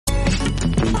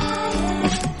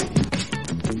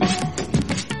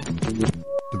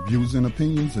views and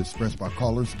opinions expressed by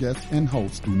callers, guests, and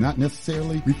hosts do not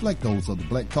necessarily reflect those of the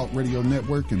Black Talk Radio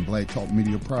Network and Black Talk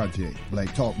Media Project.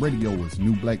 Black Talk Radio is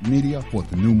new black media for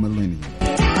the new millennium.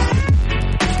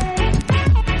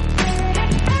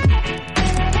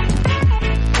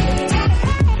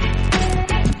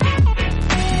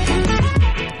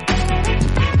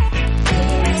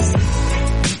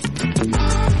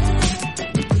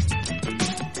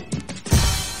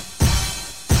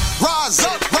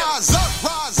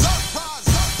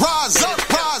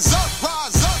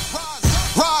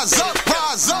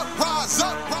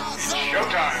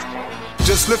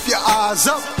 Just lift your eyes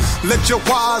up, let your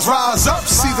wise rise up.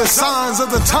 See the signs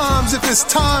of the times. If it's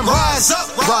time, rise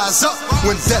up, rise up.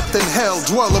 When death and hell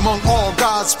dwell among all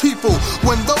God's people,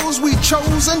 when those we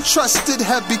chose and trusted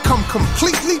have become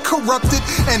completely corrupted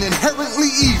and inherently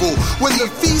evil, when the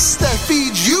feast that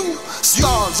feeds you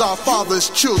starves our father's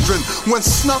children, when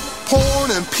snuff,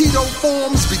 porn, and pedo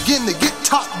forms begin to get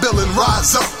top billing,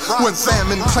 rise up. When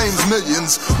famine claims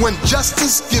millions, when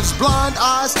justice gives blind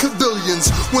eyes to billions,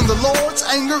 when the Lord's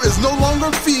anger is no longer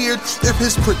feared, if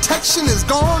his protection is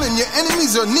gone and your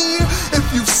enemies are near, if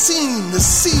you've seen the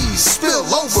seas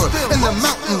spill over and the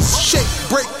mountains shake,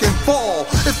 break, and fall,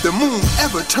 if the moon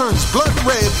ever turns blood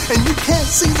red and you can't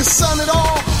see the sun at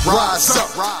all, rise up.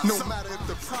 No matter if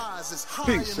the prize is high.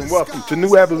 Peace and welcome to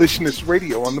New Abolitionist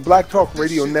Radio on the Black Talk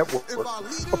Radio Network,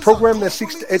 a program that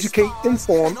seeks to educate,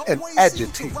 inform, and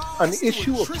agitate on the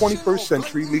issue of 21st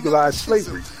century legalized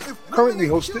slavery. Currently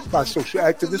hosted by social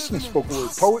activist and spoken word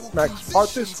poet Max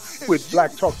Parthas, with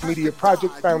Black Talk Media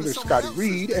Project founder Scotty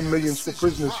Reed and Millions for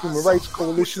Prisoners Human Rights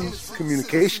Coalition's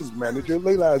communications manager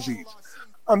Layla Aziz.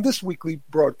 On this weekly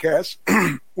broadcast,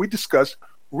 we discuss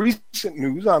recent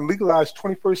news on legalized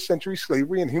 21st century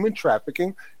slavery and human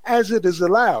trafficking as it is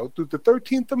allowed through the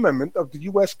 13th Amendment of the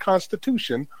U.S.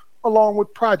 Constitution, along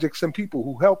with projects and people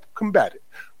who help combat it.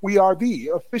 We are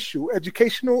the official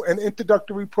educational and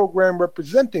introductory program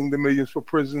representing the Millions for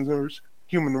Prisoners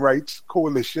Human Rights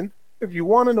Coalition. If you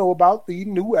want to know about the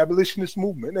new abolitionist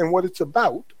movement and what it's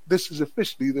about, this is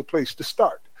officially the place to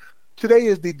start. Today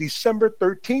is the December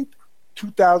 13th,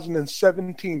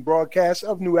 2017 broadcast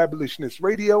of New Abolitionist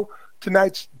Radio.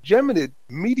 Tonight's Geminid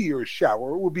meteor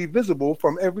shower will be visible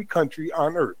from every country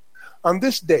on Earth. On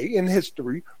this day in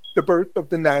history, the birth of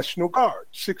the National Guard,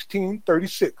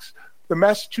 1636. The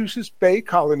Massachusetts Bay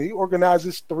Colony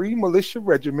organizes 3 militia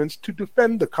regiments to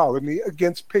defend the colony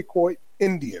against Pequot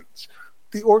Indians.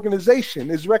 The organization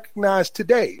is recognized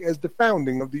today as the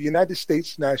founding of the United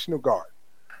States National Guard.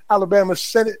 Alabama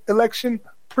Senate election,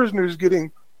 prisoners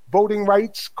getting voting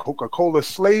rights, Coca-Cola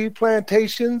slave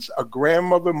plantations, a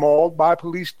grandmother mauled by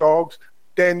police dogs,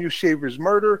 Daniel Shaver's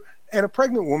murder, and a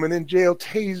pregnant woman in jail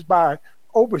tased by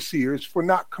overseers for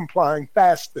not complying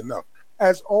fast enough.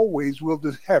 As always, we'll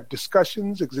have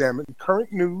discussions, examine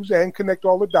current news, and connect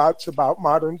all the dots about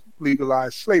modern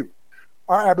legalized slavery.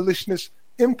 Our abolitionist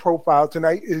in profile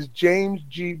tonight is James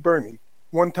G. Birney,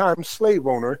 one-time slave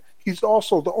owner. He's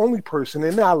also the only person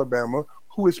in Alabama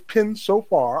who is pinned so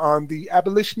far on the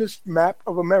Abolitionist Map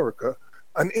of America,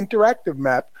 an interactive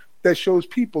map that shows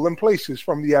people and places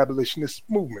from the abolitionist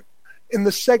movement. In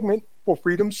the segment, For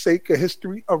Freedom's Sake, A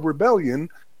History of Rebellion,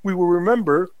 we will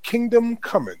remember Kingdom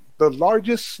Coming, the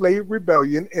largest slave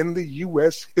rebellion in the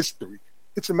U.S. history.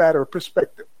 It's a matter of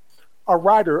perspective. A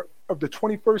rider of the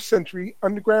 21st century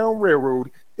Underground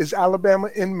Railroad is Alabama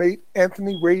inmate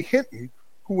Anthony Ray Hinton,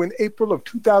 who in April of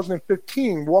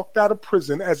 2015 walked out of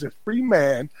prison as a free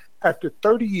man after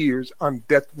 30 years on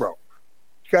death row.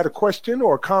 If you got a question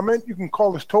or a comment, you can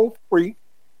call us toll free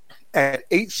at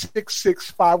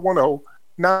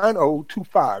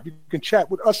 866-510-9025. You can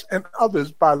chat with us and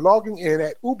others by logging in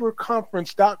at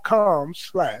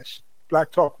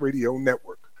uberconference.com/Black Talk Radio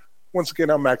Network. Once again,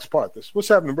 I'm Max Parthas. What's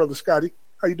happening, Brother Scotty?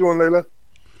 How you doing, Layla?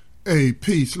 Hey,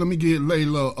 peace. Let me get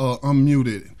Layla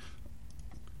unmuted.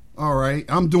 All right.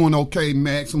 I'm doing okay,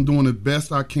 Max. I'm doing the best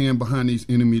I can behind these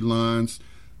enemy lines.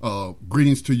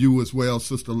 Greetings to you as well,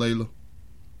 Sister Layla.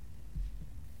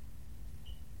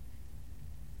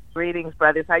 Greetings,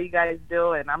 brothers. How you guys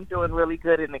doing? I'm doing really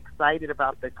good and excited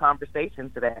about the conversation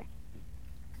today.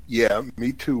 Yeah,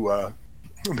 me too.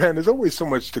 Man, there's always so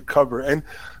much to cover. And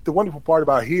the wonderful part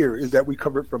about here is that we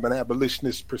cover it from an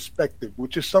abolitionist perspective,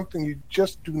 which is something you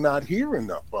just do not hear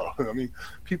enough of. I mean,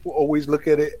 people always look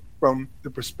at it from the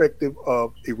perspective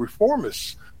of a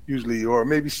reformist, usually, or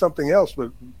maybe something else,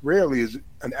 but rarely is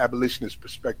an abolitionist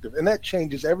perspective. And that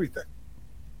changes everything.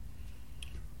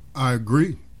 I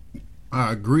agree.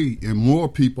 And more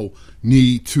people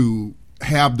need to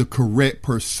have the correct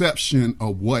perception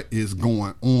of what is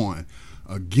going on.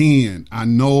 Again, I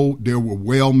know there were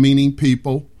well-meaning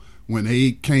people when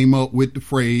they came up with the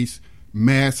phrase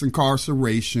mass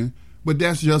incarceration, but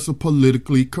that's just a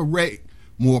politically correct,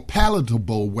 more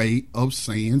palatable way of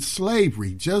saying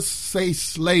slavery. Just say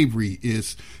slavery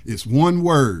is one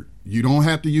word. You don't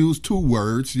have to use two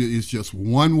words. It's just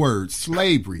one word,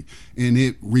 slavery, and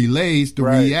it relays the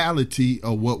reality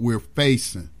of what we're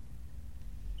facing.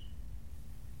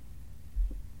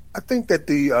 I think that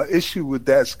the issue with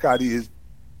that, Scotty, is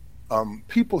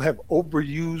people have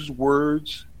overused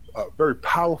words, very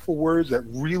powerful words that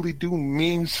really do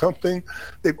mean something.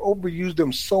 They've overused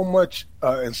them so much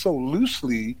and so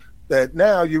loosely that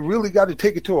now you really got to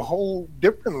take it to a whole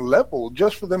different level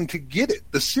just for them to get it,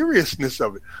 the seriousness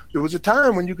of it. There was a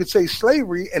time when you could say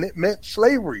slavery and it meant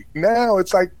slavery. Now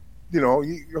it's like,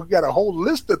 you got a whole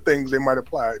list of things they might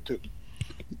apply it to.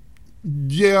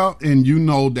 Yeah, and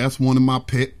that's one of my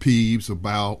pet peeves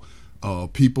about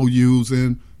people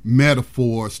using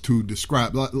metaphors to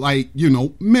describe, like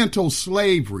mental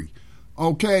slavery.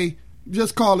 Okay?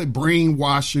 Just call it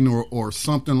brainwashing or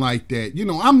something like that.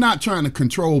 I'm not trying to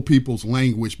control people's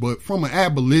language, but from an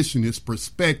abolitionist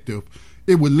perspective,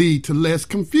 it would lead to less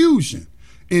confusion.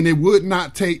 And it would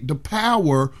not take the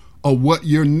power of what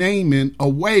you're naming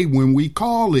away when we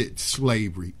call it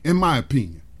slavery, in my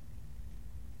opinion.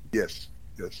 Yes.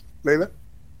 Layla?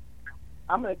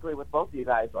 I'm going to agree with both of you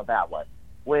guys on that one.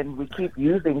 When we keep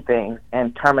using things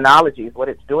and terminologies, what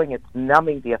it's doing, it's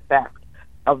numbing the effect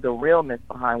of the realness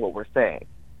behind what we're saying.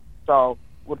 So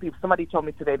when somebody told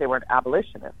me today they were an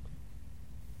abolitionist,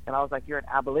 and I was like, "You're an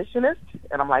abolitionist?"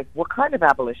 And I'm like, "What kind of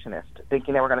abolitionist?"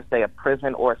 Thinking they were going to say a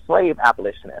prison or a slave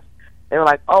abolitionist. They were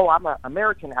like, "Oh, I'm an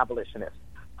American abolitionist."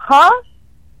 Huh?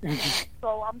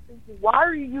 So I'm thinking, why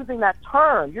are you using that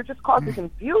term? You're just causing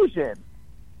confusion.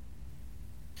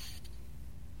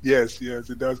 Yes,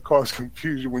 it does cause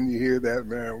confusion when you hear that,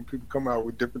 man. When people come out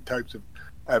with different types of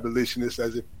abolitionists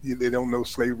as if they don't know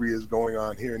slavery is going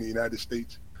on here in the United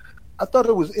States. I thought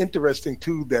it was interesting,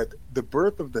 too, that the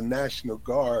birth of the National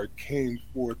Guard came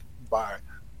forth by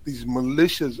these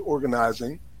militias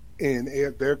organizing in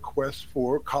their quest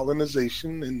for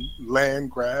colonization and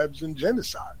land grabs and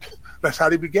genocide. That's how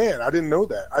they began. I didn't know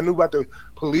that. I knew about the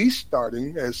police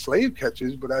starting as slave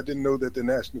catchers, but I didn't know that the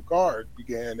National Guard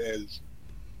began as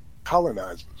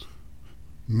colonizers.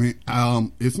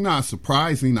 It's not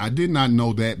surprising. I did not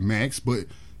know that, Max, but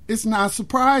it's not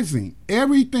surprising.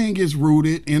 Everything is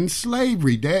rooted in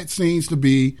slavery. That seems to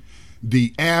be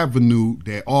the avenue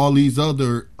that all these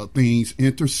other things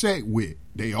intersect with.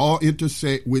 They all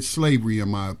intersect with slavery, in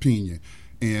my opinion,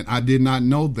 and I did not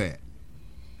know that.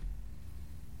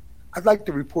 I'd like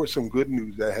to report some good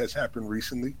news that has happened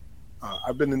recently.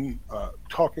 I've been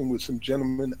talking with some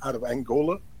gentlemen out of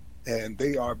Angola, and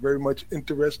they are very much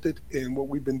interested in what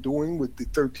we've been doing with the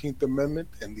 13th Amendment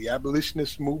and the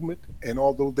abolitionist movement. And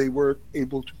although they were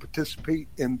able to participate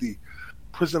in the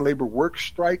prison labor work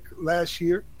strike last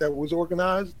year that was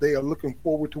organized, they are looking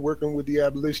forward to working with the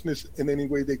abolitionists in any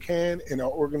way they can and are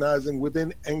organizing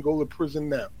within Angola prison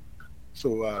now.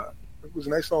 So it was a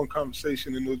nice long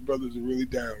conversation, and those brothers are really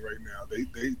down right now.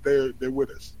 They're with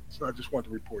us. So I just want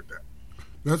to report that.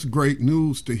 That's great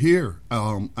news to hear.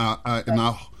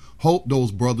 I hope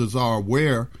those brothers are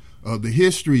aware of the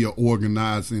history of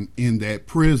organizing in that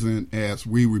prison as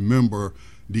we remember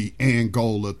the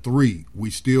Angola 3. We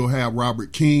still have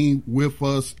Robert King with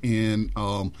us, and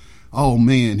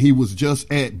he was just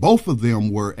both of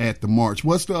them were at the march.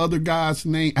 What's the other guy's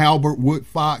name? Albert Wood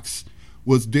Fox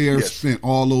was there, yes. Spent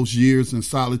all those years in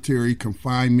solitary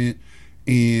confinement,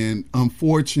 and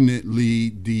unfortunately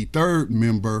the third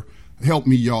member, help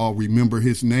me y'all remember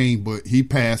his name, but he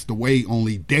passed away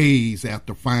only days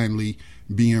after finally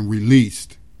being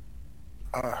released.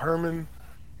 Herman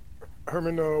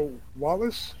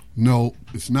Wallace? No,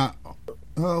 it's not.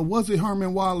 Was it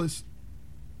Herman Wallace?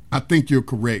 I think you're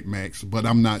correct, Max, but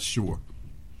I'm not sure.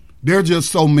 There are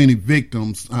just so many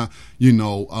victims,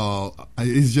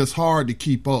 it's just hard to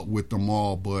keep up with them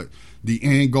all, but the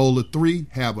Angola 3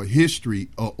 have a history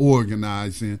of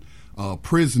organizing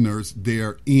prisoners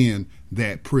there in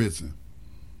that prison.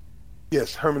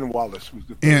 Yes, Herman Wallace was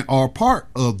the first. And are part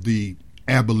of the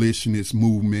abolitionist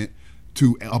movement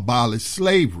to abolish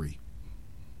slavery.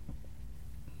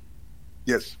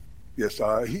 Yes.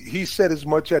 He said as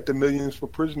much at the Millions for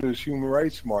Prisoners Human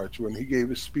Rights March when he gave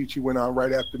his speech. He went on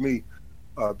right after me,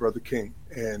 Brother King.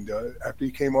 And after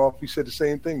he came off, he said the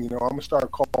same thing. I'm going to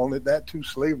start calling it that too,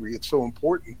 slavery. It's so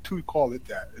important to call it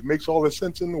that. It makes all the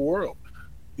sense in the world,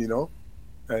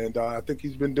 And I think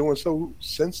he's been doing so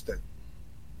since then.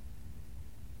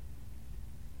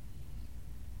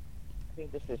 I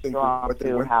think this is strong,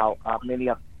 too, how many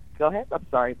of... Go ahead. I'm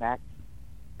sorry, Max.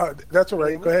 That's all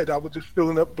right. Go ahead. I was just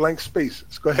filling up blank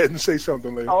spaces. Go ahead and say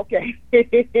something, lady. Okay.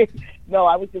 No,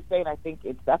 I was just saying. I think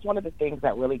that's one of the things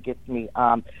that really gets me.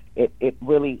 It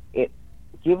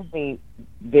gives me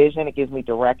vision. It gives me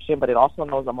direction, but it also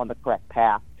knows I'm on the correct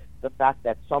path. The fact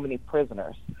that so many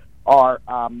prisoners are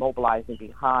mobilizing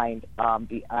behind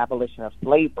the abolition of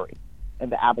slavery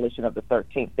and the abolition of the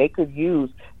 13th. They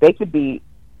could be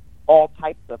all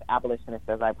types of abolitionists,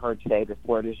 as I've heard today. This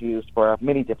word is used for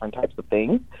many different types of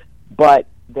things, but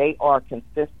they are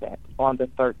consistent on the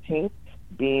 13th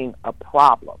being a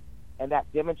problem. And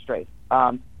that demonstrates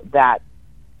that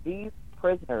these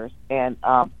prisoners and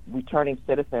returning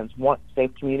citizens want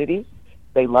safe communities.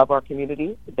 They love our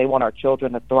communities. They want our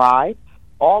children to thrive.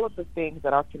 All of the things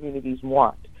that our communities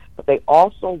want. But they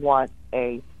also want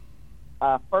a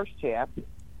first chance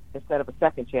instead of a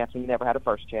second chance when you never had a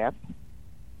first chance.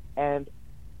 And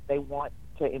they want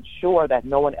to ensure that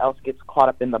no one else gets caught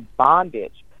up in the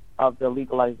bondage of the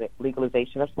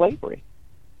legalization of slavery.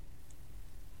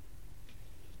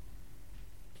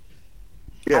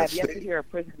 Yes. I have yet to hear a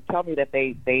prison tell me that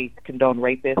they condone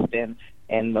rapists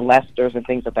and molesters and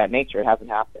things of that nature. It hasn't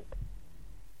happened.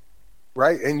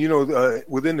 Right, and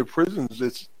within the prisons,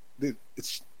 it's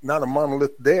not a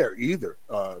monolith there either.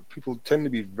 People tend to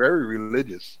be very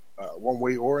religious, one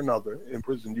way or another. In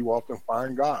prison, you often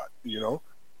find God,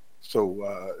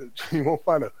 So you won't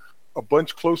find a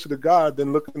bunch closer to God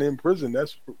than looking in prison.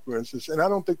 That's for instance. And I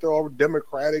don't think they're all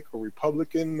Democratic or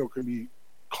Republican or can be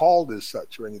called as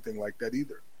such or anything like that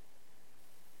either.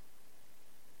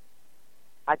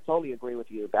 I totally agree with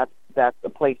you. That's a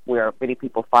place where many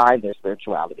people find their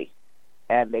spirituality.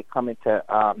 And they come into,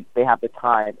 they have the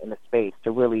time and the space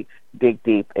to really dig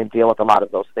deep and deal with a lot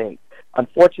of those things.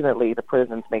 Unfortunately, the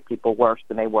prisons make people worse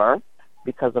than they were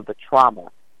because of the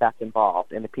trauma that's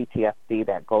involved and the PTSD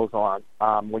that goes on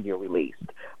when you're released.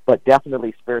 But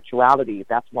definitely spirituality,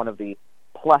 that's one of the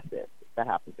pluses that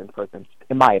happens in prisons,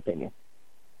 in my opinion.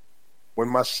 When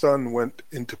my son went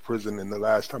into prison, and the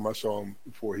last time I saw him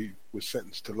before he was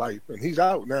sentenced to life, and he's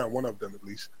out now, one of them at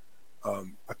least,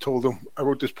 I told him, I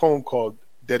wrote this poem called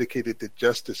Dedicated to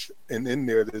Justice, and in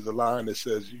there there's a line that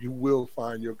says, "You will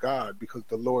find your God because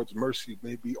the Lord's mercy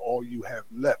may be all you have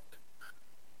left."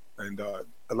 And a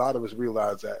lot of us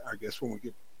realize that, I guess, when we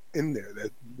get in there,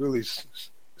 that really it's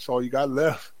all you got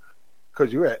left,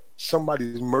 because you're at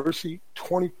somebody's mercy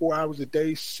 24 hours a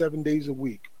day, 7 days a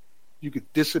week. You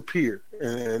could disappear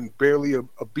and barely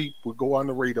a beep would go on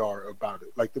the radar about it,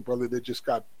 like the brother that just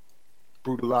got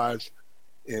brutalized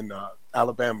in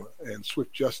Alabama, and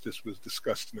Swift Justice was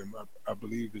discussing him. I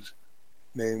believe his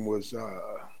name was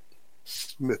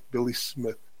Smith, Billy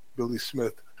Smith. Billy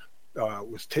Smith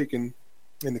was taken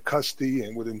into custody,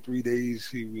 and within 3 days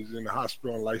he was in the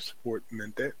hospital on life support and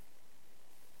then dead.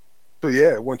 So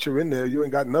yeah, once you're in there, you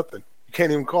ain't got nothing. You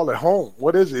can't even call it home.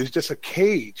 What is it? It's just a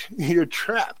cage. You're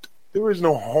trapped. There is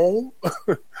no home.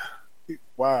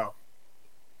 Wow.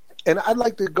 And I'd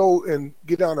like to go and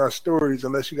get on our stories,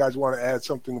 unless you guys want to add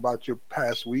something about your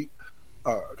past week.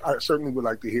 I certainly would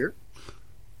like to hear.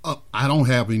 I don't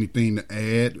have anything to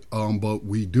add, but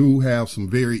we do have some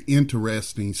very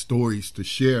interesting stories to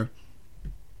share.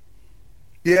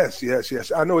 Yes.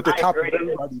 I know at the top of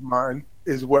everybody's mind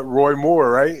is what Roy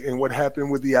Moore, right? And what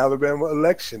happened with the Alabama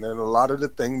election and a lot of the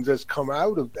things that's come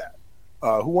out of that.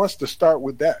 Who wants to start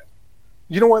with that?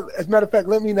 You know what? As a matter of fact,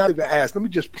 let me not even ask. Let me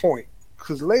just point.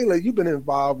 Because, Layla, you've been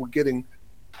involved with getting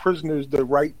prisoners the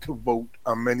right to vote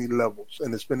on many levels.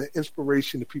 And it's been an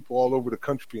inspiration to people all over the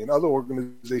country, and other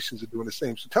organizations are doing the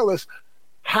same. So tell us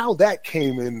how that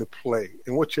came into play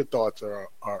and what your thoughts are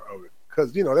of it.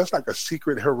 Because, that's like a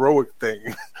secret heroic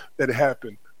thing that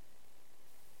happened.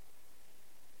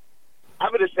 I'm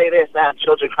going to say this. I have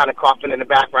children kind of coughing in the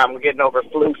background. We're getting over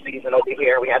flu season over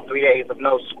here. We had 3 days of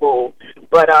no school.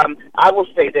 But I will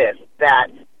say this, that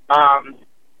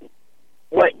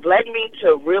what led me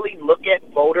to really look at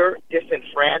voter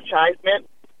disenfranchisement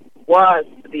was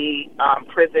the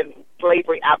prison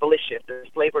slavery abolition, the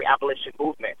slavery abolition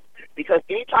movement. Because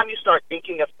anytime you start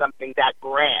thinking of something that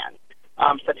grand,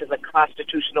 such as a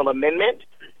constitutional amendment,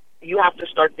 you have to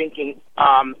start thinking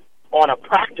on a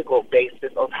practical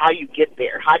basis of how you get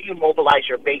there. How do you mobilize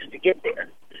your base to get there?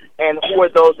 And who are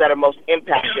those that are most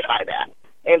impacted by that?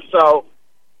 And so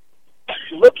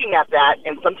looking at that,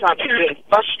 and sometimes it's being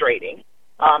frustrating,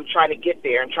 trying to get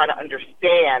there and trying to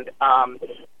understand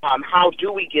how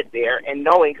do we get there, and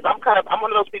knowing, because I'm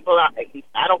one of those people,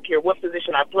 I don't care what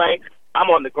position I play, I'm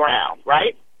on the ground,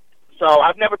 right? So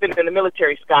I've never been in the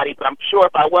military, Scotty, but I'm sure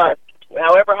if I was,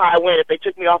 however high I went, if they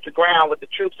took me off the ground with the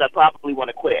troops, I'd probably want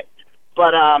to quit.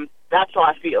 But That's how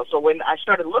I feel. So when I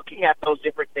started looking at those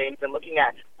different things and looking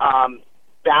at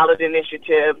ballot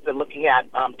initiatives and looking at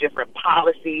different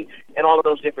policy and all of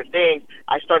those different things,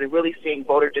 I started really seeing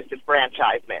voter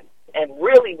disenfranchisement. And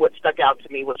really what stuck out to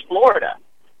me was Florida.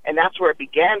 And that's where it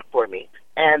began for me.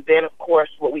 And then, of course,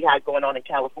 what we had going on in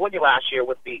California last year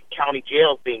with the county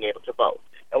jails being able to vote.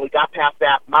 And we got past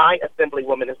that. My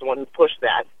assemblywoman is the one who pushed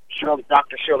that,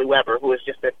 Dr. Shirley Weber, who is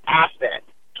just an asset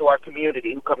to our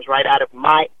community, who comes right out of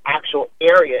my actual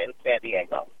area in San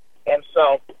Diego. And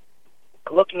so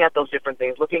looking at those different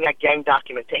things, looking at gang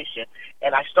documentation,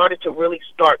 and I started to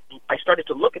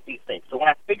look at these things. So when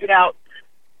I figured out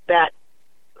that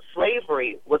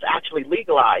slavery was actually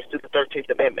legalized through the 13th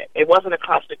Amendment, it wasn't a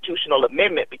constitutional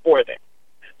amendment before then.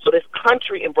 So this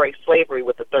country embraced slavery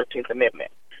with the 13th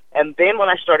Amendment. And then when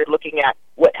I started looking at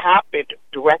what happened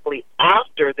directly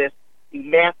after this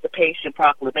Emancipation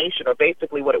Proclamation, or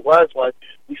basically what it was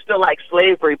we still like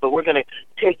slavery, but we're going to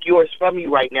take yours from you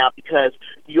right now because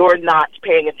you're not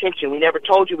paying attention. We never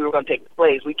told you we were going to take the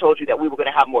slaves. We told you that we were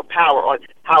going to have more power on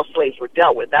how slaves were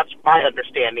dealt with. That's my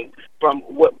understanding from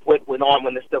what went on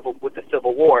with the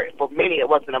Civil War. For many, it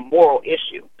wasn't a moral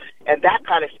issue, and that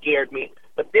kind of scared me.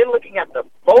 But then looking at the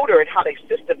voter and how they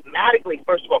systematically,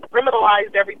 first of all,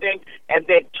 criminalized everything and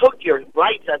then took your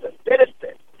rights as a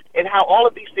citizen, and how all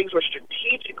of these things were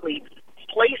strategically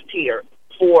placed here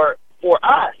for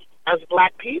us as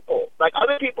black people. Like,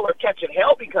 other people are catching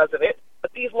hell because of it,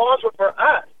 but these laws were for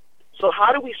us. So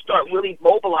how do we start really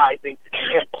mobilizing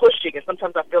and pushing? And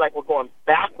sometimes I feel like we're going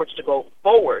backwards to go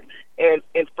forward and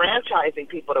franchising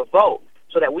people to vote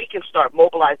so that we can start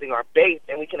mobilizing our base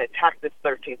and we can attack this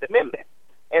 13th Amendment.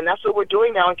 And that's what we're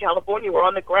doing now in California. We're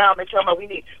on the ground. They're talking about we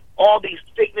need all these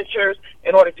signatures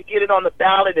in order to get it on the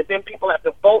ballot, and then people have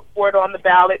to vote for it on the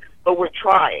ballot. But we're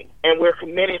trying, and we're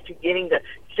committed to getting the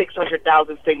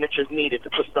 600,000 signatures needed to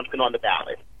put something on the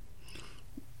ballot.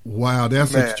 Wow,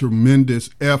 that's a tremendous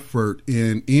effort.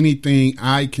 And anything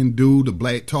I can do, the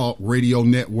Black Talk Radio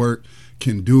Network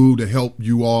can do to help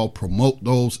you all promote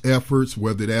those efforts,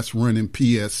 whether that's running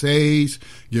PSAs,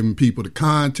 giving people the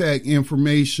contact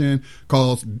information,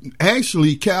 because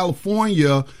actually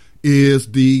California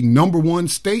is the number one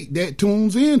state that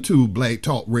tunes into Black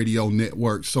Talk Radio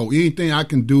Network. So anything I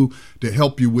can do to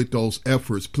help you with those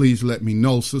efforts, please let me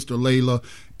know, Sister Layla.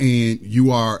 And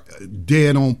you are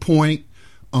dead on point.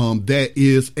 That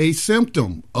is a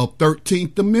symptom of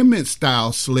 13th Amendment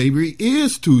style slavery,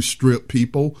 is to strip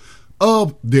people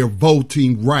of their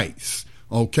voting rights,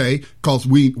 okay? Because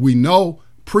we know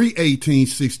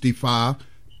pre-1865,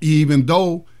 even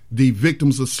though the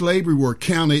victims of slavery were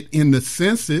counted in the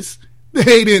census,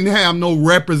 they didn't have no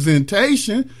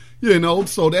representation,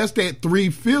 so that's that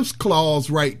 3/5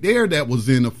 clause right there that was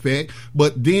in effect.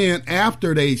 But then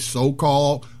after they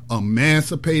so-called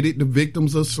emancipated the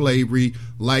victims of slavery,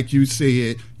 like you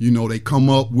said, they come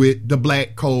up with the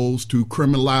black codes to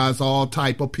criminalize all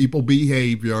type of people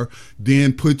behavior,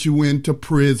 then put you into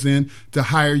prison to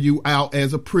hire you out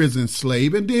as a prison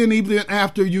slave. And then even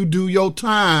after you do your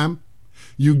time,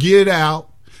 you get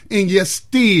out and you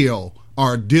still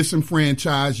are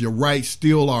disenfranchised. Your rights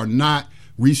still are not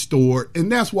restored.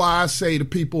 And that's why I say to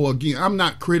people, again, I'm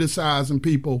not criticizing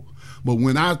people, but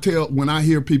when I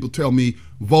hear people tell me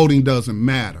voting doesn't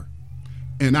matter,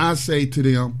 and I say to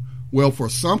them, well, for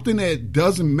something that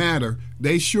doesn't matter,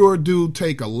 they sure do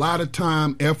take a lot of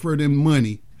time, effort, and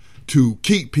money to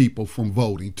keep people from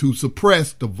voting, to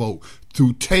suppress the vote,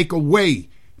 to take away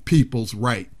people's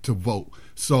right to vote.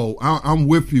 So I'm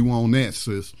with you on that,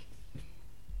 sis.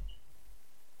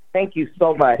 Thank you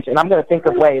so much. And I'm going to think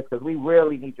of ways, because we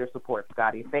really need your support,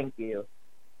 Scotty. Thank you.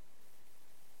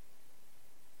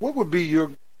 What would be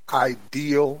your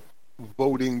ideal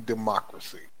voting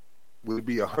democracy? Would it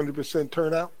be 100%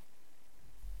 turnout?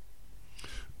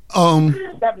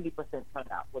 70%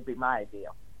 turnout would be my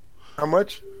ideal. How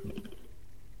much?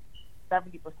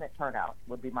 70% turnout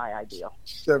would be my ideal.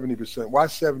 70%. Why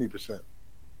 70%?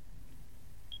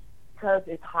 Because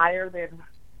it's higher than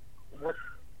what's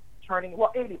turning.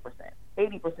 Well, 80%.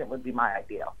 80% would be my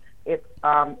ideal. It's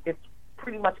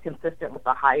pretty much consistent with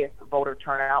the highest voter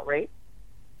turnout rate.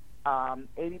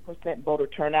 80% voter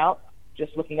turnout,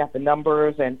 just looking at the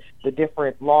numbers and the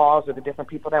different laws or the different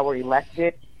people that were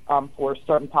elected for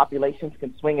certain populations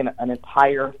can swing an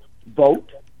entire vote.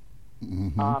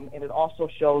 Mm-hmm. And it also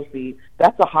shows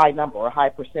that's a high number, or a high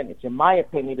percentage. In my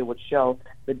opinion, it would show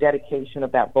the dedication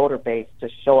of that voter base to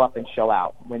show up and show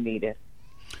out when needed.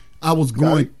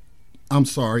 I'm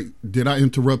sorry, did I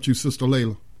interrupt you, Sister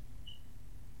Layla?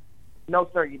 No,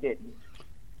 sir, you didn't.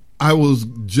 I was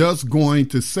just going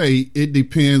to say it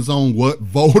depends on what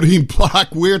voting block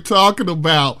we're talking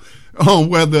about. on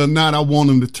whether or not I want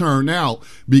them to turn out,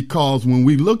 because when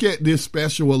we look at this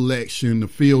special election to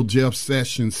fill Jeff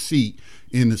Sessions' seat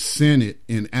in the Senate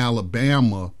in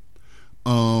Alabama,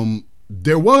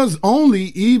 there was only,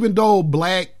 even though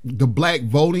the black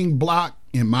voting bloc,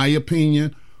 in my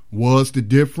opinion, was the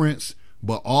difference,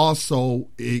 but also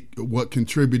what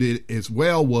contributed as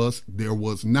well was there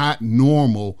was not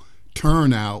normal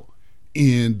turnout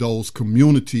in those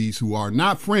communities who are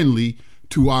not friendly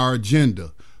to our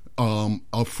agenda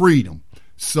of freedom.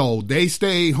 So they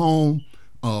stayed home.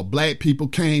 Black people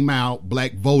came out,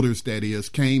 black voters, that is,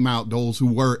 came out, those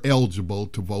who were eligible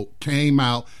to vote, came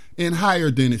out in higher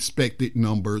than expected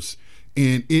numbers.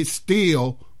 And it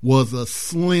still was a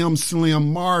slim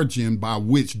margin by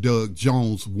which Doug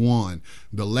Jones won.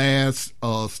 The last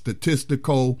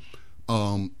statistical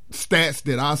stats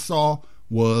that I saw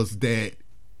was that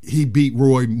he beat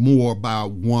Roy Moore by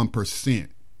 1%.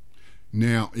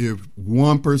 Now, if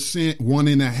 1%,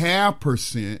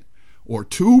 1.5%, or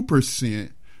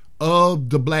 2% of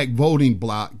the black voting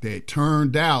bloc that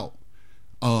turned out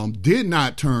did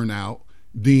not turn out,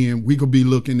 then we could be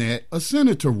looking at a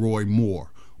Senator Roy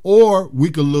Moore. Or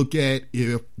we could look at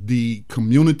if the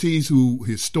communities who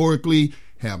historically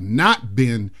have not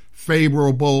been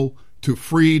favorable to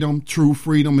freedom, true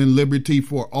freedom and liberty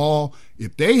for all,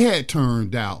 if they had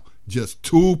turned out just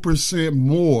 2%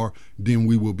 more, then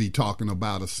we will be talking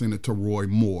about a Senator Roy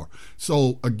Moore.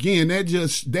 So again,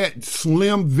 that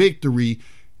slim victory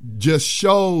just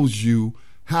shows you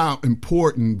how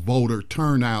important voter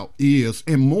turnout is,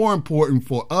 and more important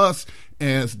for us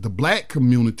as the black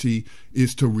community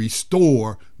is to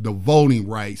restore the voting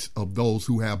rights of those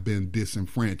who have been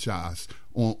disenfranchised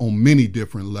on many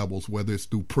different levels, whether it's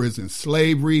through prison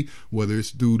slavery, whether it's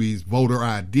through these voter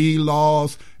ID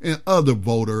laws and other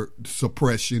voter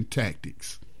suppression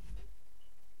tactics.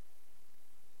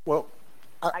 Well,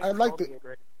 I'd like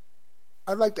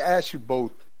to ask you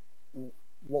both,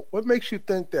 what makes you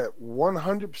think that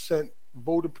 100%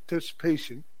 voter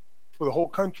participation for the whole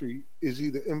country is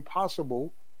either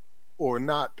impossible or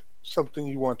not something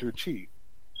you want to achieve?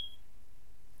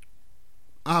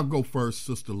 I'll go first,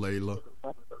 Sister Layla.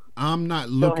 I'm not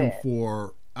looking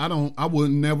for, I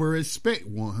would never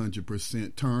expect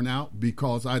 100% turnout,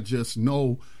 because I just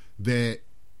know that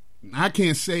I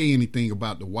can't say anything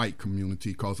about the white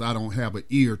community because I don't have an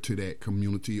ear to that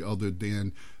community other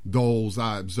than those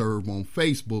I observe on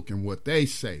Facebook and what they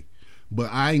say.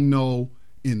 But I know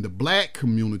in the black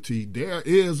community, there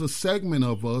is a segment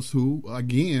of us who,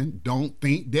 again, don't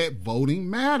think that voting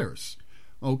matters.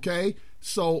 Okay?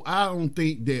 So I don't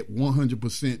think that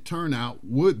 100% turnout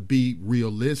would be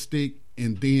realistic.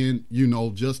 And then,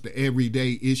 just the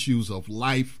everyday issues of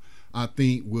life, I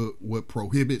think would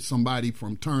prohibit somebody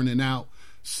from turning out.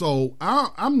 So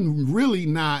I'm really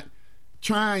not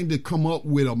trying to come up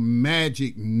with a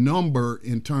magic number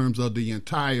in terms of the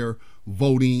entire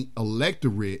voting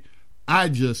electorate. I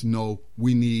just know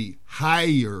we need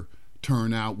higher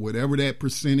turnout, whatever that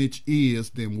percentage is,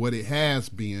 than what it has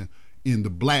been in the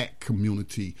black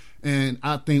community. And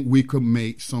I think we could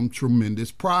make some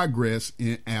tremendous progress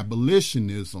in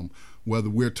abolitionism, whether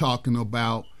we're talking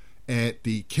about at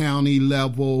the county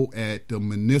level, at the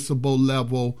municipal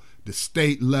level, the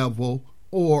state level,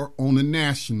 or on the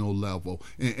national level.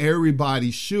 And everybody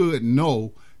should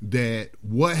know that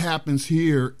what happens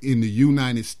here in the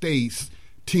United States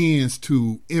tends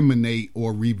to emanate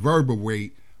or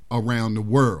reverberate around the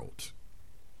world.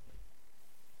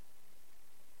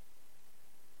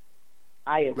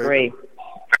 I agree.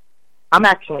 I'm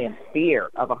actually in fear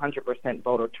of 100%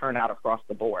 voter turnout across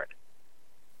the board.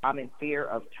 I'm in fear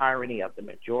of tyranny of the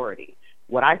majority.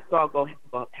 What I saw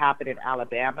happen in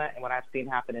Alabama and what I've seen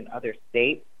happen in other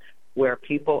states where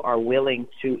people are willing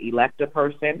to elect a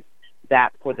person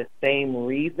that for the same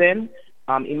reason,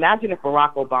 imagine if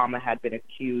Barack Obama had been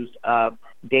accused of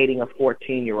dating a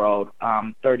 14-year-old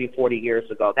 30, 40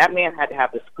 years ago. That man had to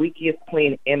have the squeakiest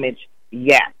clean image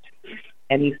yet.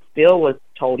 And he still was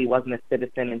told he wasn't a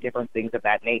citizen and different things of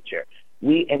that nature.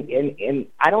 And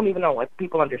I don't even know if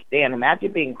people understand.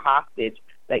 Imagine being hostage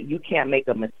that you can't make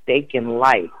a mistake in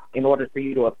life in order for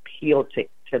you to appeal to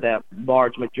the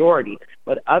large majority.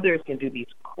 But others can do these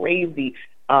crazy,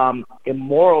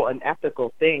 immoral, and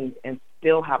ethical things and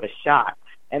still have a shot.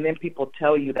 And then people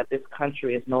tell you that this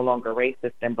country is no longer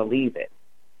racist and believe it.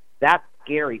 That's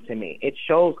scary to me. It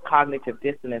shows cognitive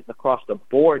dissonance across the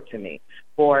board to me.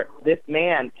 For this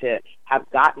man to have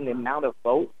gotten the amount of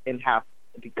votes and have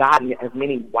gotten as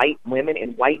many white women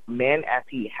and white men as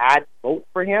he had vote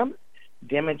for him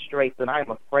demonstrates that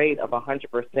I'm afraid of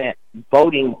 100%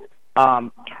 voting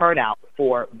turnout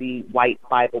for the white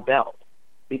Bible Belt.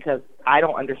 Because I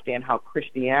don't understand how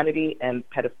Christianity and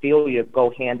pedophilia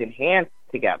go hand in hand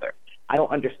together. I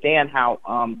don't understand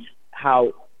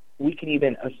how we can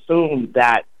even assume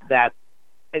that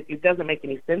it doesn't make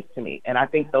any sense to me. And I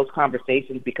think those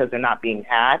conversations, because they're not being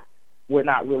had, we're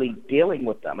not really dealing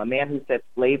with them. A man who said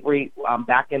slavery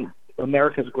back in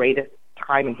America's greatest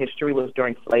time in history was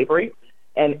during slavery,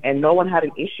 and no one had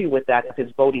an issue with that as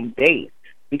his voting base,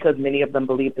 because many of them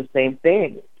believe the same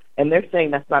thing. And they're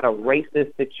saying that's not a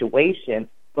racist situation,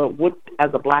 but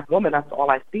as a black woman, that's all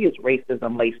I see is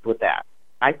racism laced with that.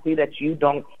 I see that you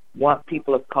don't want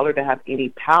people of color to have any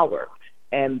power,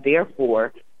 and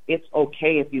therefore it's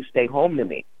okay if you stay home to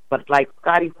me. But like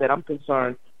Scotty said, I'm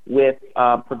concerned with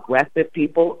progressive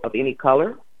people of any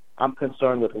color. I'm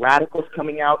concerned with radicals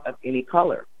coming out of any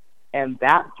color. And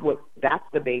that's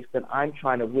the base that I'm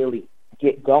trying to really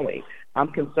get going. I'm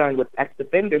concerned with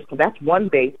ex-offenders, because that's one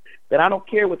base that I don't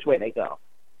care which way they go.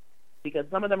 Because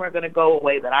some of them are going to go a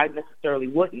way that I necessarily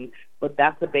wouldn't, but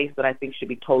that's the base that I think should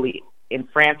be totally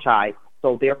enfranchised.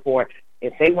 So therefore,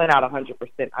 if they went out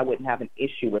 100%, I wouldn't have an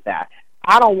issue with that.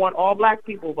 I don't want all black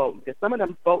people voting, because some of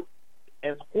them vote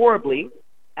as horribly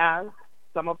as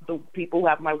some of the people who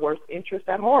have my worst interest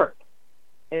at heart.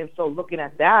 And so looking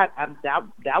at that,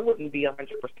 that wouldn't be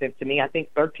 100% to me. I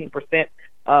think 13%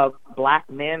 of black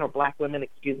men or black women,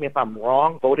 excuse me if I'm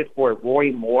wrong, voted for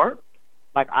Roy Moore.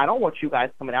 Like, I don't want you guys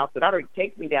coming out, so that already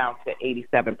takes me down to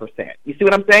 87%. You see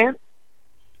what I'm saying?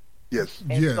 Yes.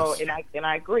 And yes. so, and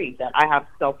I agree that I have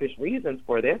selfish reasons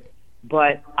for this,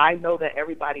 but I know that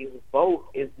everybody's vote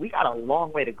we got a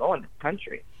long way to go in this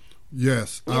country.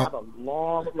 Yes. We have a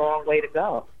long, long way to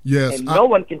go. Yes. And no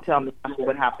one can tell me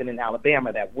what happened in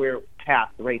Alabama, that we're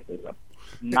past racism.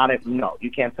 No,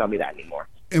 you can't tell me that anymore.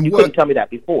 And you couldn't tell me that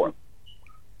before.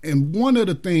 And one of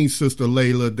the things, Sister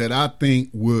Layla, that I think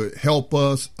would help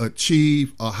us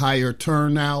achieve a higher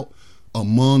turnout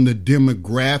among the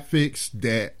demographics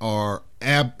that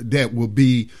will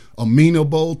be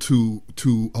amenable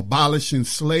to abolishing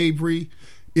slavery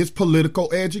is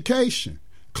political education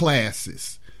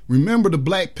classes. Remember the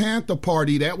Black Panther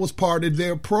Party, that was part of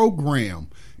their program,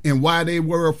 and why they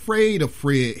were afraid of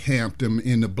Fred Hampton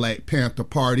in the Black Panther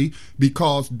Party,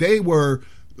 because they were,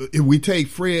 if we take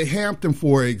Fred Hampton,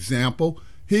 for example,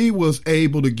 he was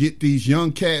able to get these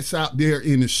young cats out there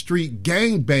in the street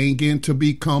gangbanging to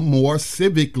become more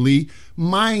civically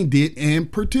minded and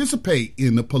participate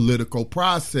in the political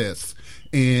process.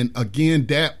 And again,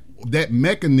 that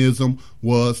mechanism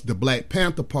was the Black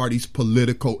Panther Party's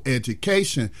political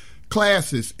education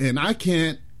classes. And I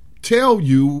can't tell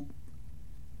you,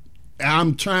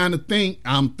 I'm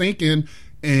thinking,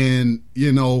 and,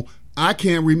 I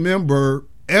can't remember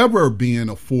ever being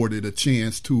afforded a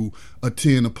chance to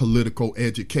attend a political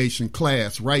education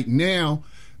class. Right now,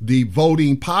 the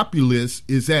voting populace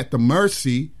is at the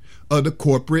mercy of the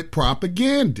corporate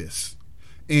propagandists.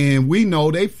 And we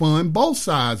know they fund both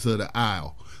sides of the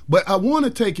aisle. But I want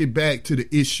to take it back to the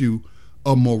issue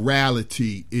of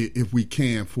morality, if we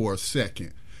can, for a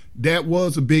second. That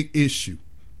was a big issue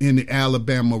in the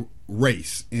Alabama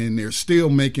race, and they're still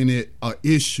making it an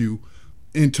issue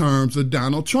in terms of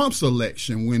Donald Trump's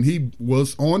election, when he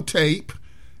was on tape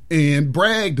and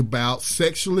bragged about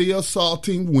sexually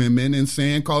assaulting women and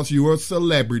saying, because you're a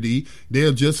celebrity,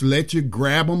 they'll just let you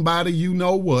grab them by the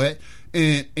you-know-what.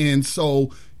 And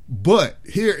so, but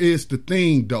here is the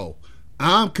thing, though.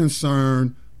 I'm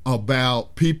concerned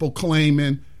about people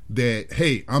claiming that,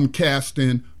 hey, I'm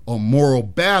casting a moral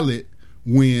ballot,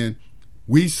 when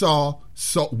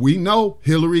we know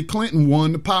Hillary Clinton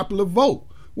won the popular vote.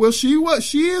 Well, she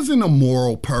isn't a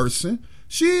moral person.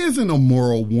 She isn't a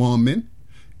moral woman.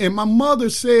 And my mother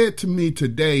said to me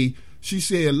today, she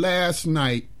said last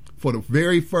night, for the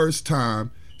very first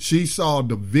time, she saw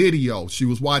the video. She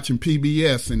was watching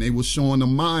PBS, and they were showing a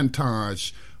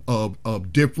montage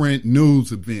of different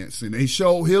news events. And they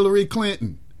showed Hillary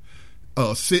Clinton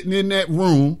sitting in that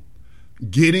room,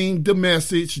 getting the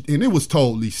message, and it was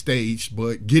totally staged,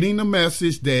 but getting the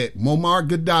message that Muammar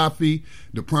Gaddafi,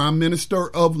 the prime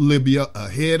minister of Libya, a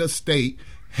head of state,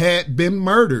 had been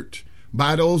murdered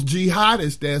by those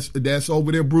jihadists that's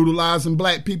over there brutalizing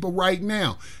black people right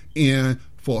now. And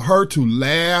for her to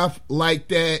laugh like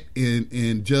that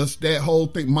and just that whole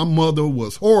thing, my mother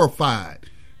was horrified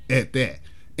at that.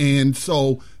 And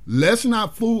so let's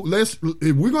not fool. If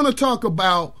we're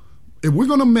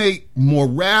going to make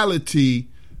morality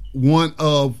one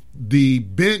of the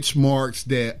benchmarks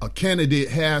that a candidate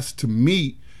has to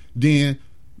meet, then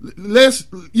let's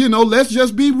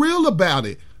just be real about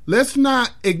it. Let's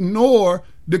not ignore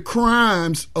the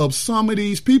crimes of some of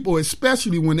these people,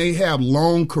 especially when they have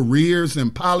long careers in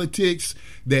politics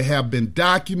that have been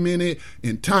documented,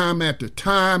 and time after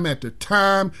time after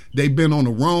time, they've been on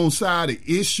the wrong side of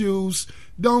issues.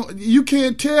 You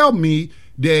can't tell me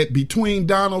that between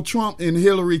Donald Trump and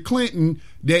Hillary Clinton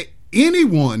that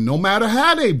anyone, no matter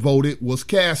how they voted, was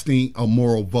casting a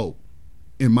moral vote,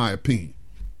 in my opinion.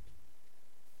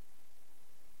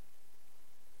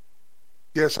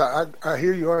 Yes, I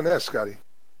hear you on that, Scotty.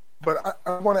 But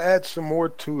I want to add some more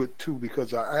to it, too,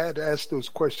 because I had asked those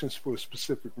questions for a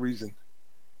specific reason.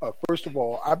 First of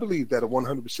all, I believe that a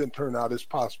 100% turnout is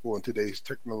possible in today's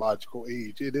technological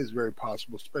age. It is very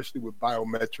possible, especially with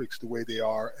biometrics the way they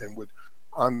are, and with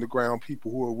on-the-ground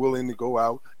people who are willing to go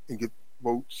out and get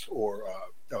votes or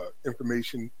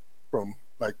information from,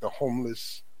 like, the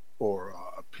homeless or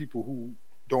people who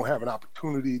don't have an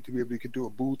opportunity to be able to do a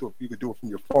booth, or if you could do it from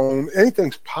your phone.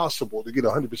 Anything's possible to get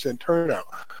 100% turnout.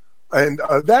 And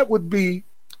that would be,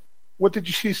 what did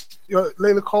you see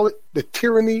Layla call it? The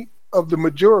tyranny of the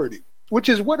majority, which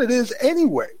is what it is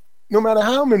anyway. No matter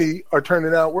how many are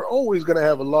turning out, we're always going to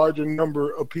have a larger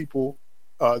number of people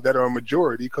that are a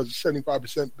majority, because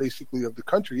 75% basically of the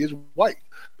country is white.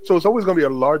 So it's always going to be a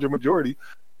larger majority.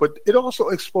 But it also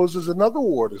exposes another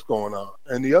war that's going on.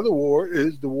 And the other war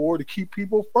is the war to keep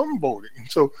people from voting.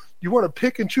 So you want to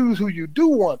pick and choose who you do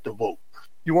want to vote.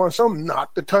 You want some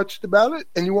not to touch the ballot,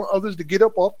 and you want others to get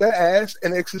up off their ass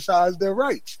and exercise their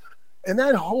rights. And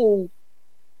that whole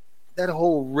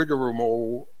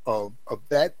rigmarole of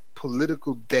that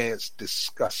political dance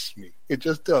disgusts me. It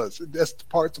just does. That's the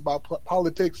parts about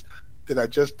politics that I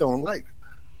just don't like.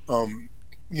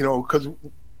 Because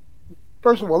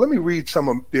first of all, let me read some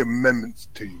of the amendments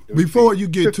to you. Before you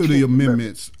get to the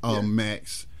amendments,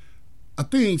 Max, I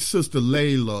think Sister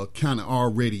Layla kind of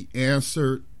already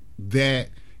answered that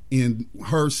in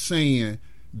her saying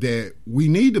that we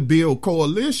need to build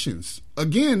coalitions.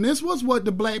 Again, this was what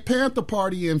the Black Panther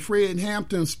Party and Fred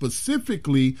Hampton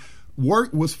specifically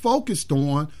was focused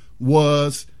on,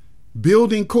 was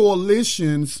building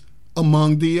coalitions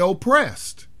among the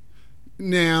oppressed.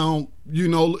 Now,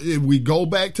 if we go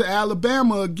back to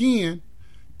Alabama again,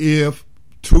 if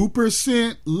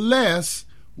 2% less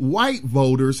white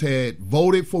voters had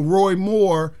voted for Roy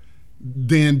Moore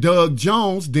than Doug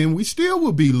Jones, then we still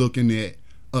would be looking at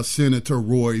a Senator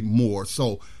Roy Moore.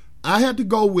 So I had to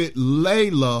go with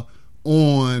Layla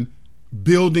on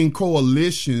building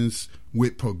coalitions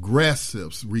with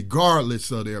progressives, regardless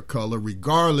of their color,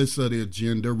 regardless of their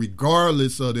gender,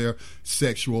 regardless of their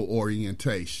sexual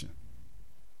orientation.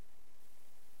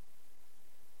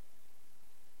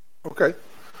 Okay.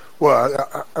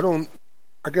 Well,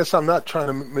 I guess I'm not trying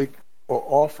to make or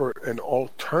offer an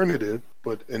alternative,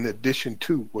 but in addition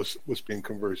to what's being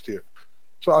conversed here.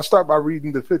 So I'll start by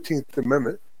reading the 15th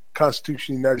Amendment,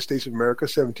 Constitution of the United States of America,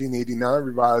 1789,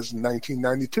 revised in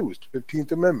 1992. It's the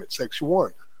 15th Amendment, Section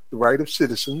 1. The right of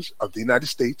citizens of the United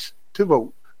States to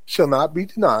vote shall not be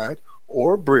denied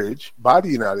or abridged by the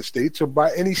United States or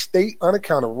by any state on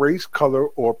account of race, color,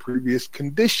 or previous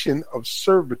condition of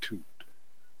servitude.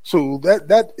 So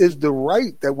that is the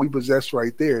right that we possess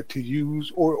right there to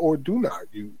use or do not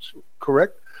use,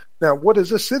 correct? Now, what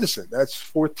is a citizen? That's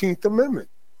 14th Amendment.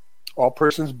 All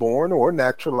persons born or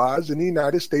naturalized in the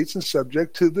United States and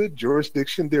subject to the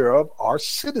jurisdiction thereof are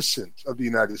citizens of the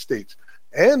United States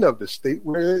and of the state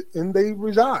wherein they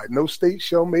reside. No state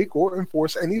shall make or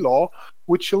enforce any law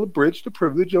which shall abridge the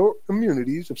privilege or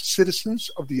immunities of citizens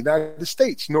of the United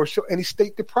States, nor shall any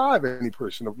state deprive any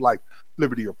person of life,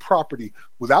 liberty, or property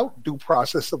without due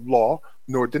process of law,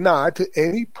 nor deny to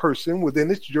any person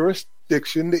within its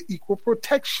jurisdiction the equal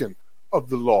protection of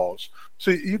the laws.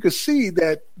 So you can see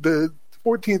that the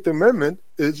 14th Amendment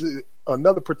is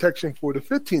another protection for the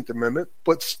 15th Amendment,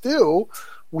 but still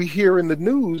we hear in the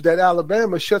news that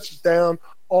Alabama shuts down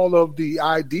all of the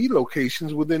ID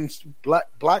locations within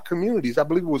black communities. I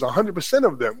believe it was 100%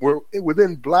 of them were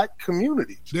within black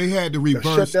communities. They had to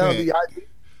reverse shut down that. The ID.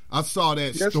 I saw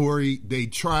that story. They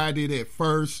tried it at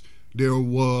first. There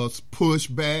was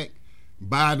pushback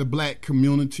by the black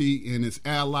community and its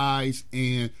allies,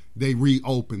 and they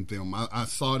reopened them. I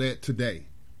saw that today.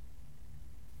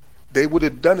 They would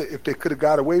have done it if they could have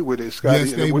got away with it, Scotty.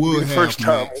 Yes, they would have. The first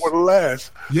time or the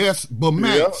last. Yes, but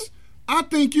Max, I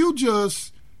think you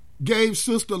just gave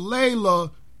Sister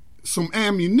Layla some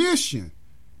ammunition,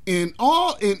 and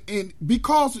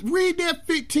because read that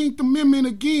 15th Amendment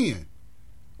again.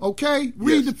 Okay,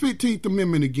 read the 15th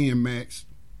Amendment again, Max.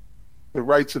 The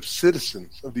rights of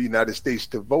citizens of the United States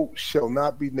to vote shall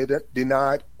not be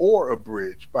denied or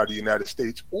abridged by the United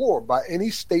States or by any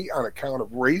state on account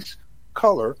of race,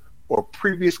 color, or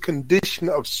previous condition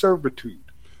of servitude.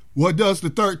 What does the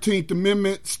 13th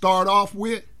Amendment start off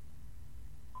with?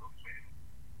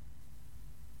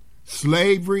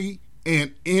 Slavery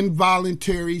and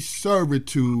involuntary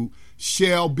servitude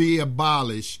shall be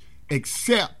abolished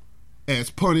except as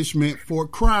punishment for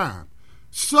crime.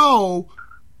 So,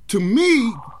 to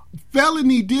me,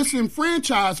 felony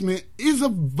disenfranchisement is a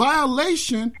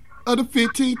violation of the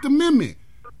 15th Amendment.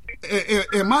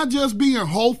 Am I just being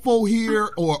hopeful here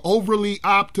or overly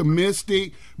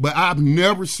optimistic? But I've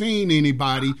never seen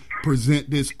anybody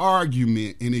present this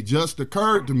argument, and it just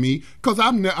occurred to me because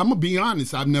I'm going to be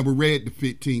honest, I've never read the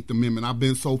 15th Amendment. I've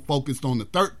been so focused on the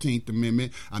 13th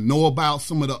Amendment. I know about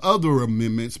some of the other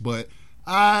amendments, but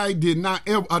I do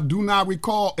not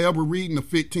recall ever reading the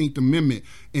 15th Amendment,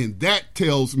 and that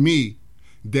tells me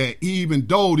that even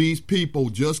though these people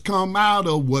just come out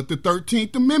of what the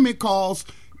 13th Amendment calls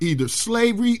either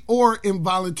slavery or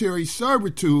involuntary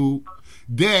servitude,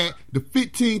 that the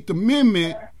 15th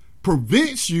Amendment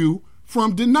prevents you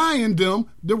from denying them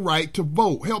the right to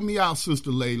vote. Help me out,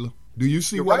 Sister Layla. Do you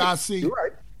see what I see? You're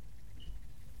right.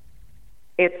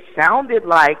 It sounded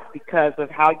like, because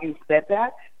of how you said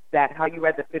that how you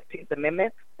read the 15th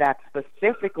Amendment, that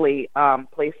specifically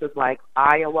places like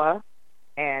Iowa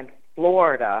and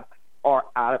Florida are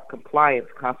out of compliance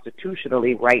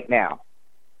constitutionally right now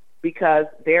because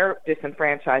they're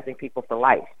disenfranchising people for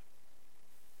life.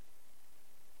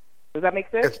 Does that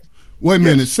make sense? Wait a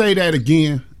minute. Say that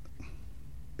again.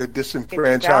 They're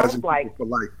disenfranchising people for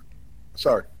life.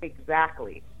 Sorry.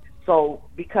 Exactly. So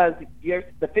because the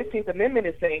 15th Amendment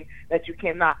is saying that you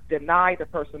cannot deny the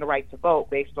person the right to vote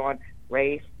based on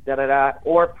race,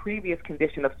 or previous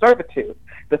condition of servitude.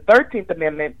 The 13th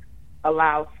Amendment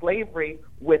allows slavery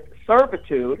with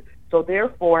servitude. So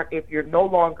therefore, if you're no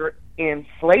longer in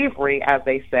slavery, as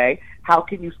they say, how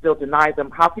can you still deny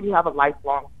them? How can you have a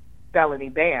lifelong felony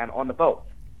ban on the vote?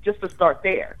 Just to start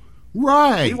there.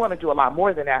 Right. We want to do a lot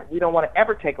more than that. We don't want to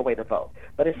ever take away the vote.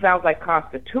 But it sounds like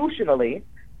constitutionally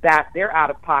that they're out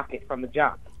of pocket from the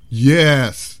jump.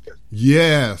 Yes.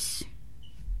 Yes.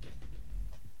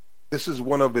 This is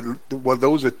one of it. Well,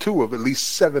 those are two of at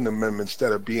least 7 amendments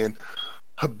that are being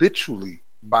habitually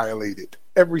violated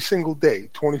every single day,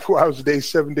 24 hours a day,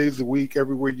 7 days a week,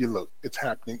 everywhere you look. It's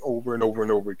happening over and over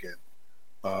and over again.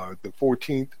 The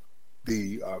 14th,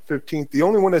 the 15th, the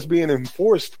only one that's being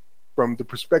enforced from the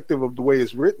perspective of the way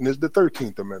it's written is the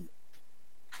 13th Amendment.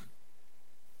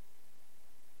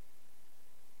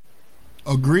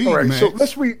 Agreed, all right, Max. so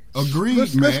let's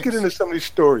get into some of these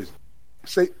stories.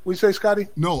 Say, Scotty?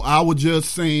 No, I was just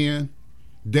saying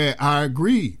that I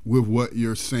agree with what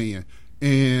you're saying.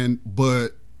 But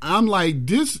I'm like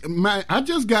this, man, I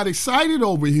just got excited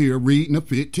over here reading the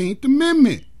 15th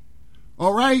Amendment.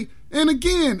 All right? And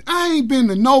again, I ain't been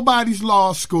to nobody's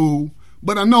law school,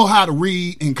 but I know how to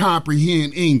read and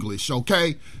comprehend English,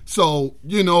 okay? So,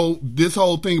 this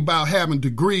whole thing about having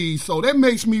degrees, so that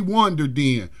makes me wonder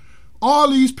then,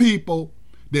 all these people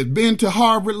that's been to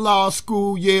Harvard Law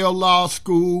School, Yale Law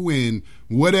School, and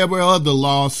whatever other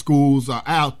law schools are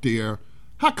out there,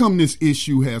 how come this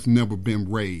issue has never been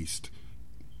raised?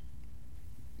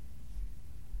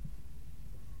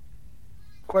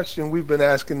 Question we've been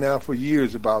asking now for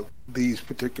years about these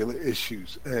particular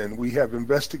issues, and we have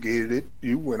investigated it.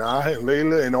 You and I and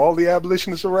Layla and all the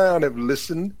abolitionists around have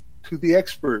listened to the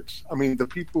experts. I mean, the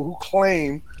people who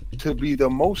claim to be the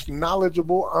most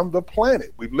knowledgeable on the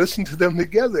planet. We've listened to them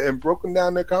together and broken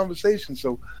down their conversation.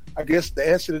 So I guess the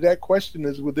answer to that question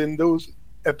is within those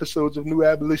episodes of New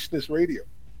Abolitionist Radio.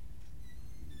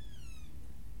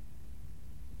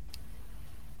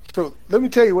 So let me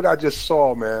tell you what I just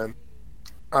saw, man.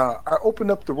 I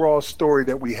opened up the raw story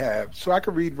that we have so I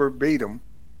could read verbatim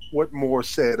what Moore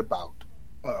said about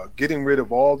getting rid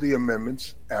of all the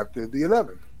amendments after the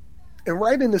 11th. And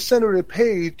right in the center of the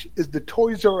page is the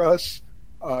Toys R Us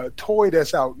toy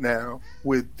that's out now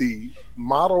with the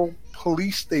model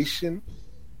police station,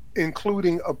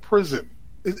 including a prison.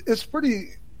 It's pretty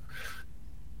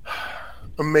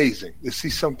amazing to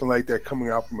see something like that coming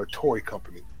out from a toy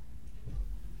company.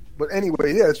 But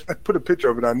anyway, yes, I put a picture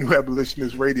of it on New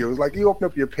Abolitionist Radio. It's like you open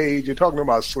up your page, you're talking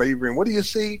about slavery, and what do you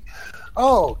see?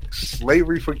 Oh,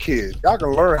 slavery for kids. Y'all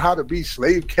can learn how to be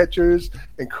slave catchers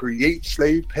and create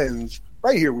slave pens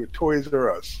right here with Toys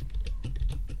R Us.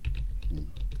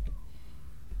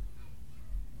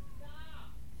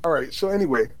 All right, so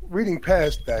anyway, reading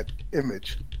past that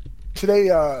image, today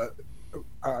I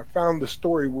found the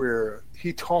story where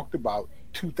he talked about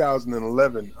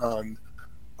 2011 on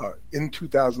in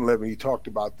 2011, he talked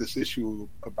about this issue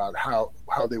about how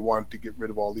they wanted to get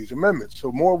rid of all these amendments.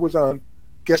 So Moore was on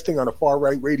guesting on a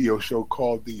far-right radio show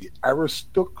called the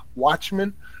Aroostook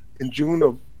Watchman in June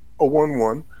of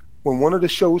 2011, when one of the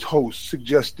show's hosts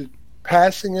suggested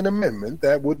passing an amendment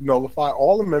that would nullify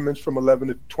all amendments from 11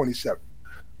 to 27.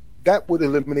 That would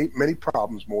eliminate many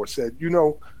problems, Moore said.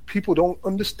 People don't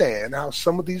understand how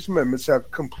some of these amendments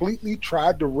have completely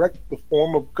tried to wreck the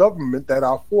form of government that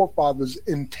our forefathers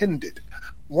intended.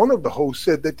 One of the hosts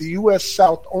said that the U.S.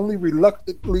 South only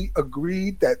reluctantly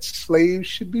agreed that slaves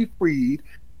should be freed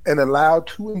and allowed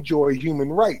to enjoy human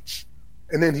rights.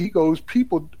 And then he goes,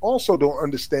 people also don't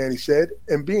understand, he said,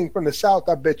 and being from the South,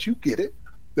 I bet you get it.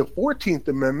 The 14th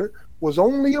Amendment was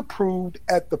only approved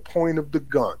at the point of the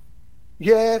gun.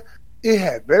 Yeah, it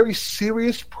had very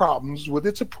serious problems with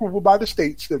its approval by the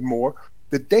states, said Moore.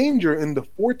 The danger in the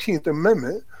 14th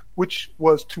Amendment, which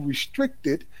was to restrict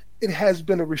it, it has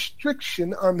been a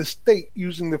restriction on the state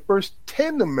using the first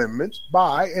 10 amendments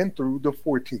by and through the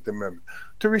 14th Amendment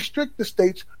to restrict the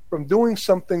states from doing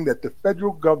something that the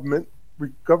federal government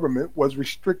was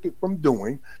restricted from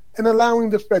doing, and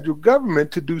allowing the federal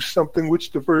government to do something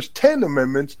which the first 10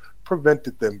 amendments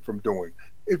prevented them from doing.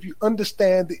 If you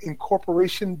understand the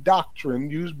incorporation doctrine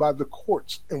used by the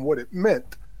courts and what it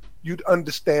meant, you'd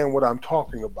understand what I'm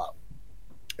talking about.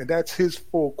 And that's his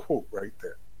full quote right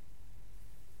there.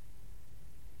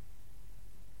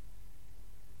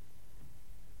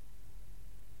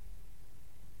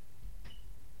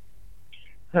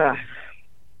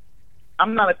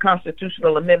 I'm not a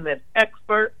constitutional amendment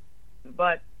expert,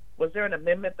 but was there an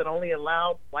amendment that only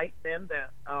allowed white men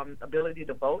the ability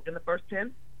to vote in the first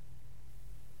 10?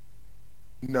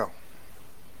 No.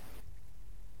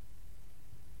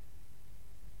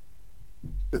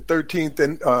 The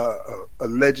 13th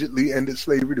allegedly ended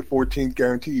slavery. The 14th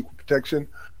guaranteed equal protection.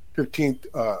 15th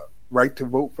right to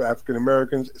vote for African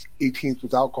Americans. 18th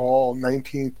was alcohol.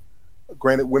 19th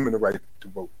granted women the right to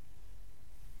vote.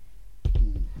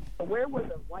 Where were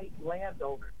the white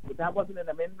landowners? That wasn't an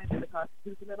amendment in the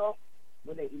Constitution at all,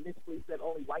 when they initially said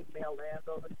only white male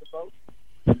landowners to vote?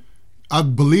 I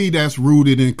believe that's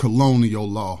rooted in colonial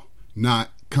law,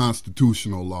 not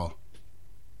constitutional law.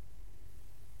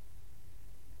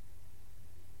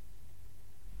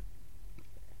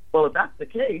 Well, if that's the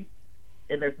case,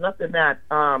 and there's nothing that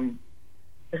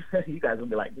you guys will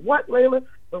be like, what, Layla?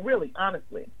 But really,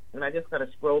 honestly, and I just got to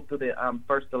scroll through the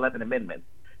first 11 amendments.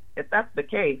 If that's the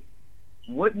case,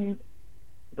 wouldn't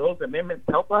those amendments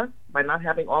help us by not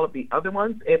having all of the other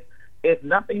ones? If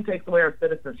nothing takes away our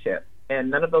citizenship and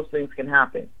none of those things can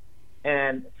happen,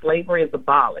 and slavery is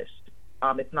abolished,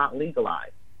 it's not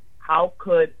legalized, how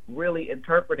could really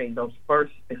interpreting those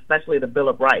first, especially the Bill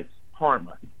of Rights, harm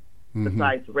us?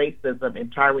 Besides racism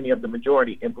and tyranny of the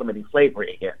majority implementing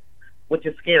slavery again, which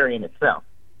is scary in itself.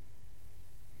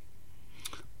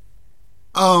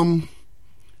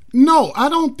 No, I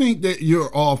don't think that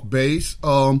you're off base.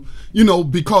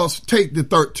 Because take the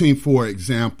 13th, for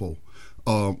example.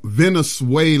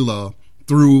 Venezuela,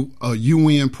 through a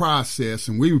UN process,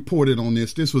 and we reported on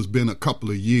this was been a couple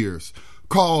of years,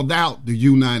 called out the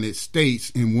United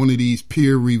States in one of these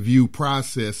peer review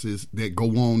processes that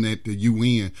go on at the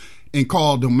UN, and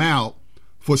called them out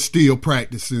for still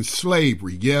practicing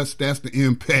slavery. Yes, that's the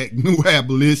impact New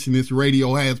Abolitionist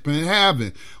Radio has been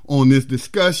having on this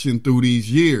discussion through these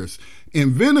years.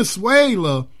 And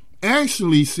Venezuela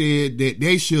actually said that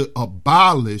they should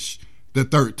abolish the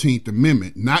 13th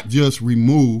Amendment, not just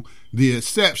remove the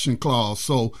exception clause.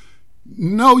 So,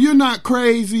 no, you're not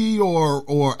crazy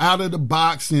or out of the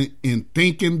box in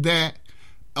thinking that.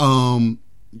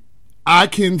 I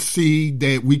can see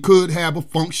that we could have a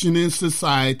functioning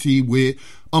society with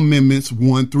amendments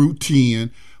 1 through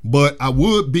 10, but I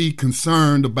would be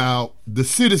concerned about the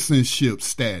citizenship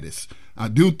status. I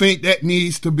do think that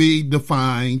needs to be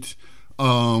defined,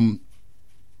 unless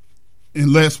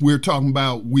we're talking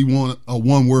about we want a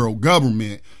one world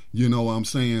government, you know what I'm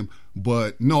saying?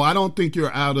 But no, I don't think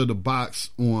you're out of the box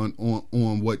on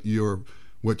what you're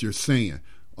saying.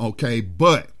 Okay,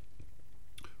 but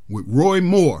with Roy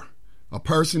Moore, a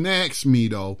person asked me,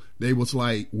 though, they was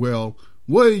like, well,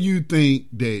 what do you think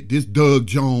that this Doug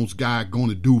Jones guy going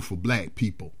to do for black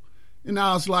people? And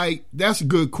I was like, that's a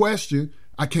good question.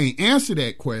 I can't answer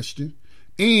that question.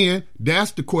 And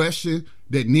that's the question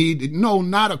that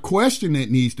not a question that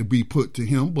needs to be put to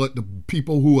him, but the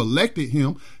people who elected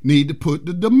him need to put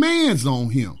the demands on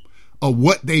him of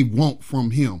what they want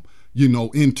from him,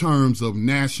 in terms of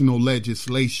national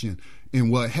legislation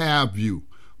and what have you.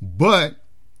 But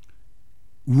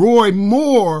Roy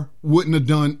Moore wouldn't have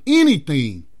done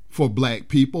anything for black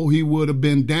people. He would have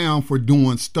been down for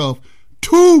doing stuff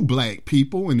to black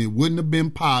people, and it wouldn't have been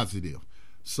positive.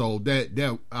 So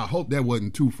that I hope that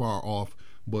wasn't too far off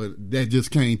but that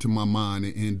just came to my mind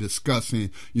in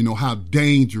discussing, how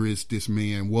dangerous this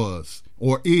man was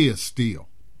or is still.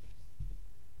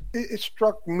 It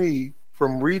struck me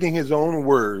from reading his own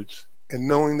words and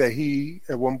knowing that he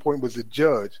at one point was a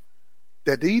judge,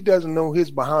 that he doesn't know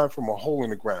his behind from a hole in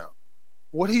the ground.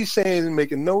 What he's saying is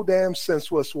making no damn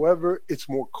sense whatsoever. It's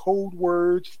more code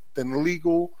words than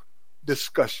legal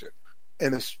discussion.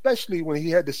 And especially when he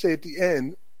had to say at the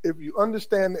end, if you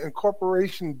understand the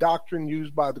incorporation doctrine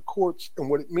used by the courts and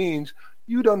what it means,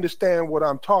 you'd understand what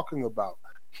I'm talking about.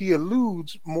 He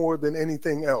alludes more than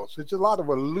anything else. It's a lot of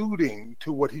alluding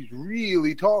to what he's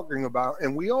really talking about,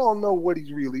 and we all know what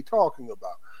he's really talking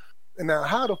about. And now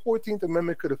how the 14th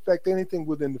Amendment could affect anything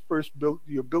within the first bill,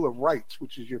 your Bill of Rights,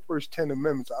 which is your first 10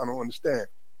 amendments, I don't understand.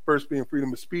 First being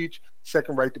freedom of speech,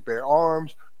 second right to bear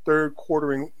arms, third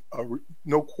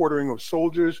no quartering of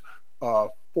soldiers,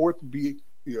 fourth be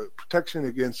protection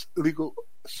against illegal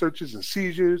searches and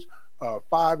seizures,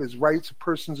 5 is rights of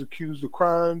persons accused of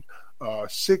crimes,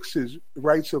 6 is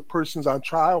rights of persons on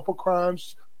trial for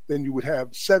crimes. Then you would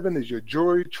have 7 is your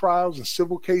jury trials and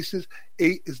civil cases.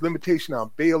 8 is limitation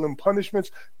on bail and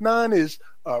punishments. 9 is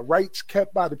rights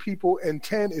kept by the people. And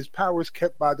 10 is powers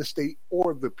kept by the state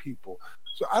or the people.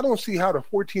 So I don't see how the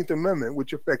 14th Amendment,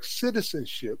 which affects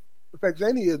citizenship, affects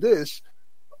any of this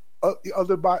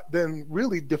other than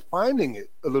really defining it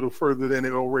a little further than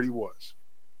it already was.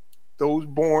 Those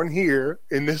born here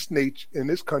in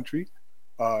this country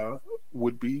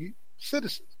would be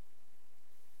citizens.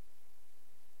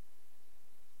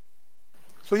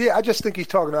 So yeah, I just think he's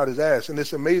talking out his ass, and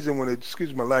it's amazing when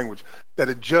excuse my language, that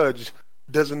a judge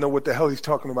doesn't know what the hell he's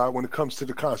talking about when it comes to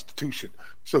the Constitution.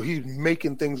 So he's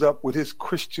making things up with his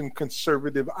Christian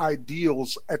conservative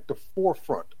ideals at the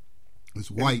forefront. It's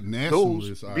white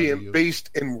nationalist those being ideals. Based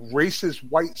in racist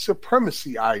white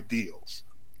supremacy ideals.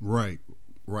 Right,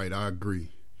 I agree.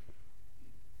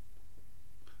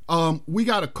 We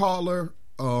got a caller.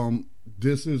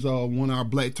 This is one of our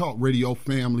Black Talk Radio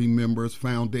family members,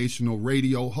 foundational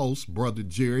radio host, Brother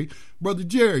Jerry. Brother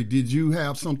Jerry, did you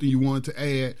have something you wanted to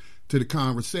add to the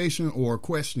conversation or a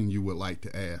question you would like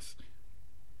to ask?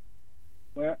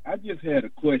 Well, I just had a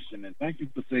question, and thank you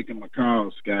for taking my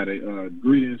call, Scotty.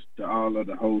 Greetings to all of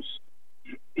the hosts.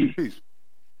 Peace.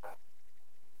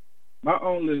 My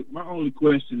only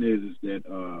question is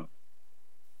that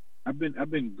I've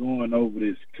been going over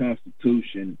this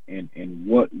Constitution and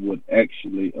what would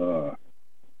actually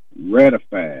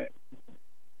ratify it.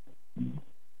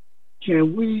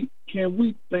 Can we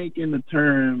think in the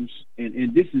terms,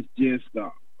 and this is just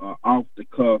off the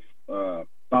cuff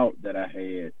thought that I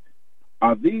had.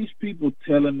 Are these people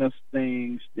telling us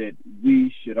things that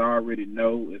we should already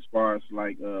know, as far as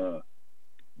like the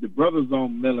brothers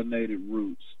on Melanated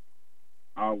Roots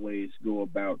always go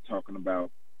about talking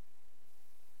about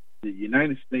the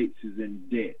United States is in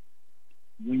debt.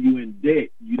 When you're in debt,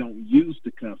 you don't use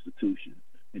the Constitution.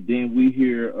 And then we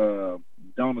hear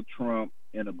Donald Trump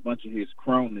and a bunch of his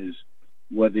cronies,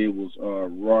 whether it was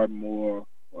Roy Moore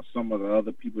or some of the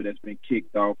other people that's been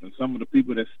kicked off and some of the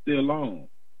people that's still on.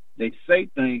 They say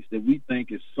things that we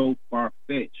think is so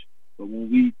far-fetched, but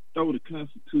when we throw the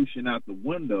Constitution out the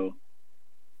window,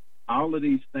 all of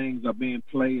these things are being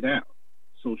played out.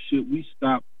 So should we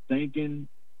stop thinking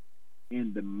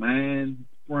in the mind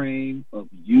frame of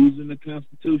using the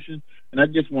Constitution? And I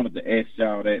just wanted to ask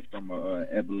y'all that from an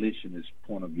abolitionist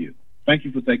point of view. Thank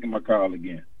you for taking my call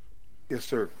again. Yes,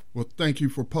 sir. Well, thank you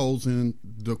for posing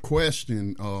the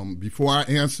question. Before I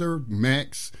answer,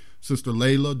 Max, Sister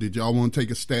Layla, did y'all want to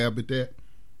take a stab at that?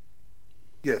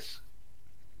 Yes.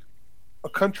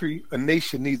 A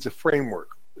nation needs a framework.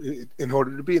 In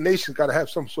order to be a nation, it's got to have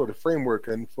some sort of framework.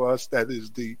 And for us, that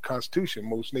is the Constitution.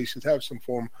 Most nations have some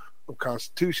form of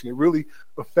Constitution. It really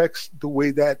affects the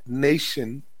way that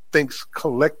nation thinks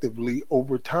collectively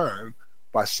over time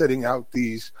by setting out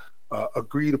these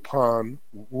agreed upon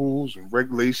rules and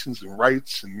regulations and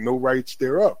rights and no rights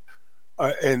thereof.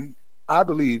 And I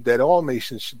believe that all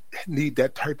nations should need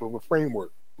that type of a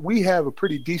framework. We have a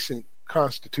pretty decent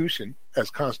Constitution,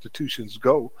 as constitutions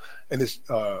go, and it's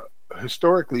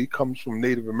historically comes from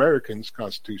Native Americans'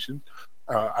 Constitution.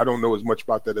 I don't know as much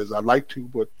about that as I'd like to,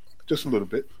 but just a little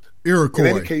bit. Iroquois.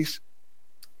 In any case,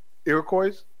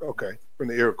 Iroquois? Okay, from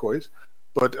the Iroquois.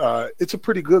 But it's a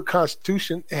pretty good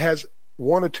Constitution. It has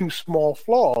one or two small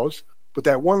flaws, but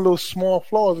that one little small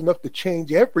flaw is enough to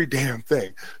change every damn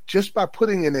thing. Just by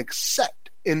putting an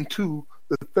except into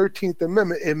the 13th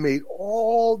Amendment, it made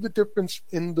all the difference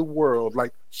in the world,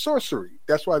 like sorcery.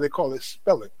 That's why they call it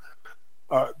spelling.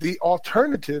 The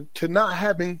alternative to not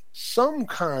having some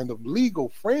kind of legal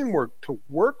framework to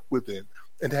work within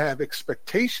and to have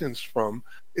expectations from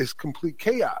is complete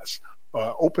chaos,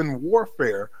 open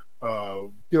warfare,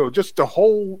 just the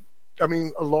whole,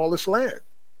 a lawless land.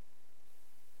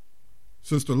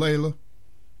 Sister Layla,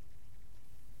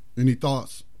 any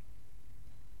thoughts?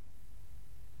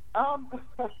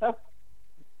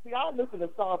 See, I listen to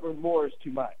Sovereign Moors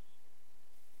too much.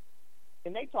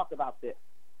 And they talk about this.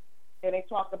 And they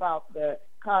talk about the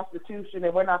Constitution,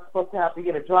 and we're not supposed to have to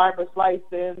get a driver's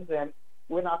license, and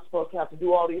we're not supposed to have to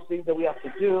do all these things that we have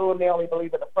to do, and they only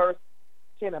believe in the first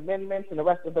 10 amendments, and the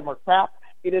rest of them are crap.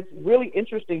 It is really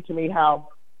interesting to me how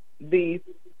the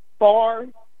far,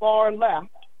 far left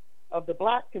of the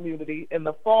black community and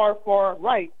the far, far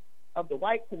right of the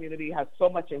white community has so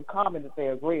much in common that they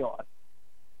agree on.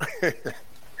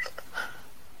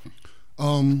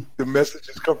 The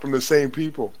messages come from the same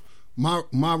people.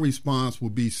 My response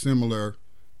would be similar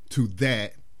to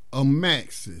that, a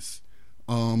Marxist.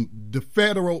 The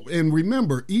federal, and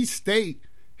remember, each state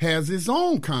has its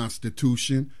own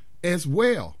constitution as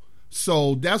well.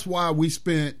 So that's why we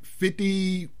spent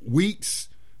 50 weeks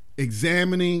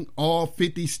examining all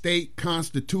 50 state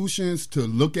constitutions to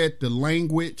look at the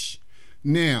language.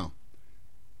 Now,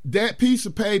 that piece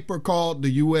of paper called the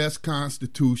U.S.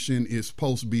 Constitution is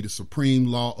supposed to be the supreme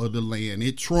law of the land.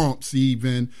 It trumps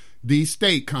even the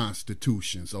state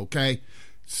constitutions, okay?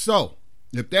 So,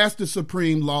 if that's the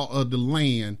supreme law of the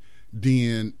land,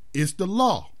 then it's the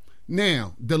law.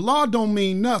 Now, the law don't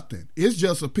mean nothing. It's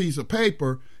just a piece of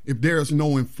paper if there's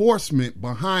no enforcement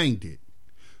behind it.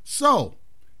 So,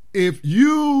 if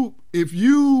you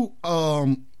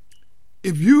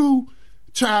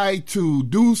try to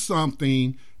do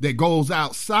something that goes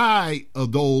outside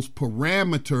of those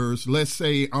parameters, let's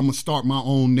say I'm going to start my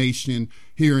own nation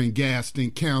here in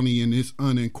Gaston County in this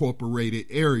unincorporated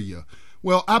area.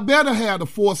 Well, I better have the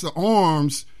force of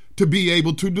arms to be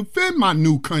able to defend my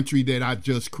new country that I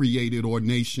just created, or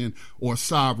nation or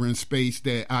sovereign space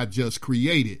that I just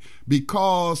created,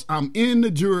 because I'm in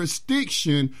the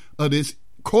jurisdiction of this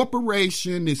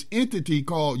corporation, this entity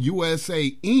called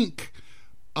USA Inc.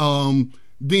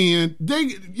 Then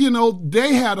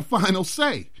they had a final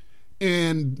say.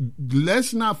 And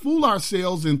let's not fool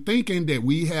ourselves in thinking that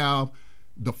we have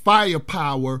the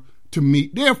firepower to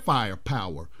meet their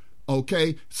firepower.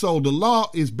 Okay, so the law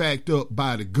is backed up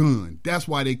by the gun. That's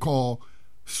why they call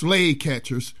slave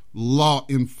catchers law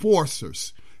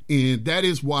enforcers. And that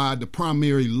is why the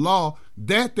primary law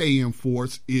that they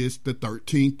enforce is the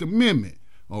 13th Amendment.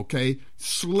 Okay,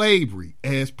 slavery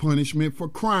as punishment for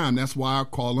crime. That's why I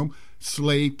call them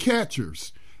slave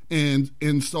catchers. And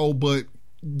so, but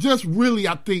just really,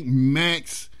 I think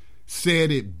Max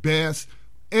said it best.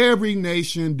 Every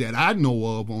nation that I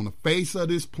know of on the face of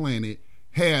this planet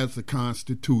has a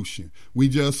constitution. We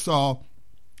just saw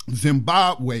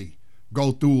Zimbabwe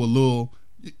go through a little,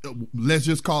 let's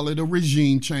just call it a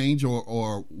regime change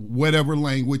or whatever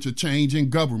language, a change in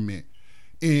government.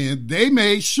 And they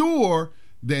made sure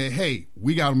that, hey,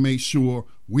 we got to make sure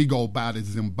we go by the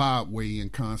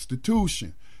Zimbabwean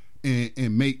constitution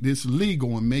and make this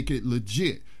legal and make it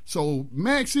legit. So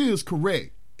Max is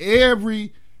correct.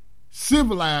 Every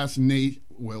civilized nation,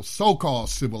 well, so-called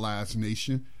civilized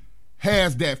nation,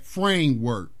 has that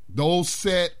framework, those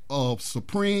set of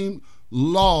supreme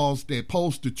laws that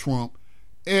supposed to trump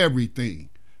everything.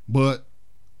 But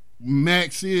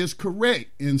Max is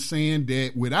correct in saying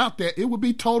that without that, it would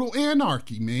be total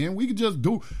anarchy, man. We could just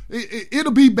do it.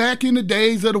 It'll be back in the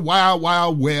days of the Wild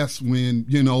Wild West when,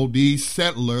 these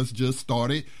settlers just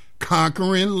started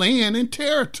conquering land and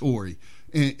territory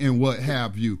and what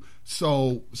have you.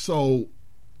 So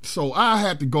I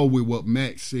had to go with what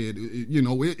Max said.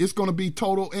 It's going to be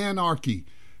total anarchy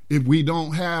if we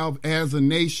don't have, as a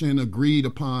nation, agreed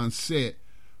upon set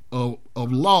of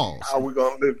laws. How we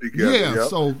going to live together? Yeah. Yep.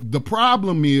 So the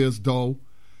problem is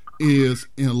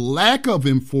in lack of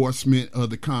enforcement of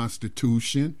the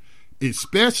Constitution,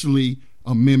 especially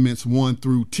Amendments 1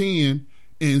 through 10,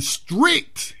 and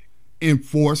strict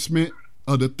enforcement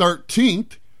of the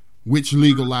 13th, which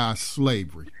legalized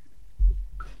slavery.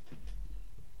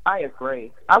 I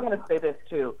agree. I'm going to say this,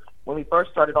 too. When we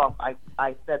first started off, I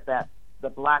said that the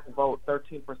black vote,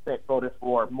 13% voted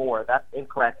for more. That's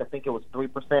incorrect. I think it was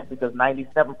 3% because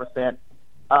 97%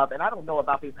 of, and I don't know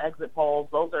about these exit polls.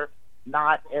 Those are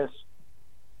not as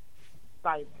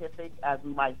scientific as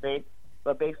we might think,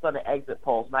 but based on the exit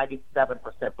polls, 97%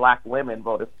 black women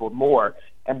voted for more,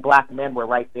 and black men were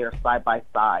right there side by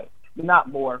side.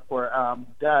 Not more for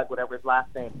Doug, whatever his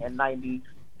last name, and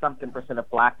 90-something% of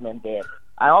black men did.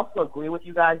 I also agree with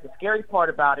you guys. The scary part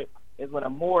about it is when a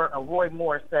Roy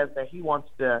Moore says that he wants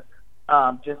to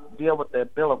just deal with the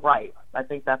Bill of Rights. I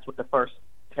think that's what the first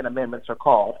 10 amendments are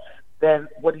called, then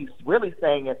what he's really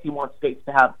saying is he wants states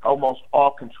to have almost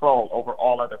all control over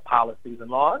all other policies and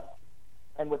laws.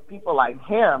 And with people like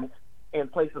him in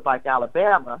places like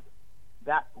Alabama,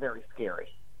 that's very scary.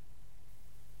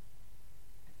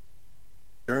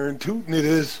 Darn tootin' it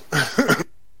is.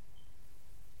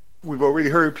 We've already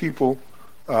heard people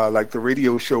like the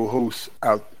radio show hosts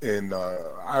out in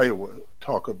Iowa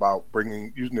talk about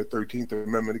using the 13th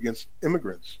Amendment against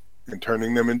immigrants and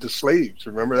turning them into slaves.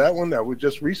 Remember that one? That was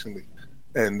just recently.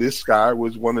 And this guy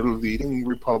was one of the leading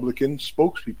Republican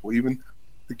spokespeople, even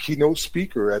the keynote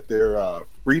speaker at their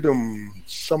Freedom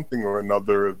something or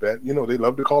another event. You know, they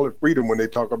love to call it freedom when they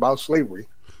talk about slavery.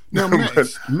 Now,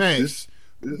 Max,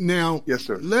 now, yes,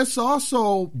 sir. Let's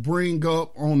also bring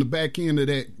up on the back end of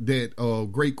that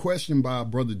great question by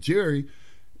Brother Jerry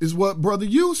is what Brother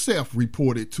Youssef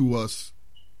reported to us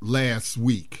last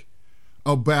week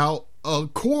about a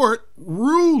court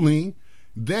ruling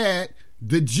that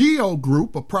the GEO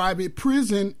Group, a private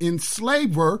prison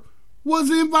enslaver, was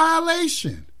in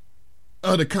violation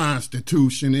of the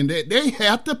Constitution and that they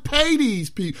have to pay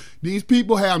these people. These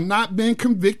people have not been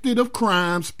convicted of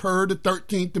crimes per the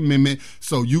 13th Amendment,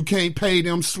 so you can't pay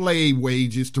them slave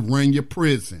wages to run your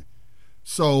prison.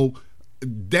 So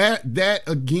that's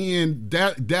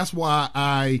why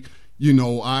I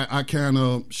kind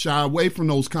of shy away from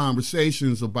those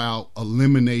conversations about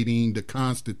eliminating the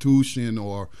Constitution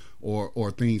or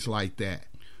things like that.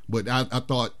 But I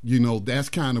thought, that's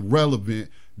kind of relevant.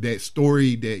 That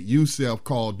story that Youssef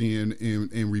called in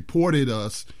and reported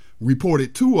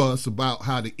to us about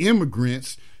how the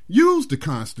immigrants used the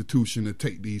Constitution to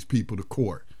take these people to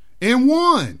court and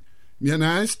won.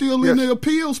 It's still in the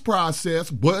appeals process,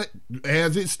 but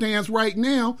as it stands right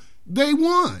now, they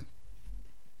won.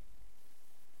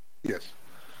 Yes.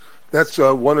 That's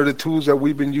one of the tools that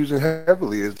we've been using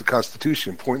heavily is the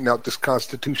Constitution, pointing out this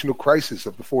constitutional crisis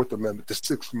of the 4th Amendment, the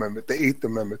 6th Amendment, the 8th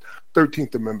Amendment,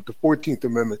 13th Amendment, the 14th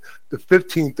Amendment, the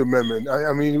 15th Amendment.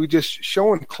 I mean, we're just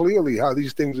showing clearly how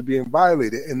these things are being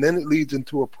violated. And then it leads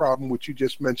into a problem, which you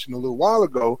just mentioned a little while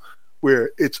ago,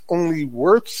 where it's only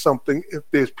worth something if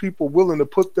there's people willing to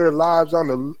put their lives on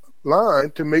the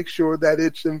line to make sure that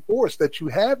it's enforced, that you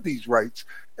have these rights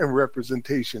and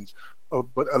representations.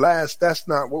 But alas, that's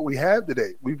not what we have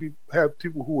today. We have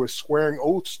people who are swearing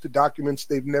oaths to documents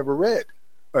they've never read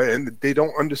and they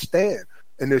don't understand.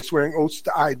 And they're swearing oaths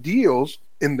to ideals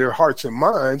in their hearts and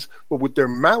minds, but with their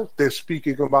mouth, they're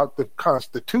speaking about the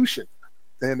Constitution.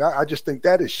 And I just think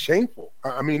that is shameful.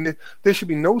 I mean, there should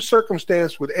be no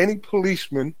circumstance with any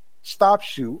policeman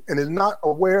stops you and is not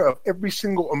aware of every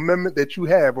single amendment that you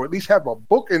have, or at least have a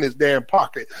book in his damn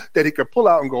pocket that he could pull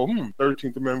out and go,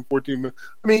 13th Amendment, 14th Amendment.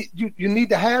 I mean, you need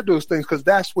to have those things because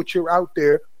that's what you're out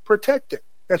there protecting.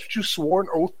 That's what you swore an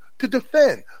oath to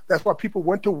defend. That's why people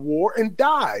went to war and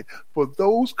died for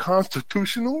those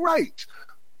constitutional rights,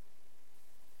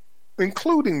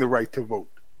 including the right to vote.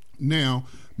 Now,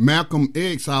 Malcolm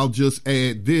X, I'll just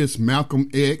add this, Malcolm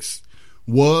X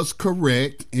was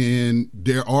correct, and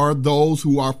there are those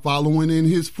who are following in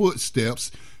his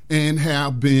footsteps and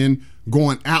have been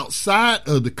going outside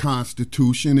of the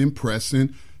Constitution and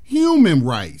pressing human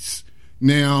rights.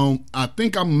 Now, I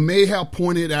think I may have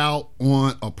pointed out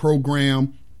on a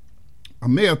program, I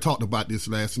may have talked about this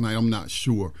last night, I'm not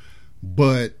sure,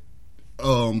 but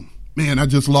I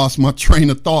just lost my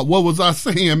train of thought. What was I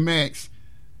saying, Max?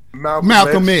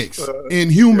 Malcolm X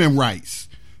and human rights.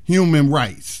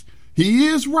 He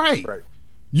is right.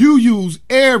 You use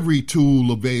every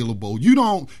tool available.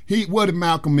 What did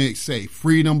Malcolm X say?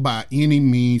 Freedom by any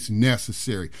means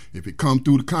necessary. If it come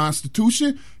through the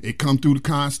Constitution, it come through the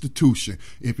Constitution.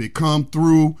 If it come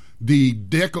through the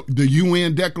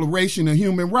UN Declaration of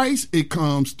Human Rights, it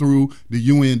comes through the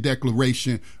UN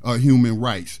Declaration of Human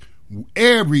Rights.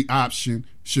 Every option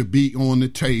should be on the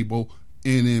table,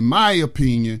 and in my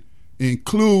opinion,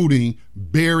 including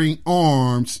bearing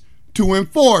arms to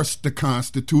enforce the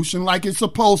Constitution like it's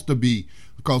supposed to be.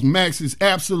 Because Max is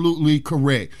absolutely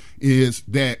correct, is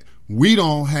that we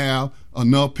don't have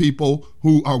enough people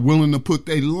who are willing to put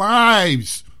their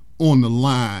lives on the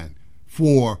line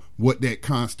for what that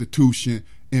Constitution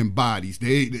embodies.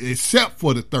 Except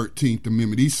for the 13th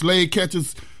Amendment. These slave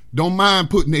catchers don't mind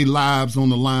putting their lives on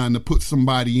the line to put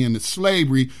somebody into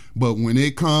slavery, but when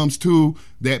it comes to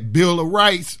that Bill of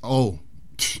Rights,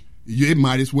 it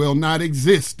might as well not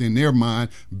exist in their mind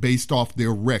based off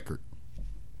their record.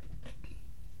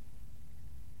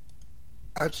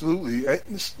 Absolutely.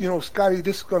 Scotty,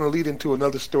 this is going to lead into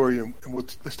another story, and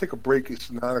let's take a break. It's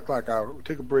 9 o'clock hour. We'll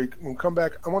take a break. When we come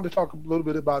back, I want to talk a little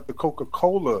bit about the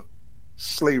Coca-Cola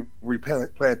slavery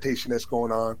plantation that's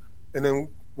going on, and then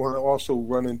want to also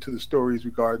run into the stories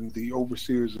regarding the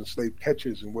overseers and slave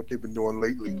catchers and what they've been doing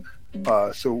lately.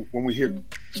 So when we hear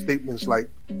statements like,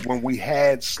 when we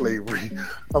had slavery,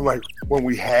 I'm like, when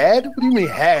we had? What do you mean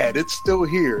had? It's still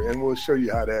here, and we'll show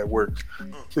you how that works.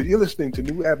 So you're listening to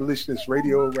New Abolitionist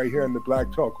Radio right here on the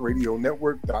Black Talk Radio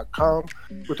Network.com.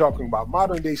 We're talking about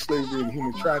modern day slavery and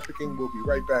human trafficking. We'll be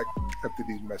right back after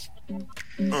these messages.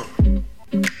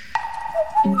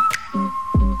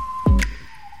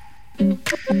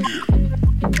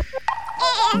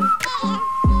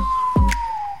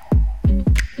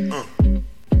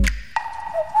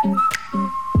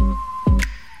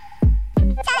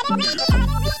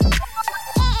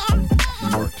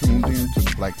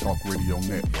 Black Talk Radio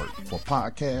Network. For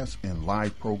podcasts and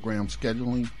live program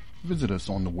scheduling, visit us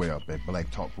on the web at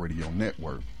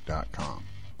blacktalkradionetwork.com.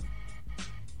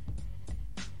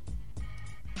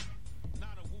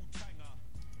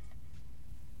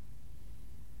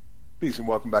 Peace and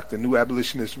welcome back to New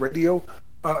Abolitionist Radio.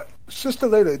 Sister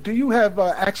Layla, do you have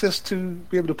access to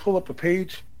be able to pull up a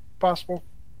page, possible?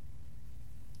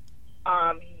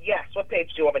 Yes. What page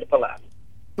do you want me to pull up?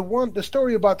 The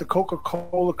story about the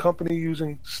Coca-Cola company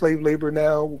using slave labor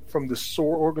now from the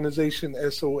SOAR organization,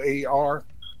 SOAR,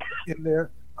 in there.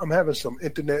 I'm having some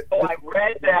internet. Oh, I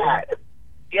read that.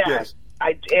 Yes.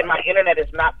 And my internet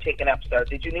is not picking up, sir.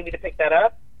 Did you need me to pick that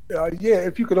up? Yeah,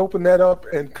 if you could open that up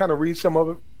and kind of read some of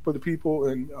it for the people,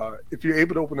 and if you're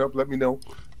able to open it up, let me know.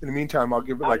 In the meantime, I'll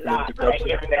give it like an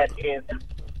introduction.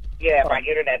 My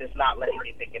internet is not letting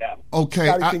me pick it up. Okay,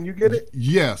 Scotty, can you get it?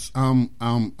 Yes.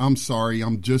 I'm sorry.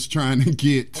 I'm just trying to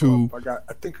get to.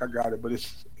 I think I got it, but it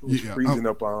was freezing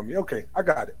up on me. Okay, I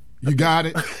got it. You got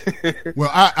it.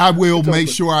 Well, I will make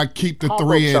sure I keep the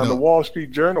thread on up. The Wall Street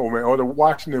Journal, man, or the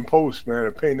Washington Post, man,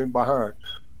 are paying in behind.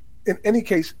 In any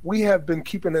case, we have been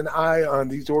keeping an eye on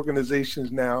these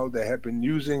organizations now that have been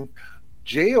using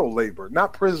jail labor,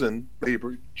 not prison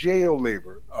labor, jail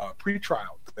labor,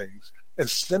 pretrial things, and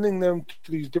sending them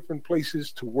to these different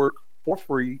places to work for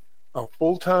free on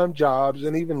full-time jobs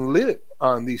and even live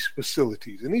on these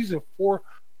facilities. And these are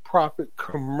for-profit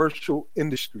commercial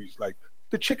industries like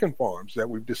the chicken farms that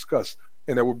we've discussed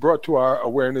and that were brought to our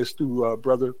awareness through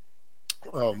Brother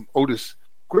Otis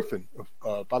Griffin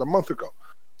about a month ago.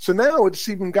 So now it's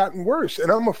even gotten worse,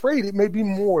 and I'm afraid it may be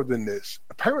more than this.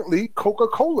 Apparently,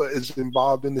 Coca-Cola is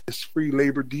involved in this free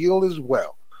labor deal as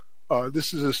well.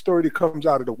 This is a story that comes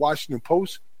out of the Washington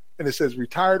Post, and it says,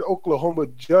 retired Oklahoma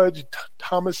Judge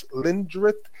Thomas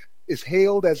Lindrith is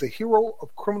hailed as a hero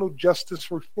of criminal justice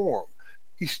reform.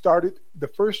 He started the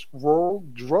first rural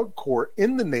drug court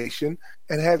in the nation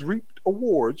and has reaped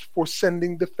awards for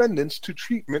sending defendants to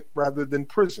treatment rather than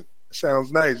prison.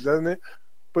 Sounds nice, doesn't it?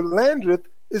 But Landreth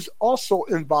is also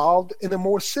involved in a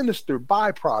more sinister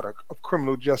byproduct of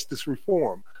criminal justice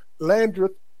reform.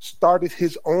 Landreth started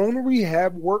his own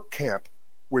rehab work camp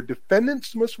where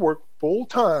defendants must work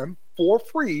full-time for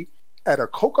free at a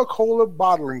Coca-Cola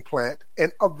bottling plant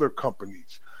and other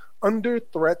companies under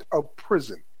threat of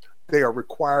prison. They are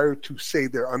required to say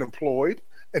they're unemployed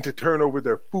and to turn over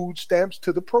their food stamps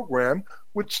to the program,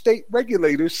 which state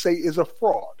regulators say is a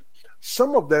fraud.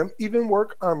 Some of them even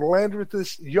work on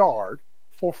Landreth's yard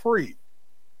for free.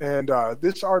 And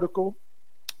this article,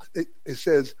 it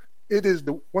says,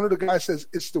 one of the guys says,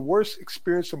 it's the worst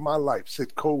experience of my life,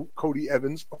 said Cody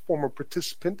Evans, a former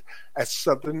participant at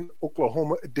Southern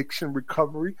Oklahoma Addiction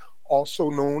Recovery, also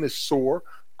known as SOAR.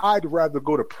 I'd rather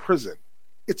go to prison.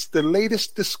 It's the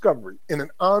latest discovery in an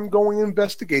ongoing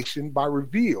investigation by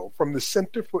Reveal from the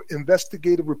Center for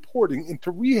Investigative Reporting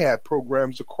into rehab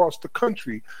programs across the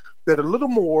country that are little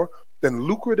more than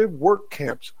lucrative work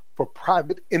camps for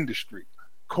private industry.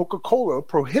 Coca-Cola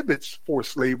prohibits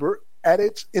forced labor at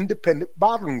its independent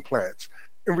bottling plants.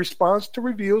 In response to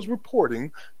Reveal's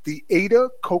reporting, the Ada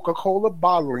Coca-Cola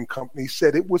Bottling Company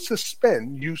said it would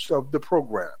suspend use of the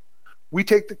program. We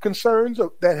take the concerns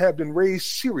that have been raised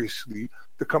seriously,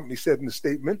 the company said in the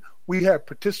statement. We have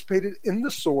participated in the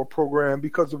SOAR program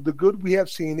because of the good we have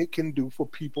seen it can do for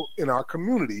people in our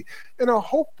community, and are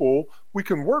hopeful we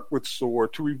can work with SOAR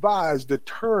to revise the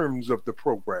terms of the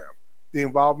program. The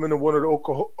involvement of one of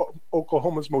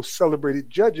Oklahoma's most celebrated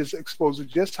judges exposes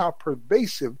just how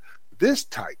pervasive this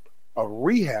type of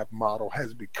rehab model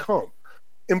has become,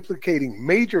 implicating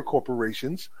major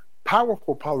corporations,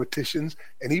 powerful politicians,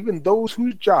 and even those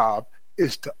whose job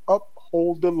is to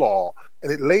uphold the law.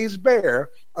 And it lays bare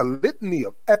a litany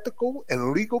of ethical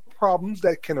and legal problems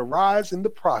that can arise in the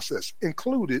process,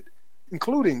 including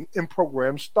in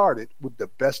programs started with the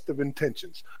best of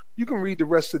intentions. You can read the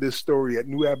rest of this story at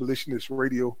New Abolitionist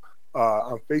Radio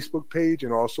on Facebook page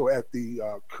and also at the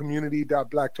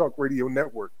community.blacktalkradio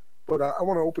network. But I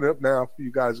want to open it up now for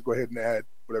you guys to go ahead and add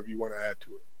whatever you want to add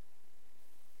to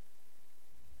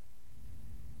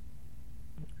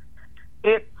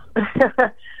it.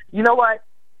 You know what?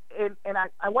 And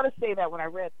I want to say that when I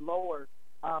read lower,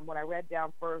 when I read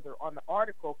down further on the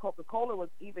article, Coca-Cola was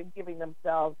even giving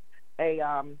themselves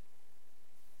a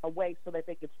way so that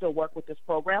they could still work with this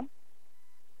program.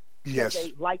 Yes.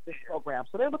 They like this program.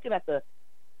 So they're looking at the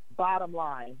bottom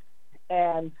line.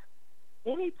 And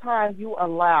anytime you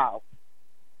allow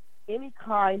any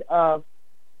kind of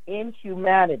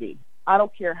inhumanity, I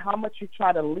don't care how much you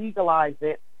try to legalize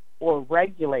it or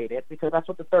regulate it, because that's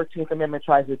what the 13th Amendment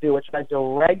tries to do. It tries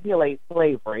to regulate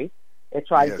slavery. It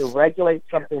tries to regulate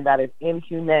something that is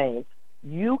inhumane.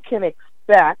 You can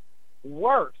expect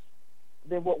worse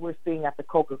than what we're seeing at the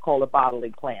Coca-Cola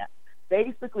bottling plant.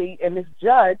 Basically, and this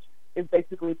judge is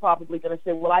basically probably going to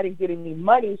say, well, I didn't get any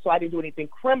money, so I didn't do anything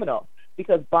criminal,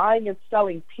 because buying and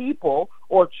selling people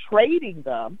or trading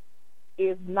them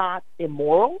is not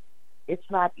immoral. It's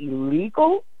not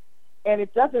illegal. And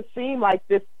it doesn't seem like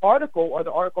this article, or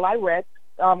the article I read,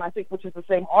 I think, which is the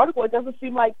same article, it doesn't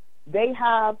seem like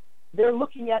they're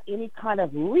looking at any kind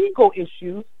of legal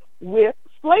issues with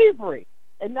slavery.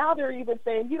 And now they're even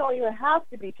saying you don't even have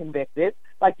to be convicted,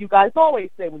 like you guys always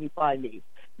say when you find these.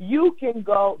 You can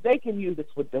go, they can use this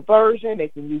with diversion, they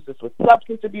can use this with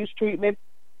substance abuse treatment.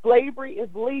 Slavery is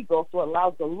legal, so it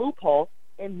allows the loophole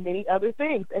in many other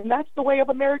things. And that's the way of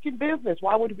American business.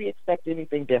 Why would we expect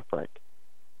anything different?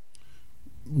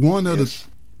 One of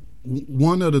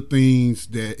the things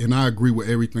that, and I agree with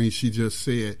everything she just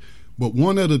said, but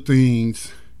one of the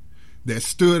things that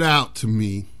stood out to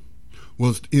me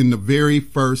was in the very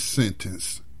first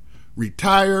sentence.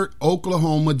 Retired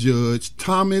Oklahoma Judge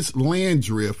Thomas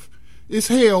Landreth is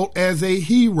hailed as a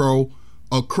hero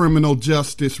of criminal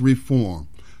justice reform.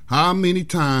 How many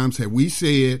times have we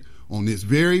said on this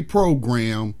very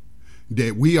program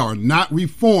that we are not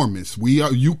reformists?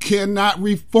 You cannot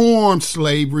reform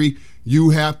slavery. You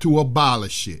have to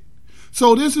abolish it.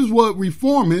 So this is what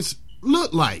reformists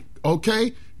look like,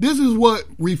 okay? This is what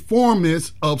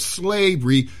reformists of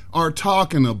slavery are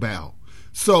talking about.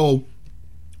 So,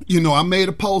 I made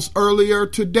a post earlier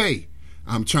today.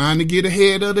 I'm trying to get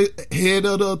ahead of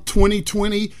the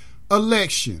 2020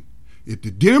 election. If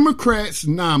the Democrats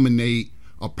nominate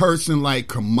a person like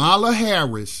Kamala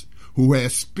Harris, who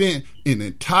has spent an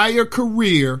entire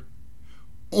career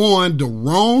on the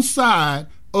wrong side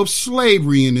of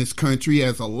slavery in this country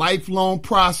as a lifelong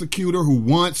prosecutor who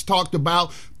once talked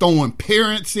about throwing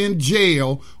parents in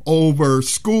jail over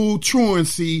school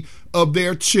truancy of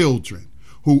their children,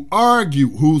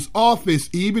 whose office,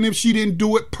 even if she didn't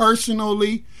do it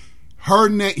personally,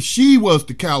 she was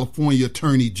the California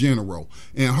Attorney General,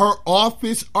 and her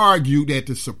office argued at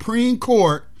the Supreme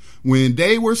Court when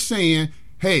they were saying,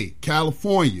 hey,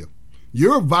 California,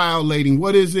 you're violating,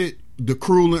 what is it? The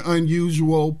cruel and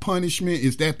unusual punishment?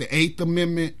 Is that the 8th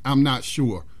Amendment? I'm not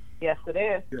sure. Yes, it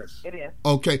is. Yes. It is.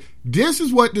 Okay. This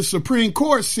is what the Supreme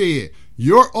Court said.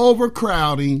 Your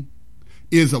overcrowding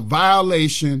is a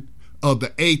violation of the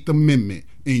 8th Amendment,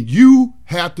 and you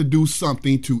have to do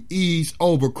something to ease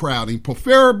overcrowding.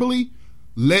 Preferably,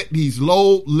 let these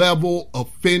low-level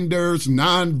offenders,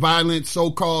 nonviolent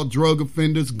so-called drug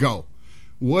offenders go.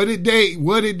 What did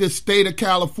the state of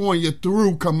California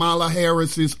through Kamala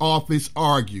Harris's office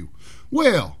argue?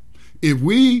 Well, if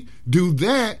we do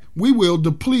that, we will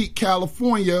deplete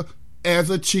California as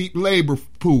a cheap labor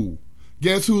pool.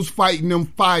 Guess who's fighting them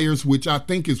fires, which I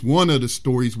think is one of the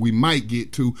stories we might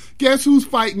get to. Guess who's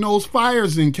fighting those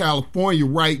fires in California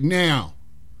right now?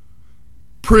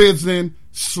 Prison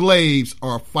slaves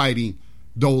are fighting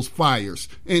those fires.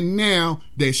 And now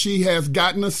that she has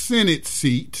gotten a Senate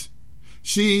seat,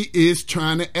 she is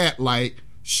trying to act like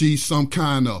she's some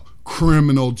kind of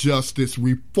criminal justice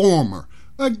reformer.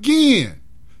 Again,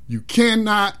 you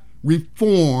cannot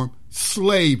reform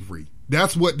slavery.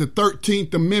 That's what the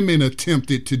 13th Amendment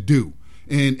attempted to do.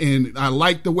 And I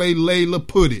like the way Layla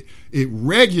put it. It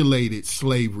regulated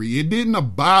slavery. It didn't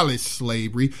abolish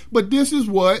slavery. But this is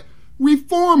what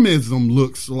reformism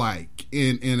looks like.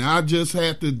 And I just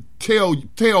have to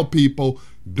tell people,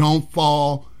 don't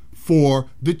fall for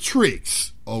the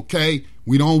tricks, okay?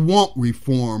 We don't want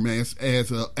reform. As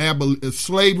a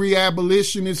slavery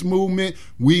abolitionist movement,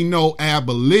 we know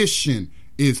abolition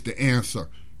is the answer,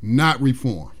 not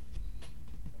reform.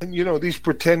 And these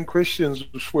pretend Christians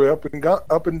swear up and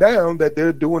down that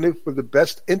they're doing it for the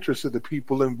best interest of the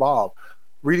people involved.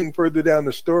 Reading further down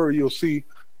the story, you'll see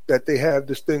that they have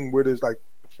this thing where there's like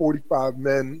 45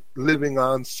 men living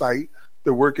on site.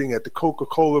 They're working at the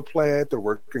Coca-Cola plant. They're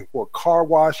working for a car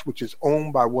wash, which is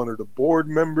owned by one of the board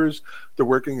members. They're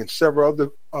working in several other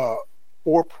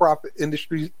for-profit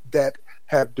industries that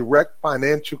have direct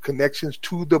financial connections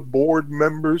to the board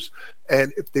members.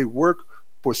 And if they work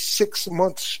for 6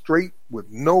 months straight with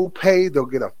no pay, they'll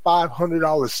get a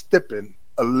 $500 stipend,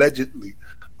 allegedly.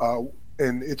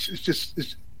 And it's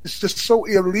just so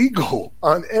illegal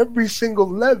on every single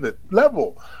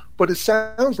level. But it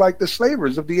sounds like the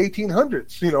slavers of the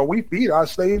 1800s. You know, we feed our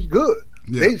slaves good.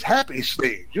 Yeah. They's happy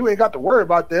slaves. You ain't got to worry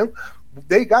about them.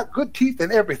 They got good teeth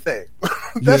and everything.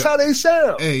 That's how they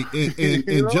sound. Hey,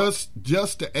 and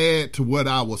just to add to what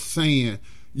I was saying,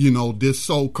 you know, this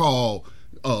so-called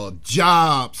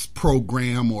jobs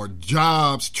program or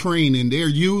jobs training, they're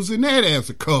using that as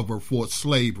a cover for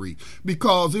slavery,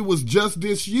 because it was just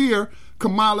this year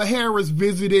Kamala Harris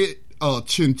visited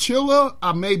Chinchilla.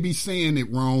 I may be saying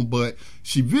it wrong, but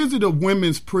she visited a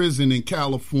women's prison in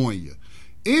California.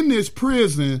 In this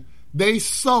prison, they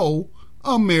sew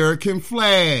American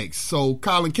flags. So,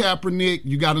 Colin Kaepernick,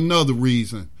 you got another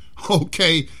reason,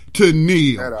 okay, to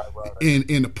kneel and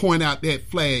to point out that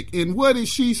flag. And what did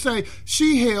she say?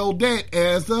 She held that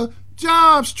as a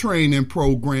jobs training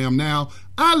program. Now,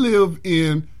 I live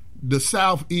in the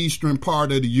southeastern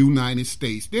part of the United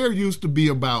States. There used to be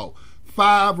about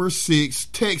 5 or 6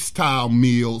 textile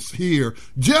mills here,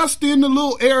 just in the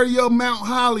little area of Mount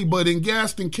Holly, but in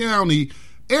Gaston County,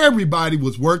 everybody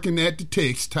was working at the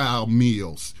textile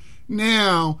mills.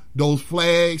 Now, those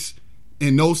flags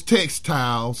and those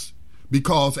textiles,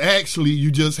 because actually you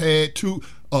just had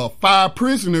 5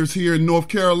 prisoners here in North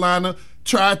Carolina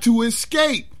try to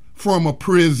escape from a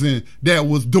prison that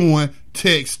was doing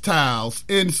textiles.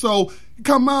 And so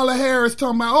Kamala Harris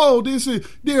talking about,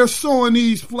 they're sewing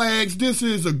these flags. This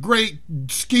is a great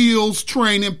skills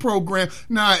training program.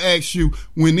 Now I ask you,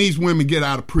 when these women get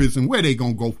out of prison, where they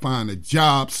gonna go find a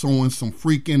job sewing some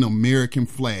freaking American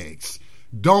flags?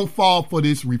 Don't fall for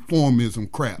this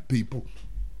reformism crap, people.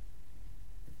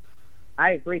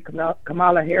 I agree.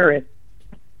 Kamala Harris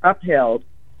upheld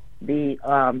the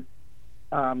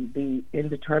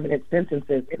indeterminate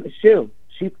sentences in the SHU.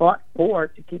 She fought to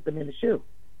keep them in the SHU.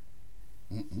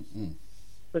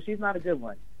 So she's not a good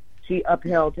one. She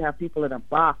upheld to have people in a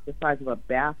box the size of a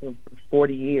bathroom for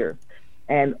 40 years.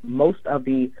 And most of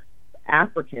the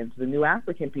Africans, the new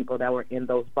African people that were in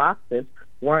those boxes,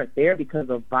 weren't there because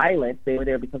of violence. They were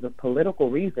there because of political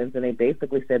reasons, and they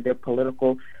basically said their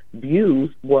political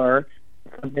views were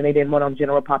something they didn't want on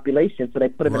general population. So they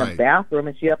put them in a bathroom,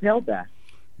 and she upheld that.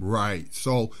 Right.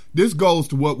 So this goes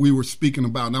to what we were speaking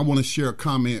about, and I want to share a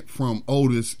comment from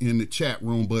Otis in the chat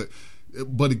room, But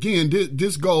again,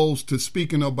 this goes to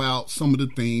speaking about some of the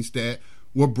things that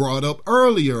were brought up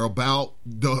earlier about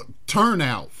the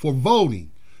turnout for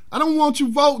voting. I don't want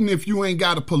you voting if you ain't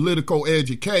got a political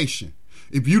education.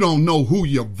 If you don't know who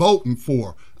you're voting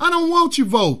for, I don't want you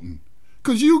voting,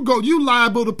 because you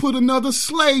liable to put another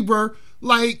slaver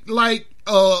like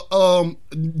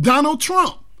Donald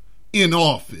Trump in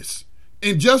office,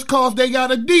 and just cause they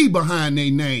got a D behind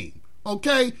their name,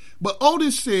 okay? But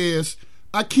Otis says,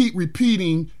 I keep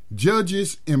repeating,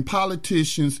 judges and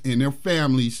politicians and their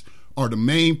families are the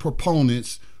main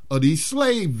proponents of these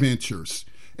slave ventures.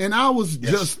 And I was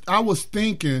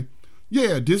thinking,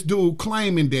 this dude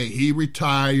claiming that he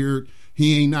retired,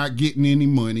 he ain't not getting any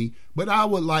money, but I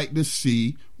would like to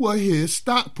see what his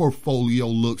stock portfolio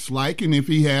looks like and if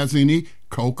he has any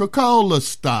Coca-Cola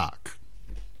stock.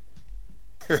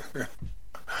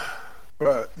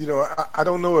 But, I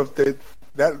don't know if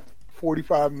that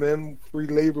 45 men free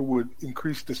labor would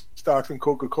increase the stocks in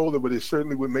Coca-Cola, but it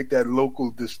certainly would make that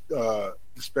local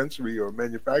dispensary or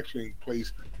manufacturing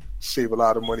place save a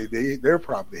lot of money. They're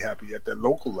probably happy at that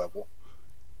local level.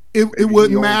 It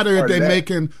wouldn't matter if they're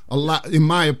making a lot. In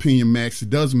my opinion, Max, it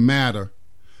doesn't matter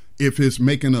if it's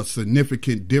making a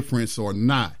significant difference or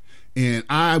not. And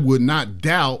I would not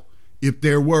doubt if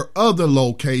there were other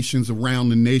locations around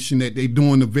the nation that they're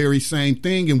doing the very same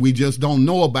thing and we just don't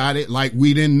know about it, like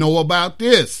we didn't know about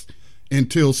this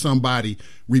until somebody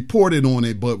reported on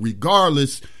it. But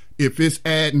regardless, if it's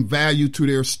adding value to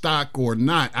their stock or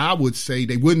not, I would say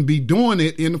they wouldn't be doing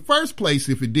it in the first place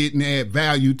if it didn't add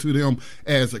value to them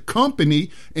as a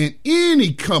company. And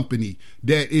any company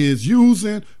that is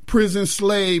using prison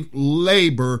slave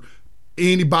labor,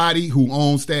 anybody who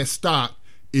owns that stock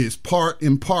is part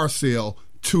and parcel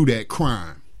to that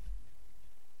crime.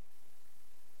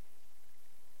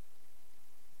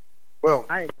 Well,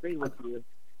 I agree with you.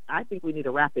 I think we need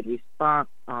a rapid response,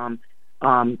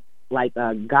 like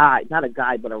a guide, not a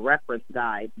guide, but a reference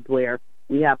guide, where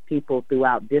We have people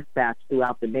dispatched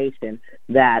throughout the nation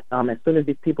that as soon as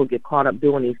these people get caught up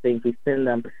doing these things, we send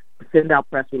out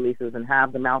press releases and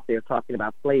have them out there talking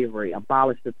about slavery,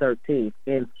 abolish the 13th,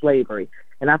 end slavery,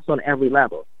 and that's on every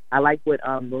level. I like what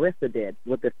Marissa did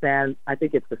with the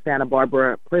Santa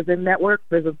Barbara Prison Network,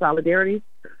 Prison Solidarity.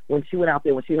 When she went out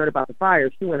there, when she heard about the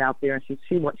fires, she went out there and she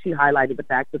highlighted the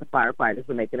fact that the firefighters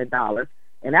were making $1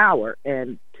 an hour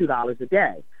and $2 a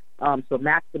day. So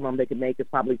maximum they could make is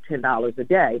probably $10 a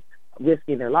day,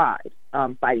 risking their lives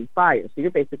fighting fires. So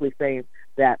you're basically saying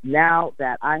that now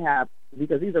that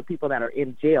because these are people that are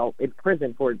in jail, in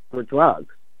prison for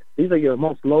drugs. These are your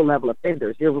most low-level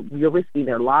offenders. You're risking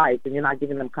their lives, and you're not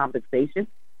giving them compensation.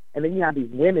 And then you have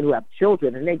these women who have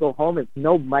children, and they go home with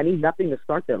no money, nothing to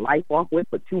start their life off with,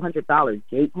 but $200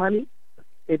 gate money.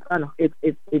 It's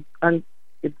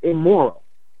immoral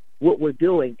what we're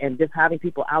doing, and just having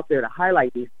people out there to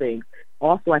highlight these things.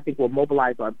 Also, I think will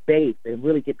mobilize our base and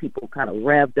really get people kind of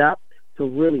revved up to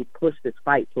really push this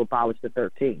fight to abolish the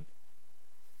 13th.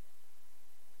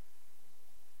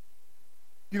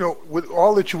 You know, with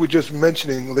all that you were just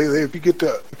mentioning,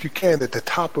 if you can, at the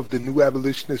top of the New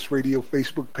Abolitionist Radio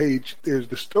Facebook page, there's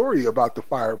the story about the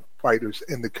firefighters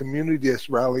and the community that's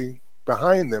rallying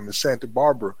behind them in Santa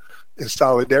Barbara in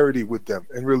solidarity with them,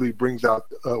 and really brings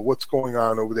out what's going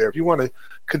on over there. If you want to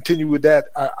continue with that,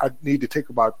 I need to take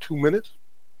about 2 minutes,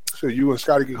 so you and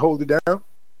Scotty can hold it down.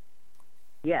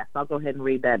 Yes, I'll go ahead and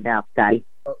read that now, Scotty.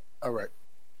 All right.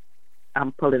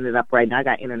 I'm pulling it up right now. I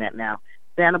got internet now.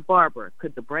 Santa Barbara,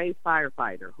 could the brave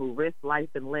firefighter who risked life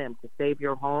and limb to save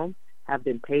your home have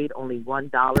been paid only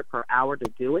 $1 per hour to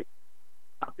do it?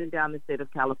 Up and down the state of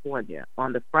California,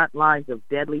 on the front lines of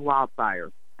deadly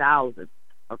wildfires, thousands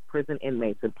of prison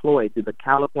inmates employed through the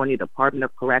California Department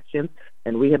of Corrections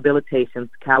and Rehabilitation's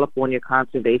California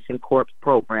Conservation Corps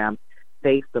program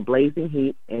face the blazing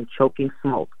heat and choking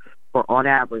smoke for, on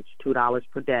average, $2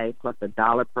 per day plus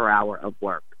 $1 per hour of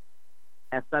work.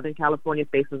 As Southern California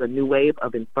faces a new wave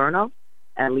of inferno,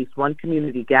 at least one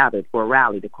community gathered for a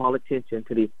rally to call attention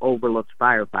to these overlooked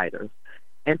firefighters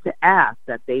and to ask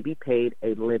that they be paid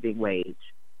a living wage.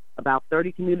 About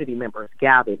 30 community members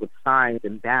gathered with signs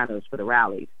and banners for the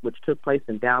rally, which took place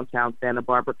in downtown Santa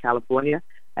Barbara, California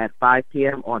at 5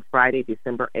 p.m. on Friday,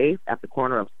 December 8th at the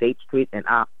corner of State Street and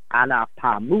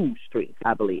Anapamu Street,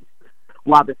 I believe.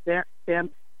 While the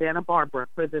Santa Barbara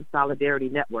Prison Solidarity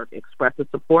Network expresses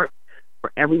support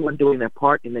for everyone doing their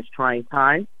part in this trying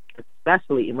time,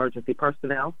 especially emergency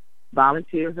personnel,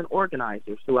 volunteers, and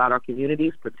organizers throughout our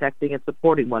communities protecting and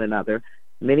supporting one another,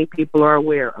 many people are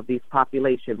aware of this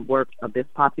population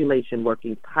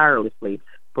working tirelessly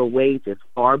for wages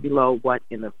far below what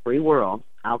in the free world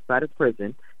outside of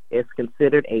prison is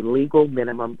considered a legal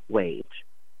minimum wage.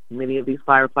 Many of these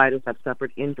firefighters have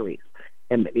suffered injuries,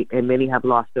 and many have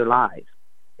lost their lives.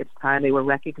 It's time they were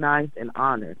recognized and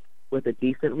honored with a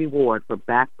decent reward for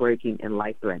back-breaking and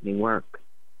life-threatening work.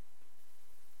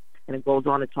 And it goes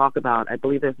on to talk about, I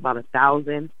believe there's about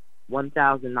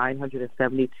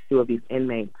 1,972 of these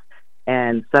inmates,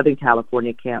 and Southern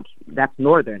California camps, that's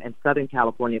Northern, and Southern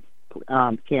California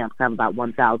camps have about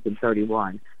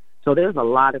 1,031. So there's a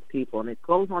lot of people, and it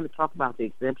goes on to talk about the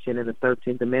exemption in the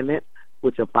 13th Amendment,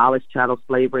 which abolished chattel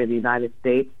slavery in the United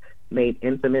States, made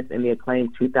infamous in the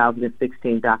acclaimed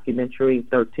 2016 documentary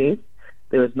 13th.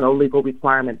 There is no legal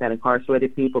requirement that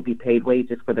incarcerated people be paid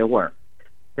wages for their work.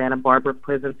 Santa Barbara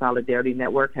Prison Solidarity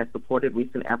Network has supported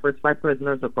recent efforts by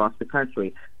prisoners across the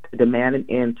country to demand an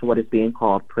end to what is being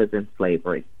called prison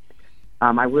slavery.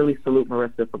 I really salute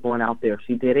Marissa for going out there.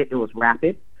 She did it. It was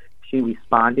rapid. She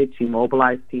responded. She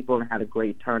mobilized people and had a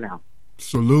great turnout.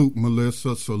 Salute,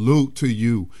 Melissa. Salute to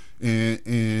you.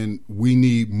 And we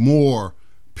need more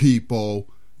people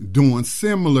doing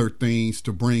similar things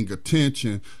to bring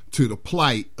attention to the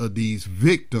plight of these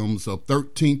victims of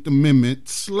 13th Amendment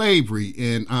slavery.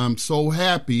 And I'm so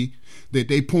happy that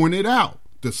they pointed out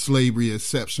the slavery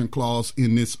exception clause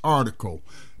in this article,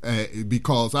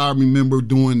 because I remember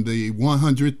during the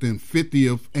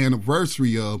 150th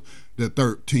anniversary of the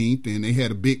 13th, and they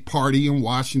had a big party in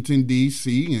Washington,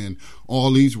 D.C., and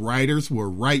all these writers were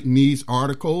writing these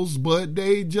articles, but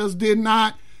they just did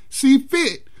not see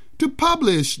fit to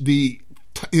publish the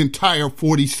entire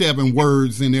 47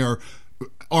 words in their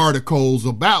articles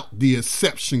about the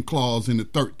exception clause in the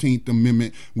 13th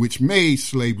Amendment, which made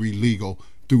slavery legal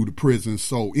through the prison.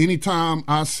 So anytime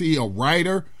I see a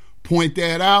writer point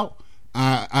that out,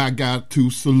 I got to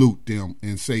salute them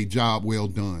and say, job well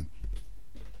done.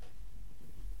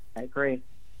 I agree.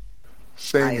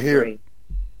 Same here.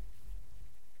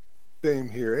 Same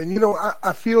here. And, you know,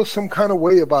 I feel some kind of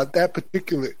way about that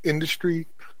particular industry,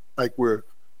 like where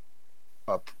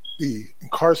The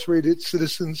incarcerated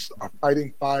citizens are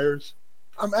fighting fires.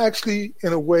 I'm actually,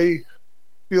 in a way,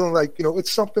 feeling like,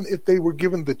 it's something if they were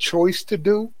given the choice to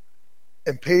do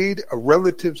and paid a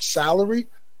relative salary,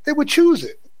 they would choose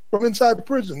it from inside the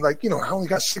prison. Like, I only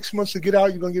got 6 months to get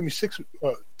out. You're going to give me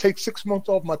take 6 months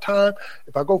off my time.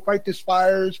 If I go fight these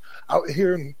fires out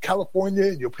here in California,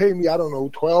 and you'll pay me, I don't know,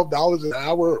 $12 an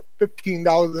hour or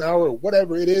 $15 an hour or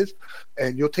whatever it is,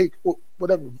 and you'll take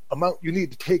whatever amount you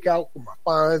need to take out for my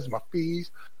fines, my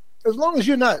fees. As long as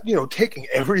you're not, taking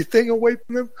everything away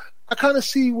from them, I kind of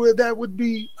see where that would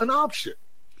be an option.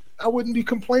 I wouldn't be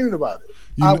complaining about it.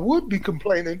 I would be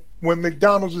complaining when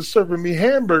McDonald's is serving me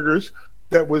hamburgers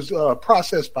that was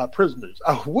processed by prisoners.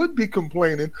 I would be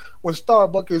complaining when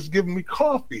Starbucks is giving me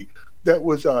coffee that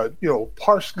was,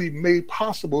 partially made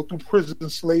possible through prison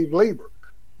slave labor.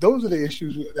 Those are the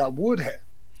issues that I would have.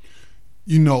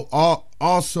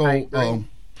 Also, I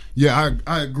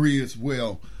agree as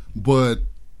well. But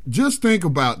just think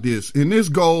about this, and this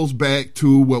goes back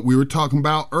to what we were talking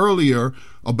about earlier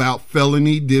about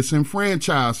felony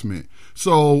disenfranchisement.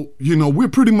 So, we're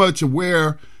pretty much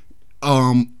aware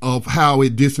of how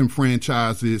it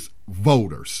disenfranchises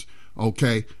voters,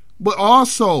 okay? But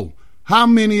also, how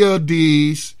many of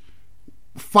these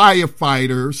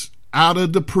firefighters out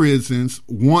of the prisons,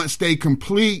 once they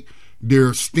complete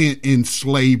their stint in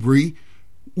slavery,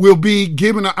 will be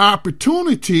given an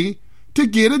opportunity to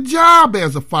get a job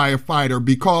as a firefighter?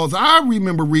 Because I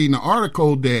remember reading an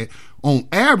article that on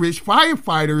average,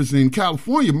 firefighters in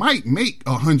California might make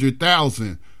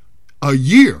 $100,000 a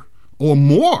year or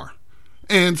more.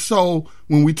 And so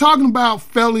when we're talking about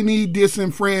felony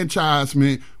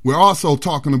disenfranchisement, we're also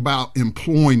talking about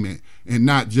employment and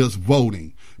not just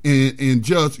voting. And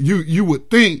just you would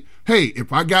think, hey,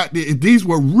 if these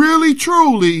were really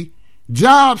truly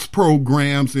jobs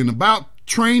programs and about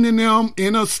training them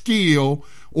in a skill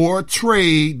or a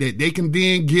trade that they can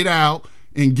then get out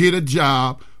and get a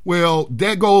job, well,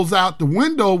 that goes out the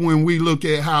window when we look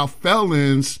at how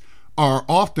felons are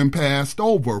often passed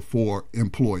over for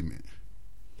employment.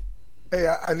 Hey,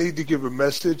 I need to give a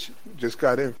message. Just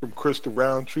got in from Crystal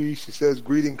Roundtree. She says,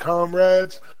 "Greeting,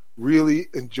 comrades. Really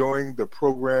enjoying the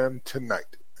program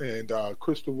tonight." And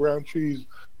Crystal Roundtree is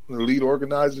one of the lead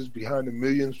organizers behind the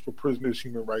Millions for Prisoners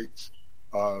Human Rights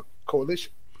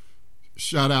Coalition.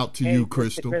 Shout out to you,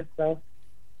 Crystal.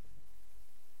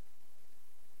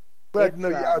 Glad to know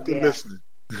you're out there listening.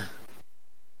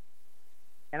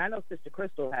 And I know Sister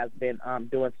Crystal has been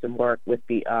doing some work with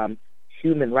the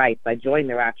human rights. I joined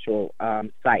their actual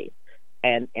site,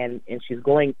 and she's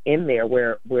going in there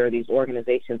where these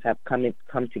organizations have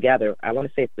come together. I want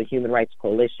to say it's the Human Rights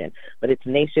Coalition, but it's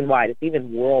nationwide. It's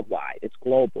even worldwide. It's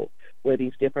global, where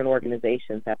these different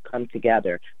organizations have come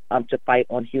together to fight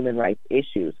on human rights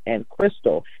issues. And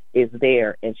Crystal is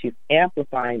there, and she's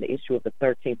amplifying the issue of the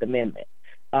 13th Amendment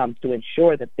to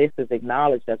ensure that this is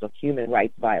acknowledged as a human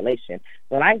rights violation.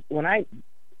 When I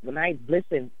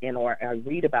listen or I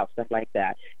read about stuff like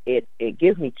that, it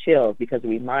gives me chills because it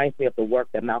reminds me of the work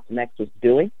that Malcolm X was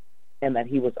doing and that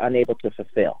he was unable to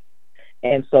fulfill.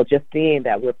 And so just seeing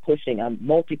that we're pushing a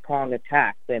multi-pronged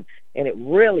attacks, and it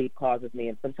really causes me,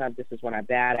 and sometimes this is when I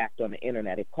bad act on the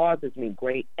internet, it causes me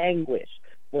great anguish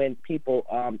when people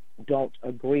don't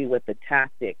agree with the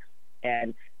tactics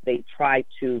and they try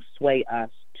to sway us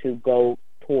to go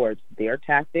towards their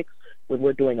tactics when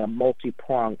we're doing a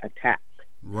multi-pronged attack.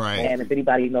 Right. And if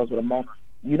anybody knows what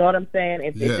you know what I'm saying?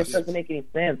 It just doesn't make any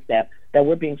sense that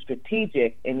we're being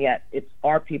strategic, and yet it's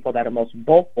our people that are most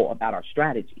vocal about our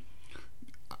strategy.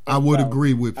 I would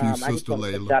agree with you, Sister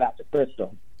Layla. Shout out to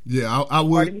Crystal. Yeah, I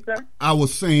would. Pardon me, sir? I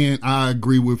was saying I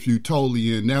agree with you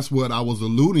totally, and that's what I was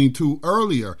alluding to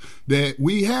earlier, that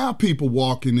we have people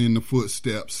walking in the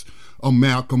footsteps of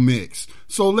Malcolm X.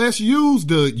 So let's use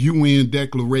the UN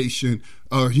Declaration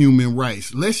of Human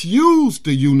Rights. Let's use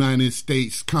the United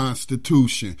States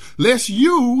Constitution. Let's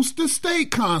use the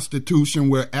state constitution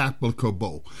where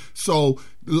applicable. So,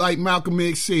 like Malcolm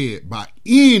X said, by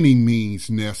any means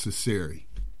necessary.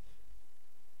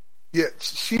 Yeah,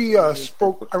 she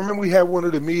spoke. I remember we had one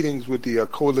of the meetings with the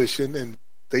coalition, and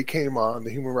they came on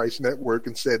the Human Rights Network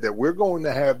and said that we're going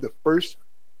to have the first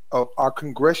of our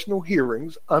congressional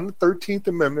hearings on the 13th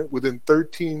Amendment within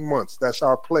 13 months. That's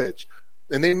our pledge.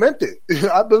 And they meant it.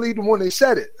 I believe them when they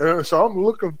said it. So I'm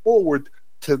looking forward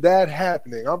to that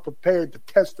happening. I'm prepared to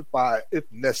testify if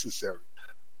necessary.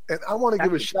 And I want to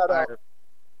give a shout out.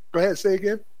 Go ahead, say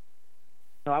again.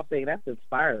 No, I'll say that's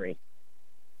inspiring.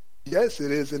 Yes,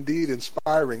 it is indeed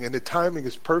inspiring, and the timing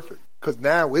is perfect because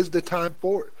now is the time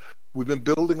for it. We've been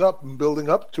building up and building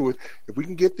up to it. If we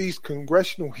can get these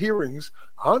congressional hearings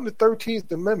on the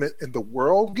 13th Amendment and the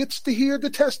world gets to hear the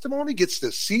testimony, gets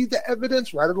to see the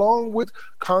evidence right along with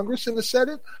Congress and the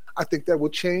Senate, I think that will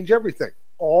change everything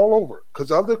all over.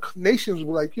 Because other nations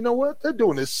were like, you know what? They're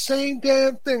doing the same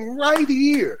damn thing right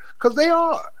here. Because they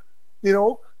are. You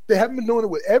know, they haven't been doing it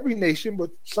with every nation,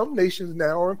 but some nations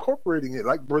now are incorporating it,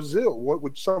 like Brazil,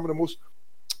 with some of the most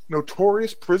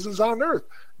notorious prisons on earth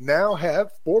now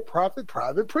have for-profit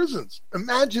private prisons.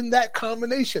 Imagine that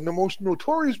combination, the most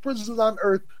notorious prisons on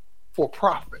earth for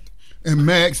profit. And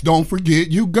Max, don't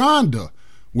forget Uganda,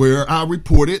 where I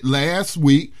reported last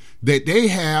week that they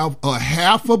have a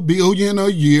 $500 million a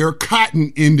year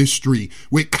cotton industry,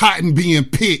 with cotton being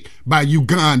picked by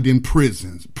Ugandan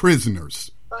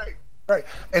prisoners. Right.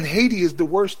 And Haiti is the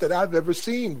worst that I've ever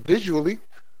seen visually.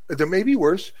 There may be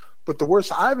worse, but the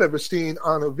worst I've ever seen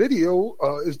on a video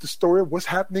is the story of what's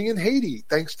happening in Haiti,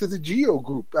 thanks to the GEO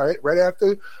group, right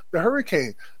after the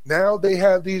hurricane. Now they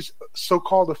have these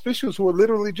so-called officials who are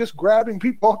literally just grabbing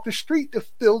people off the street to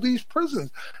fill these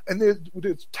prisons. And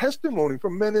there's testimony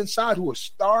from men inside who are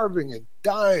starving and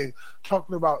dying,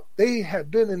 talking about they have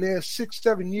been in there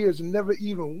 6-7 years and never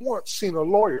even once seen a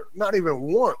lawyer, not even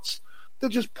once. They're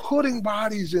just putting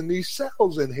bodies in these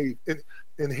cells in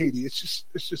Haiti. It's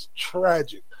just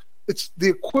tragic. It's the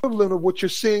equivalent of what you're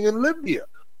seeing in Libya,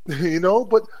 you know,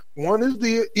 but one is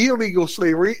the illegal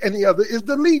slavery and the other is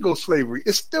the legal slavery.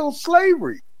 It's still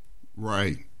slavery.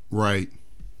 Right.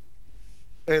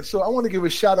 And so I want to give a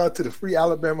shout out to the Free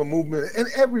Alabama movement and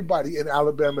everybody in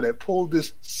Alabama that pulled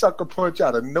this sucker punch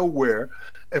out of nowhere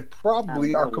and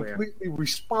probably are completely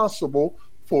responsible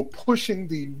for pushing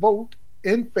the vote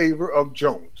in favor of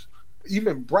Jones.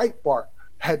 Even Breitbart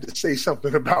had to say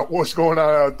something about what's going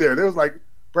on out there. There was like,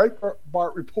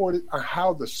 Breitbart reported on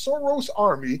how the Soros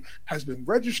Army has been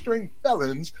registering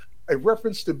felons, a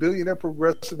reference to billionaire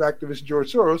progressive activist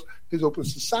George Soros. His Open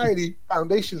Society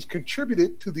foundations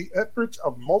contributed to the efforts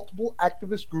of multiple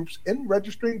activist groups in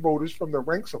registering voters from the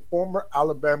ranks of former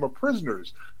Alabama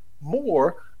prisoners.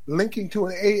 Moore, linking to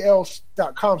an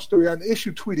AL.com story on the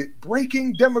issue, tweeted,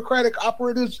 "Breaking Democratic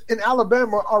operatives in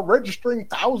Alabama are registering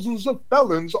thousands of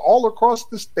felons all across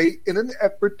the state in an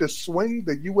effort to swing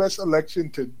the U.S. election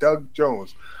to Doug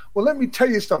Jones." Well, let me tell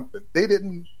you something. They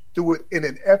didn't do it in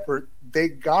an effort. They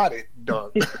got it done.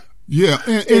 Yeah,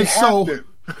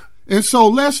 and so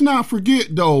let's not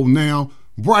forget, though, now,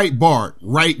 Breitbart,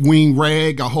 right-wing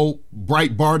rag. I hope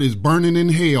Breitbart is burning in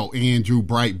hell, Andrew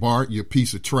Breitbart, you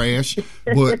piece of trash.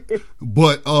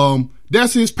 But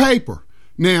that's his paper.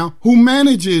 Now, who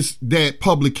manages that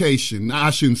publication? I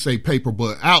shouldn't say paper,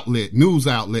 but outlet, news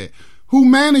outlet. Who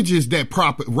manages that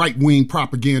right-wing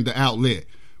propaganda outlet?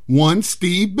 One,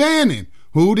 Steve Bannon.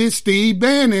 Who did Steve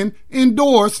Bannon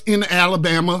endorse in the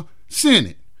Alabama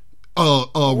Senate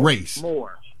race?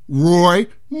 Roy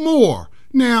Moore.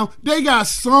 Now, they got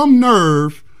some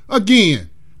nerve. Again,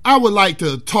 I would like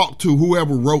to talk to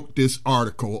whoever wrote this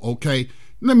article, okay?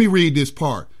 Let me read this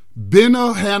part.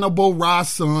 Benna Hannibal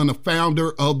Rasson, a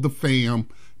founder of the FAM,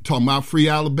 talking about Free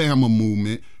Alabama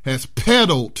movement, has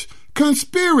peddled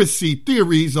conspiracy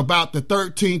theories about the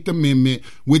 13th Amendment,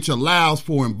 which allows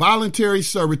for involuntary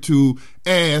servitude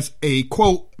as a,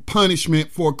 quote,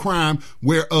 punishment for a crime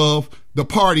whereof the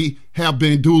party have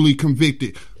been duly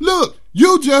convicted. Look,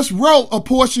 you just wrote a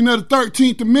portion of the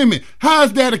 13th Amendment. How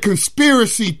is that a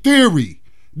conspiracy theory?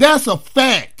 That's a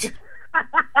fact.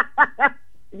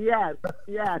 Yes.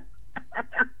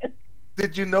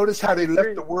 Did you notice how they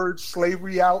left the word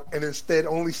slavery out and instead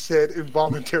only said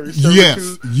involuntary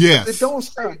servitude? Yes. They don't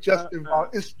say just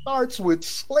involuntary. It starts with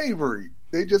slavery.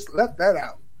 They just left that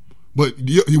out. But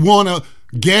you want to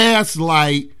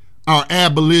gaslight our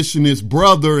abolitionist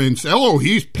brother and say, oh,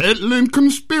 he's peddling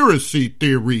conspiracy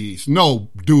theories.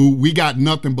 No, dude, we got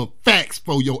nothing but facts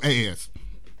for your ass.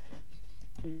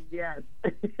 Yes.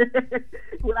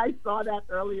 When I saw that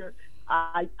earlier,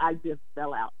 I just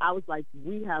fell out. I was like,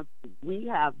 we have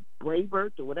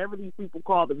Breitbart or whatever these people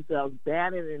call themselves,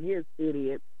 Bannon and his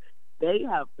idiots. They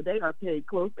are paying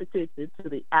close attention to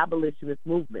the abolitionist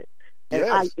movement. And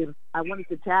yes. I wanted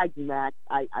to tag you, Max.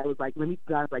 I was like,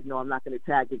 no, I'm not going to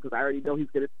tag him because I already know he's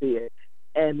going to see it.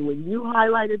 And when you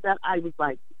highlighted that, I was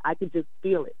like, I could just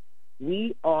feel it.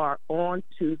 We are on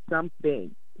to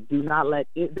something. Do not let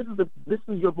it. This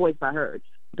is your voice I heard.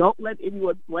 Don't let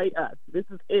anyone sway us. This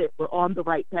is it. We're on the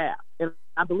right path. And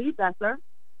I believe that, sir.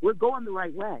 We're going the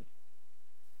right way.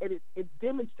 And it's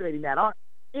demonstrating that our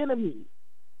enemies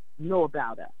know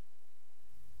about us.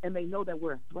 And they know that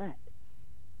we're a threat.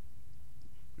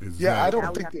 Exactly. Yeah, I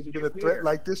don't think there's been a threat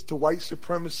like this to white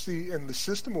supremacy and the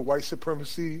system of white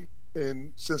supremacy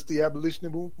since the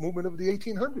abolition movement of the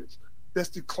 1800s. That's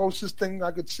the closest thing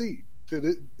I could see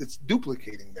to it's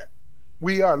duplicating that.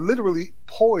 We are literally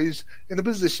poised in a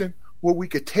position where we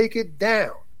could take it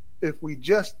down if we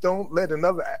just don't let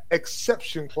another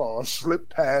exception clause slip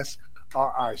past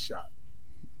our eye shot.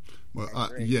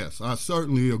 Well, yes, I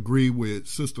certainly agree with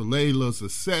Sister Layla's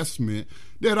assessment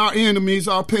that our enemies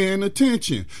are paying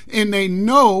attention and they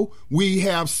know we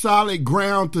have solid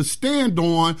ground to stand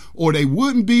on, or they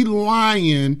wouldn't be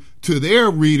lying to their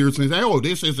readers and say, oh,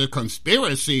 this is a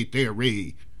conspiracy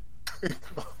theory.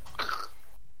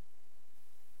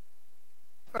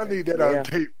 I need that on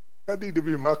tape. That need to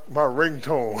be my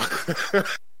ringtone.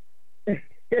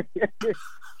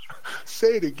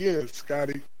 Say it again,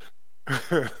 Scotty.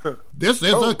 This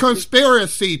is a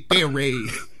conspiracy theory.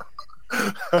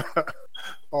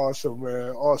 Awesome,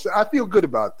 man. Awesome. I feel good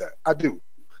about that. I do.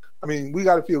 I mean, we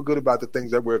got to feel good about the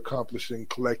things that we're accomplishing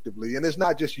collectively. And it's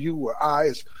not just you or I.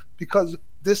 It's because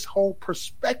this whole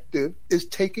perspective is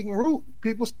taking root.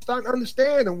 People starting to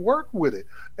understand and work with it.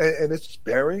 And it's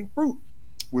bearing fruit.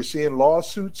 We're seeing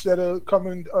lawsuits that are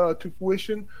coming to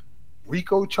fruition,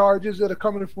 RICO charges that are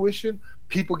coming to fruition,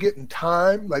 people getting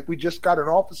time. Like we just got an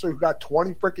officer who got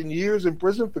 20 freaking years in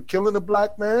prison for killing a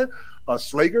black man.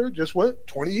 Slager just went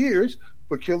 20 years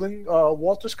for killing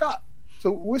Walter Scott.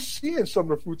 So we're seeing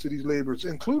some of the fruits of these labors,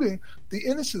 including the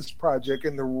Innocence Project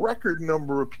and the record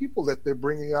number of people that they're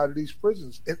bringing out of these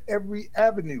prisons in every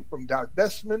avenue, from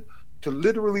divestment to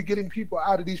literally getting people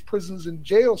out of these prisons and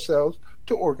jail cells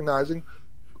to organizing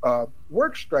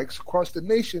work strikes across the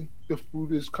nation. The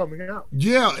fruit is coming out.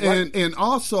 Yeah, and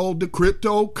also the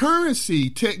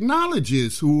cryptocurrency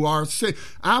technologists who are saying,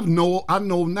 I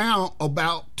know now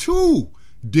about 2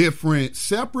 different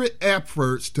separate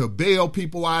efforts to bail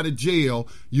people out of jail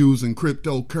using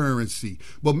cryptocurrency.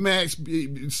 But Max,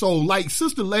 so like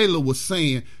Sister Layla was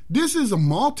saying, this is a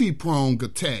multi-pronged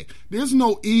attack. There's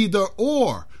no either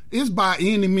or. It's by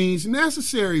any means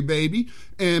necessary, baby.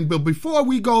 But before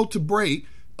we go to break,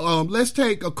 let's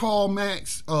take a call,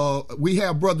 Max. We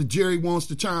have Brother Jerry wants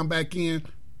to chime back in.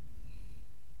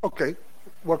 Okay.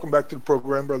 Welcome back to the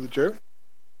program, Brother Jerry.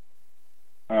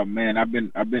 Man, I've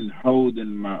been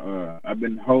holding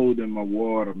my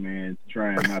water, man,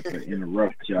 trying not to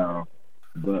interrupt y'all,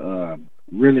 but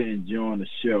really enjoying the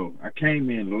show. I came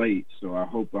in late, so I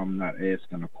hope I'm not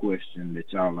asking a question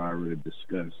that y'all already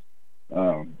discussed.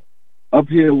 Up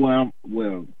here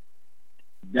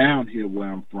down here where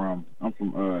I'm from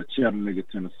Chattanooga,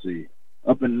 Tennessee.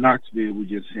 Up in Knoxville, we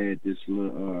just had this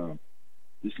little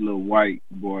white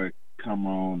boy come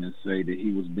on and say that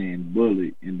he was being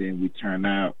bullied, and then we turn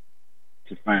out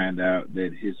to find out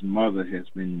that his mother has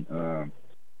been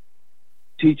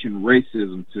teaching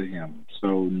racism to him.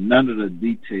 So none of the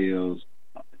details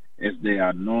as they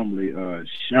are normally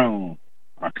shown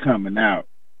are coming out,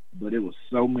 but it was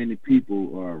so many people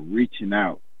reaching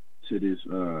out to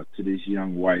this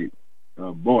young white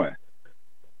boy.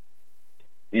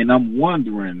 And I'm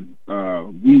wondering,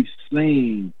 we've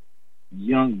seen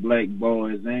young black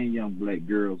boys and young black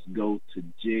girls go to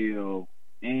jail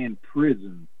and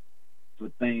prison for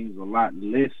things a lot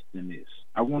less than this.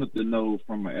 I wanted to know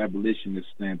from an abolitionist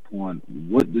standpoint,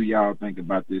 what do y'all think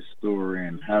about this story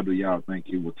and how do y'all think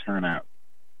it will turn out?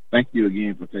 Thank you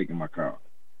again for taking my call.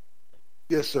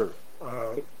 Yes, sir.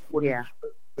 Ladies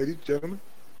and gentlemen.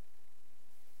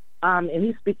 And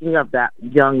he's speaking of that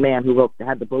young man who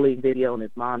had the bullying video, and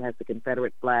his mom has the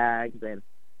Confederate flags, and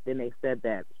then they said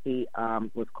that he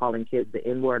was calling kids the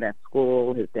N-word at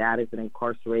school. His dad is an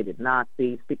incarcerated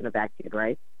Nazi. Speaking of that kid,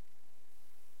 right?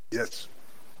 Yes.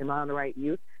 Am I on the right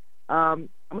youth? I'm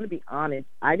going to be honest.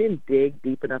 I didn't dig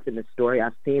deep enough in the story.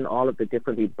 I've seen all of the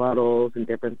different rebuttals and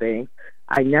different things.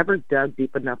 I never dug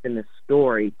deep enough in the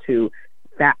story to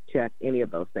fact check any of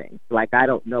those things. Like, I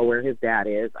don't know where his dad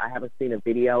is. I haven't seen a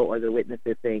video or the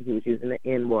witnesses saying he was using the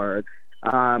N-word.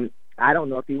 I don't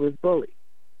know if he was bullied.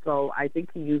 So I think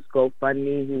he used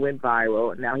GoFundMe. He went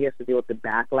viral. Now he has to deal with the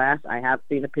backlash. I have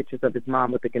seen the pictures of his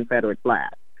mom with the Confederate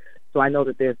flag. So I know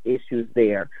that there's issues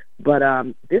there. But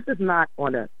this is not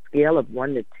on a scale of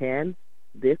 1 to 10.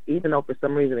 This, even though for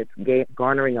some reason it's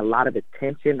garnering a lot of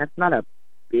attention, that's not a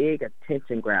big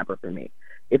attention grabber for me.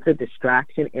 It's a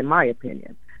distraction, in my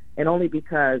opinion. And only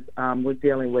because we're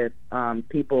dealing with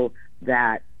people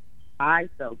that I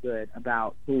felt good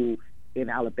about, who in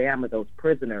Alabama, those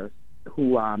prisoners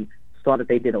who saw that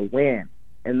they did a win,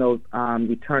 and those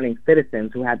returning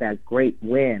citizens who had that great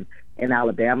win in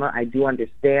Alabama. I do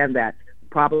understand that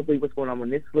probably what's going on with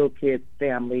this little kid's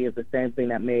family is the same thing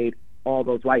that made all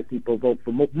those white people vote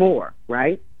for more,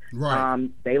 right? Right.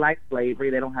 They like slavery.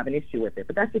 They don't have an issue with it.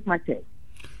 But that's just my take.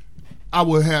 I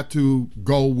would have to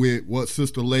go with what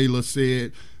Sister Layla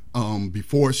said.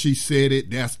 Before she said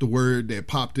it, that's the word that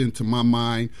popped into my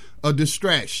mind, a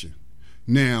distraction.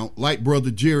 Now, like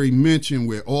Brother Jerry mentioned,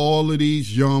 with all of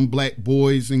these young black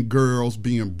boys and girls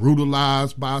being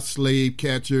brutalized by slave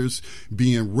catchers,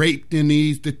 being raped in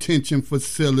these detention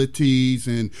facilities,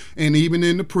 and even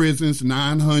in the prisons,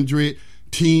 900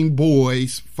 teen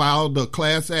boys filed a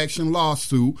class action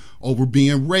lawsuit over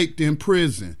being raped in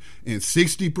prison. And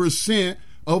 60%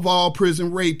 of all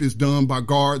prison rape is done by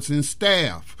guards and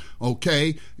staff.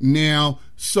 Okay, now,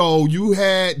 so you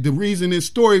had the reason this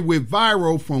story went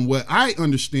viral, from what I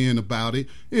understand about it,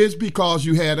 is because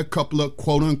you had a couple of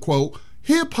quote unquote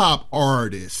hip hop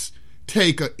artists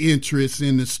take an interest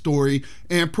in the story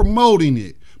and promoting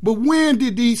it. But when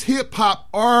did these hip hop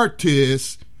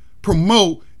artists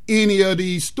promote any of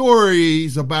these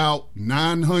stories about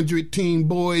 900 teen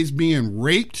boys being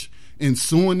raped and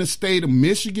suing the state of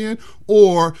Michigan,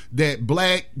 or that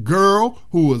black girl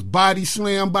who was body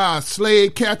slammed by a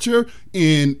slave catcher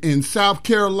in South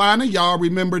Carolina? Y'all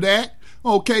remember that?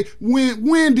 Okay,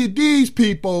 when did these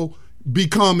people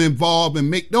become involved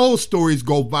and make those stories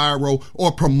go viral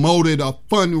or promoted a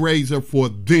fundraiser for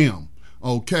them?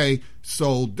 Okay,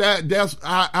 so that's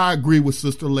I agree with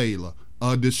Sister Layla,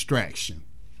 a distraction.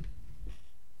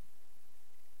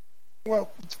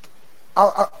 Well,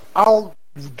 I'll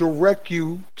direct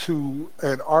you to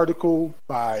an article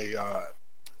by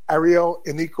Ariel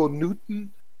Eniko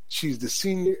Newton. She's the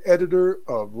senior editor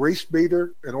of Race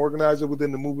Baiter, an organizer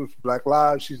within the Movement for Black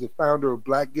Lives. She's the founder of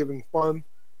Black Giving Fund.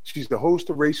 She's the host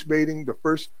of Race Baiting, the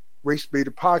first Race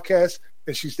Baiter podcast,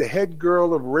 and she's the head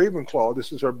girl of Ravenclaw.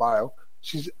 This is her bio.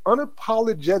 She's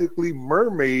unapologetically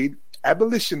mermaid,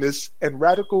 abolitionist, and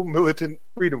radical militant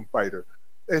freedom fighter.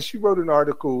 And she wrote an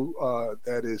article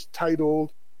that is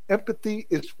titled "Empathy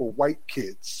is for White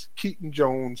Kids, Keaton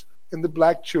Jones and the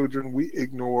Black Children We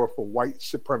Ignore for White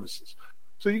Supremacists."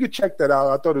 So you could check that out.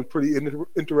 I thought it was pretty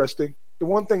interesting. The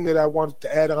one thing that I wanted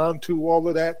to add on to all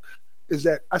of that is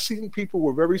that I seen people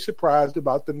were very surprised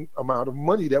about the amount of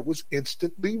money that was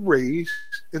instantly raised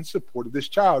in support of this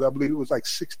child. I believe it was like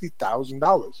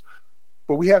 $60,000.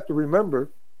 But we have to remember,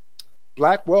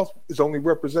 Black wealth is only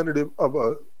representative of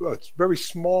a very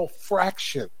small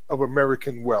fraction of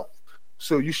American wealth.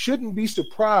 So you shouldn't be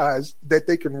surprised that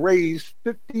they can raise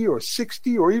 $50 or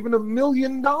 $60 or even $1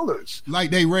 million. Like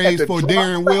they raised for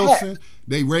Darren Wilson.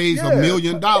 They raised $1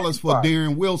 million for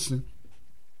Darren Wilson.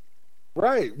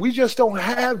 Right. We just don't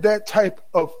have that type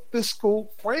of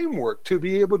fiscal framework to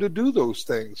be able to do those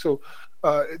things. So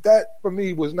that, for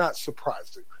me, was not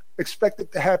surprising. Expect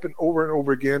it to happen over and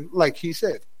over again, like he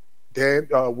said. Dan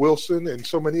Wilson and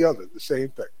so many others, the same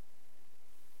thing.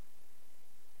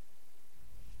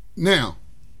 Now,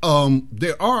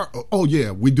 there are,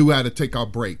 we do have to take our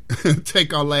break,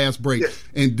 take our last break. Yes.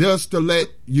 And just to let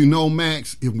you know,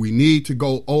 Max, if we need to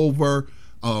go over,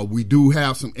 we do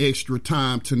have some extra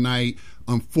time tonight.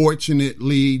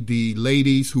 Unfortunately, the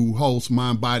ladies who host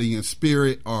Mind, Body, and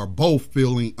Spirit are both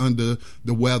feeling under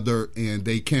the weather, and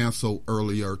they canceled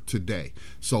earlier today.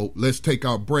 So let's take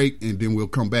our break, and then we'll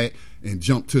come back and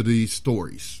jump to these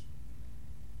stories.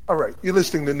 All right, you're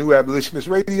listening to New Abolitionist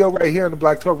Radio right here on the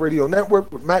Black Talk Radio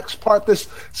Network with Max Parthas,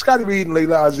 Scotty Reed, and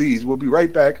Layla Aziz. We'll be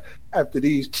right back after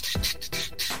these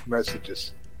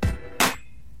messages.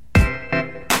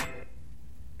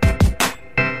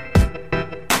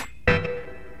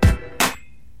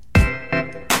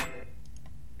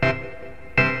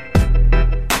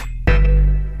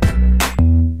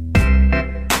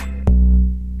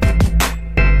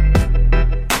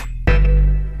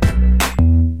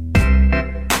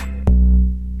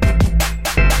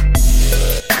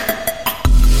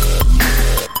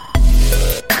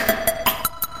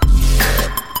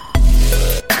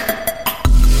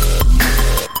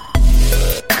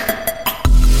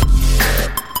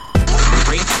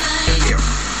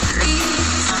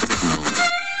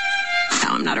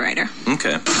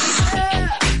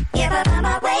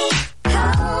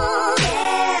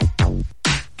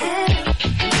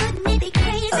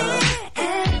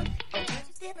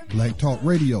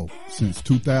 Radio since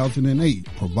 2008,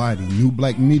 providing new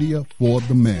black media for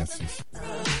the masses.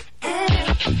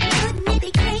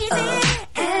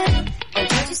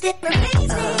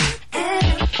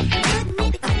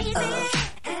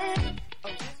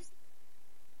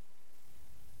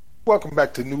 Welcome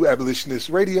back to New Abolitionist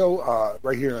Radio,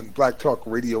 right here on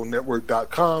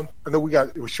BlackTalkRadioNetwork.com. I know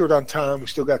we're short on time. We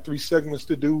still got 3 segments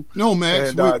to do. No, Max,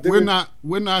 and,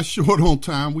 we're not short on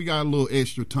time. We got a little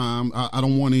extra time. I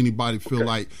don't want anybody to feel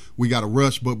like we got to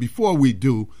rush. But before we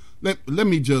do, let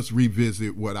me just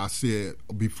revisit what I said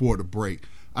before the break.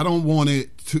 I don't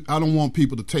want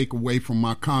people to take away from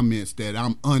my comments that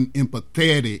I'm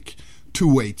unempathetic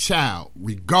to a child,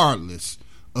 regardless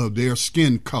of their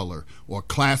skin color or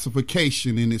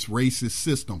classification in this racist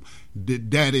system.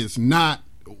 That is not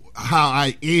how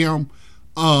I am.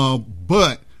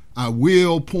 But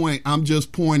I'm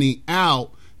just pointing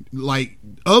out, like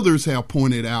others have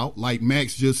pointed out, like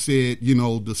Max just said,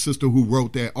 the sister who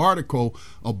wrote that article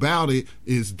about it,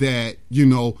 is that,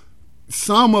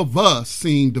 some of us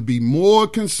seem to be more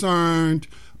concerned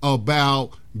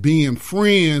about being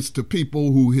friends to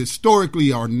people who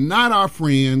historically are not our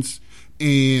friends.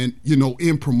 And,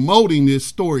 in promoting this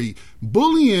story,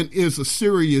 bullying is a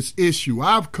serious issue.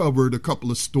 I've covered a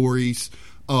couple of stories,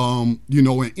 and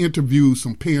interviewed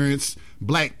some parents,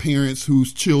 black parents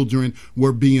whose children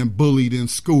were being bullied in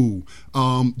school.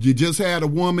 You just had a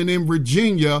woman in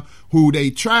Virginia who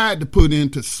they tried to put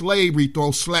into slavery,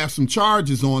 slap some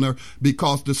charges on her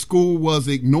because the school was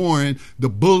ignoring the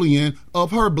bullying of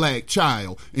her black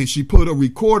child. And she put a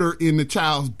recorder in the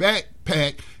child's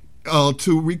backpack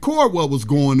to record what was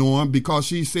going on because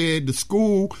she said the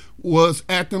school was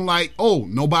acting like,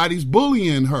 nobody's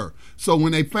bullying her. So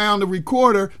when they found the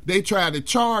recorder, they tried to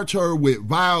charge her with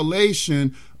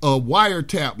violation of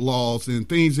wiretap laws and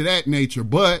things of that nature.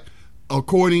 But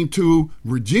according to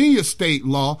Virginia state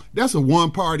law, that's a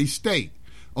one-party state,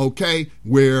 okay,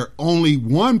 where only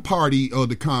one party of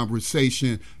the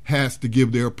conversation has to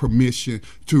give their permission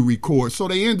to record. So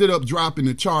they ended up dropping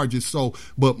the charges.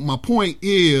 But my point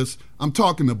is, I'm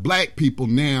talking to black people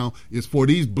now, is for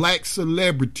these black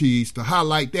celebrities to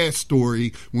highlight that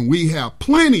story when we have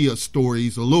plenty of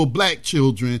stories of little black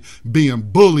children being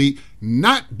bullied,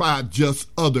 not by just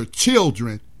other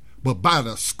children, but by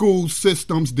the school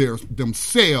systems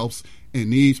themselves,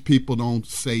 and these people don't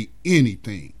say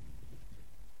anything.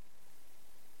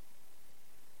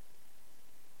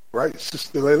 Right,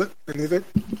 Sister Layla, anything?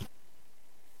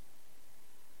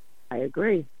 I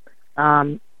agree.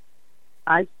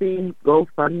 I've seen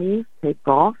GoFundMe take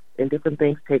off and different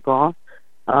things take off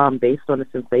based on the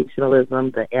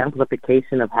sensationalism, the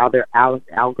amplification of how their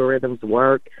algorithms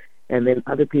work, and then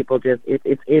other people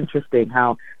it's interesting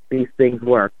how these things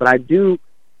work. But I do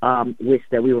wish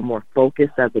that we were more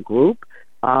focused as a group.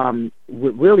 What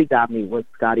really got me was,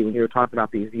 Scotty, when you were talking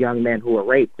about these young men who were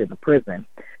raped in the prison.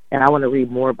 And I want to read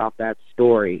more about that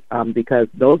story because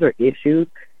those are issues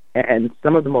and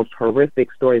some of the most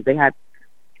horrific stories. They had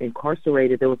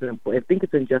incarcerated, there was I think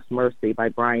it's in Just Mercy by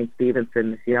Brian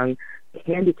Stevenson, this young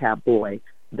handicapped boy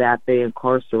that they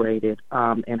incarcerated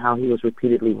and how he was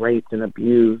repeatedly raped and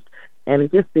abused. And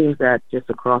it just seems that just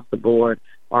across the board,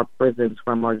 our prisons,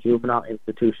 from our juvenile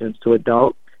institutions to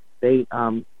adult, they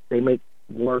make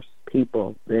worse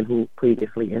people than who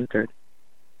previously entered.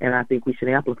 And I think we should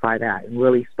amplify that and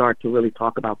really start to really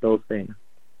talk about those things.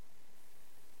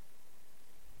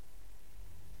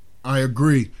 I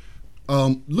agree.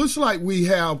 Looks like we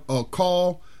have a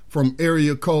call from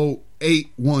area code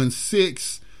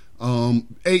 816.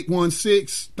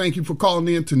 816, thank you for calling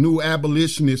in to New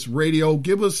Abolitionist Radio.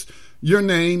 Give us your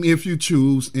name if you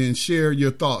choose and share your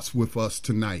thoughts with us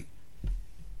tonight.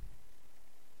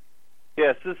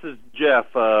 Yes, this is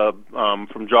Jeff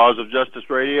from Jaws of Justice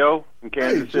Radio in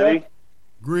Kansas City. Jeff.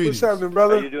 Greetings. What's happening,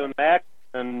 brother? How you doing, Mac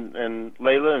and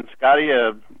Layla and Scotty?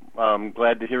 I'm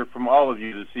glad to hear from all of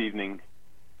you this evening.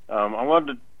 I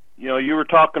wanted to, you were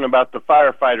talking about the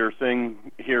firefighter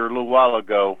thing here a little while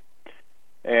ago,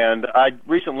 and I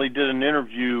recently did an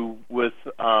interview with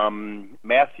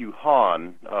Matthew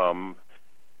Hahn.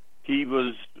 He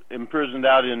was imprisoned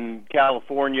out in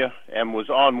California and was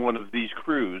on one of these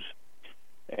crews.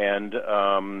 And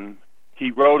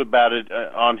he wrote about it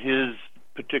on his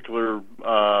particular,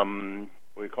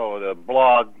 a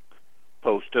blog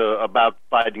post about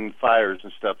fighting fires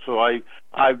and stuff. So I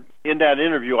in that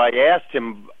interview, I asked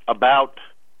him about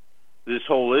this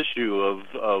whole issue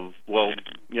of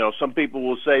some people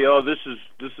will say, this is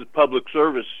public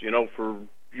service, for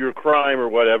your crime or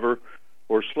whatever,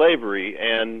 or slavery.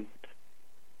 And,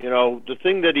 the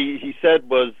thing that he said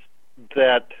was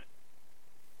that,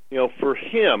 for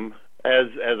him as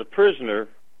a prisoner,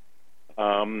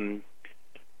 the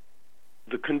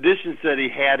conditions that he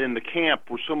had in the camp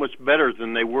were so much better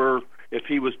than they were if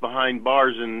he was behind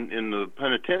bars in the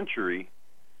penitentiary,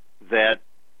 that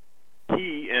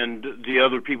he and the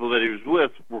other people that he was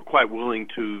with were quite willing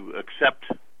to accept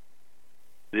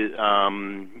the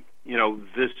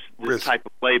this type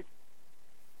of labor.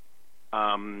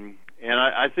 And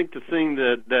I think the thing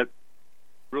that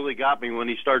really got me when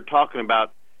he started talking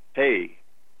about, hey,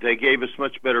 they gave us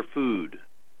much better food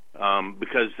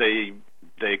because they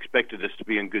expected us to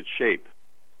be in good shape.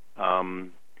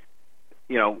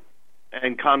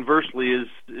 and conversely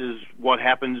is what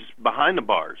happens behind the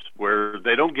bars, where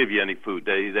they don't give you any food.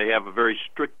 They have a very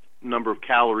strict number of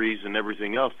calories and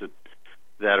everything else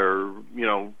that are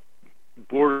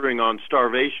bordering on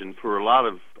starvation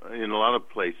in a lot of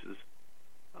places.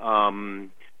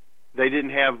 They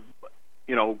didn't have,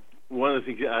 one of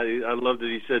the things I loved that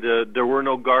he said, there were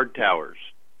no guard towers.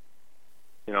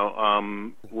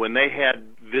 When they had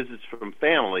visits from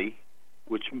family,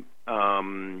 which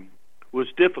was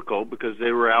difficult because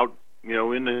they were out,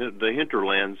 in the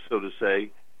hinterlands, so to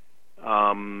say.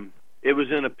 It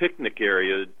was in a picnic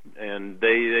area, and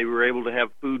they were able to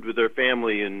have food with their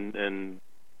family and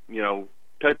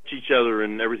touch each other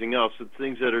and everything else. It's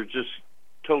things that are just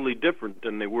totally different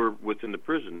than they were within the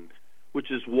prison,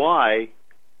 which is why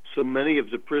so many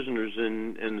of the prisoners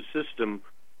in the system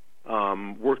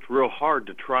worked real hard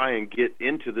to try and get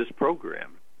into this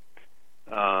program.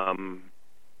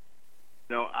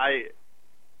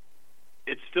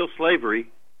 It's still slavery,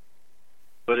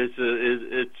 but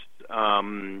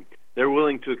they're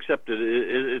willing to accept it.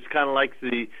 It's kind of like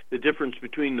the difference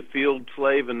between the field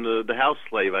slave and the house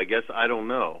slave, I guess. I don't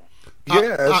know.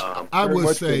 Yeah, I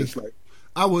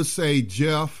would say,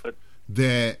 Jeff,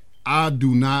 that I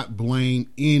do not blame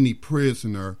any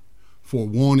prisoner for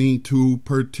wanting to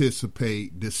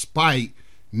participate despite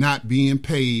not being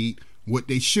paid what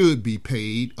they should be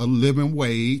paid, a living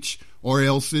wage, or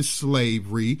else it's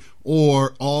slavery,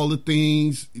 or all the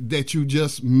things that you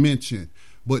just mentioned.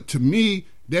 But to me,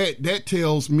 that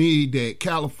tells me that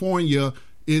California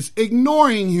is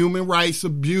ignoring human rights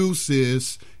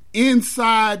abuses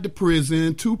inside the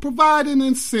prison to provide an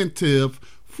incentive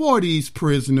for these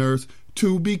prisoners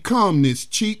to become this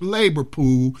cheap labor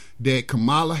pool that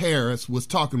Kamala Harris was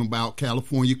talking about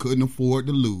California couldn't afford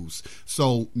to lose.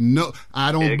 So no,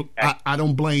 I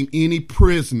don't blame any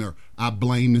prisoner. I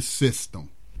blame the system.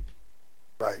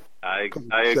 Right. I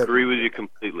agree with you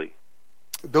completely.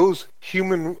 Those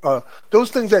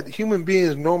things that human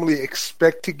beings normally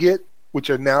expect to get, which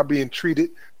are now being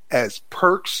treated as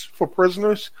perks for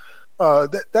prisoners,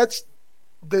 that's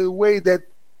the way that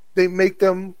they make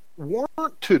them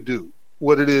want to do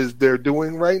what it is they're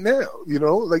doing right now.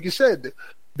 Like you said,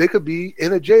 they could be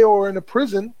in a jail or in a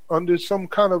prison under some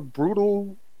kind of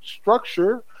brutal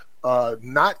structure,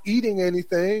 not eating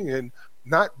anything and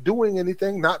not doing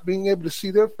anything, not being able to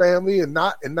see their family and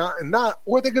not,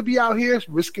 or they could be out here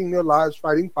risking their lives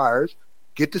fighting fires,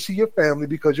 get to see your family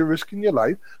because you're risking your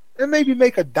life, and maybe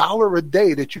make $1 a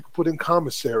day that you could put in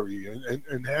commissary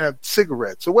and have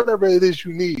cigarettes or whatever it is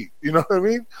you need. You know what I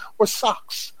mean? Or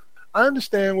socks. I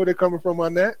understand where they're coming from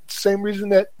on that. Same reason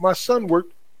that my son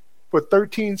worked for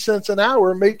 13 cents an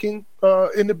hour making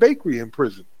in the bakery in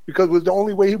prison, because it was the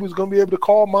only way he was going to be able to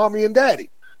call mommy and daddy,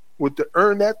 would to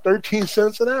earn that 13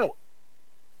 cents an hour.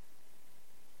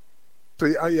 So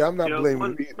I'm not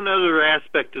blaming him. One other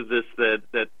aspect of this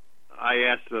that I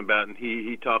asked him about, and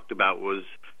he talked about, was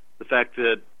the fact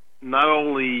that not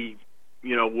only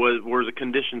were the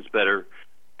conditions better,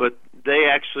 but they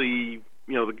actually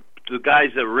the guys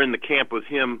that were in the camp with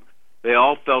him, they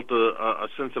all felt a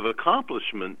sense of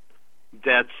accomplishment.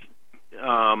 That's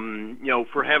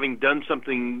for having done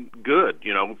something good,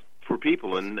 for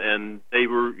people, and they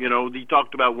were, he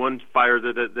talked about one fire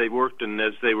that they worked in.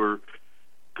 As they were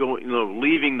going,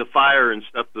 leaving the fire and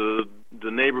stuff, the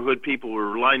neighborhood people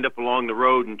were lined up along the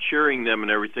road and cheering them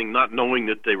and everything, not knowing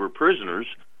that they were prisoners.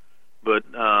 But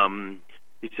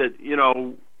he said,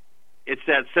 it's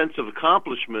that sense of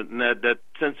accomplishment and that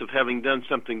sense of having done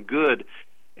something good,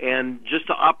 and just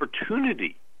the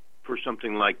opportunity for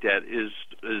something like that is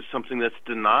something that's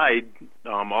denied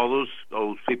all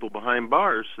those people behind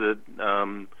bars, that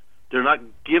they're not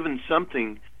given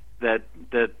something that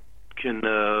can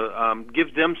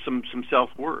give them some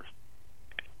self-worth.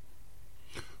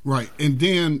 Right. And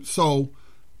then so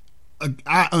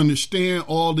I understand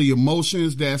all the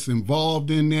emotions that's involved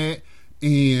in that,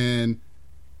 and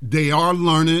they are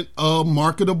learning a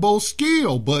marketable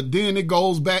skill. But then it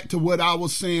goes back to what I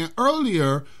was saying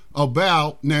earlier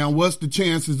about, now, what's the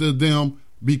chances of them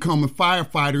becoming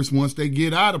firefighters once they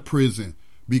get out of prison?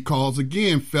 Because,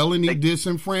 again, felony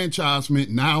disenfranchisement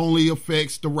not only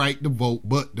affects the right to vote,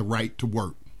 but the right to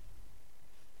work.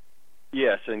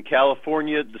 Yes, and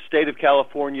California, the state of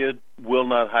California, will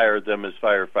not hire them as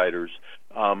firefighters,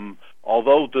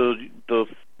 although the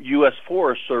U.S.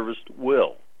 Forest Service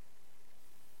will.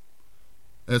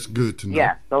 That's good to know.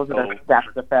 Yeah, that's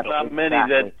the federal. Not many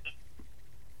that.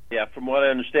 Yeah, from what I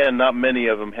understand, not many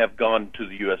of them have gone to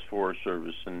the U.S. Forest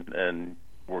Service and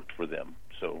worked for them.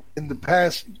 So, in the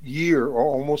past year or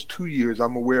almost 2 years,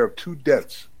 I'm aware of 2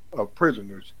 deaths of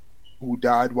prisoners who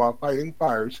died while fighting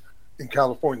fires in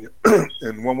California,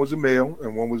 and one was a male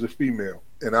and one was a female.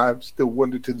 And I still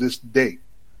wonder to this day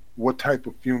what type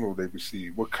of funeral they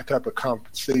received, what type of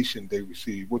compensation they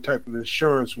received, what type of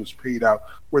insurance was paid out,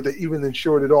 were they even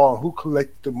insured at all, who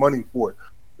collected the money for it.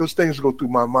 Those things go through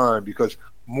my mind because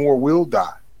more will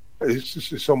die.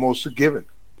 It's almost a given.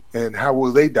 And how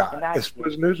will they die? As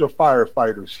prisoners or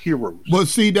firefighters, heroes? But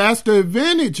see, that's the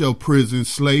advantage of prison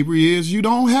slavery is you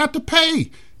don't have to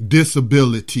pay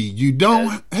disability. You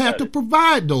don't have to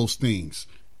provide those things.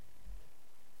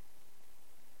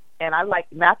 And I like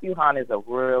Matthew Hahn is a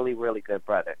really, really good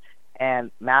brother.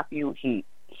 And Matthew, he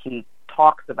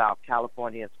talks about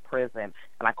California's prison,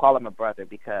 and I call him a brother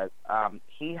because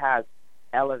he has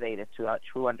elevated to a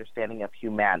true understanding of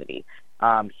humanity.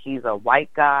 He's a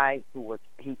white guy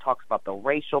he talks about the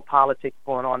racial politics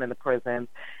going on in the prisons,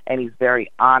 and he's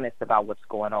very honest about what's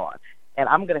going on. And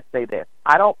I'm going to say this.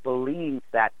 I don't believe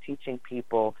that teaching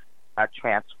people a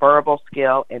transferable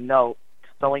skill, and no,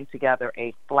 sewing together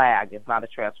a flag is not a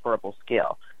transferable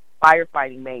skill.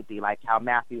 Firefighting may be, like how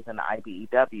Matthew's in the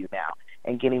IBEW now,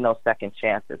 and getting those second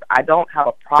chances. I don't have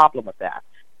a problem with that.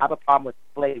 I have a problem with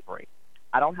slavery.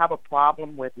 I don't have a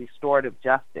problem with restorative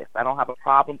justice. I don't have a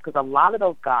problem because a lot of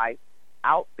those guys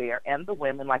out there, and the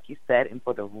women, like you said, and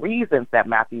for the reasons that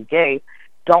Matthew gave,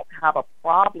 don't have a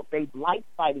problem. They like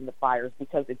fighting the fires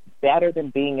because it's better than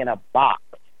being in a box.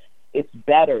 It's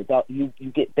better. You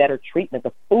get better treatment.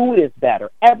 The food is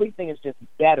better. Everything is just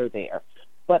better there.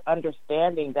 But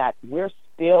understanding that we're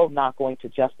still not going to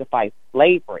justify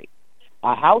slavery.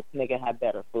 A house nigga had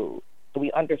better food. So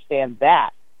we understand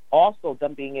that. Also,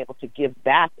 them being able to give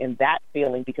back in that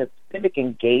feeling, because civic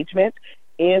engagement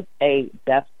is a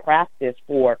best practice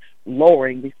for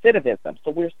lowering recidivism.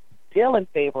 So we're still in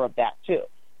favor of that, too.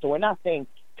 So we're not saying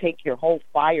take your whole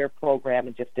fire program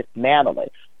and just dismantle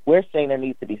it. We're saying there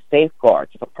needs to be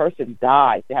safeguards. If a person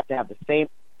dies, they have to have the same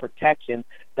protection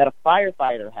that a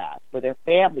firefighter has for their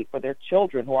family, for their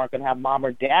children who aren't going to have mom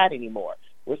or dad anymore.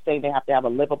 We're saying they have to have a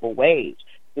livable wage.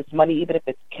 This money, even if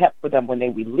it's kept for them when they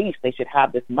release, they should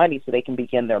have this money so they can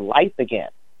begin their life again.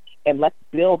 And let's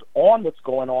build on what's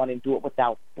going on and do it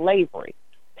without slavery.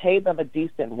 Pay them a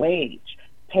decent wage.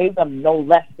 Pay them no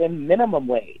less than minimum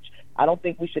wage. I don't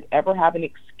think we should ever have an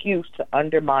excuse to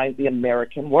undermine the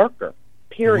American worker,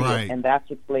 period. Right. And that's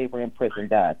what slavery in prison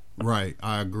does. Right,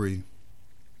 I agree.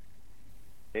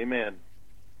 Amen.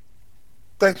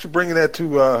 Thanks for bringing that to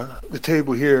the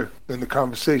table here in the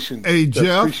conversation. Hey,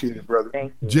 Jeff. Appreciate it, brother.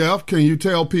 Thank you. Jeff, can you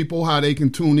tell people how they can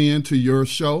tune in to your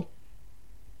show?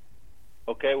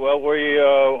 Okay, well, we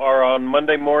are on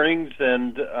Monday mornings,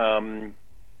 and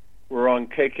we're on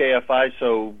KKFI,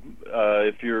 so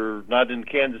if you're not in the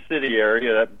Kansas City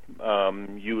area,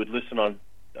 you would listen on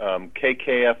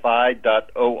kkfi.org,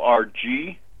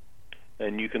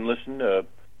 and you can listen to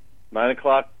 9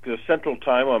 o'clock Central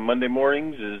Time on Monday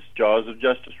mornings is Jaws of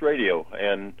Justice Radio.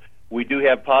 And we do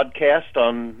have podcasts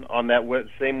on that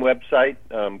same website,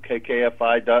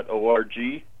 kkfi.org.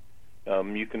 You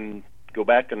can go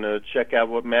back and check out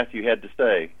what Matthew had to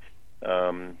say.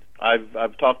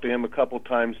 I've talked to him a couple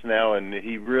times now, and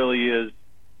he really is,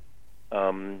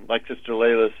 like Sister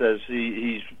Layla says,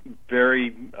 he's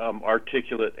very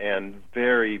articulate and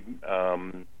very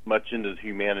much into the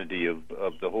humanity of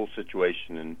the whole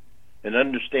situation, and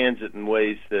understands it in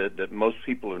ways that most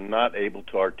people are not able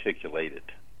to articulate it.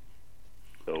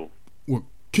 So, well,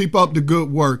 keep up the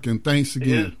good work, and thanks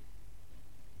again.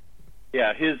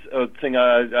 His thing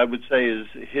I would say is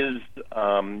his.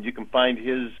 You can find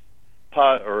his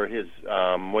blog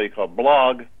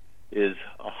is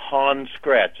Hahn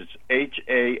Scratch. It's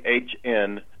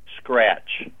HAHN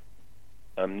Scratch.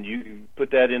 You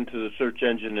put that into the search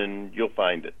engine and you'll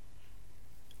find it.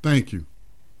 Thank you.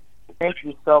 Thank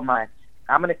you so much.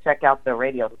 I'm going to check out the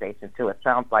radio station, too. It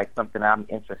sounds like something I'm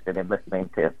interested in listening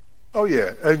to. Oh,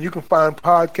 yeah. And you can find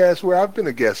podcasts where I've been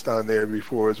a guest on there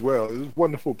before as well. It's a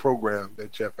wonderful program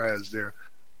that Jeff has there,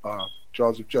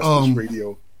 Jaws of Justice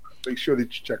Radio. Make sure that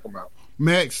you check them out.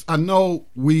 Max, I know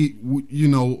we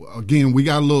again, we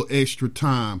got a little extra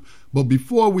time, but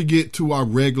before we get to our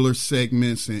regular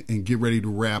segments and get ready to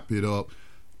wrap it up,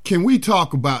 can we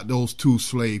talk about those two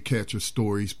slave catcher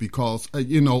stories? Because,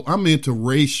 I'm into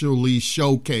racially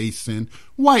showcasing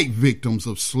white victims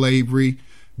of slavery,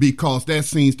 because that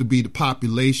seems to be the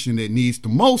population that needs the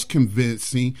most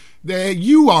convincing that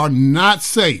you are not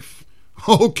safe.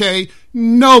 Okay?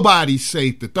 Nobody's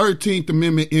safe. The 13th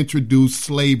Amendment introduced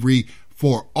slavery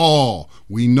for all.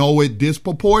 We know it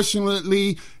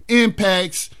disproportionately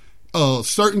impacts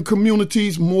certain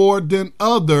communities more than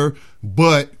other,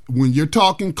 but when you're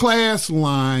talking class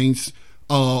lines,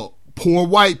 poor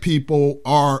white people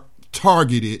are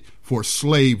targeted for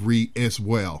slavery as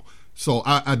well. So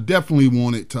I definitely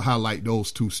wanted to highlight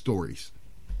those two stories.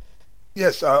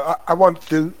 Yes, I want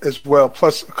to as well,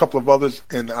 plus a couple of others,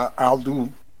 and I'll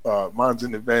do mine's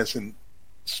in advance in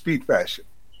speed fashion.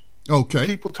 Okay.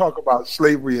 People talk about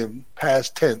slavery in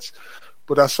past tense,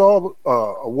 but I saw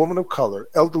a woman of color,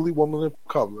 elderly woman of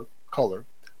color,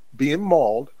 being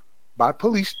mauled by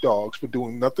police dogs for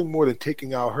doing nothing more than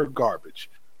taking out her garbage.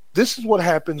 This is what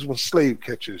happens when slave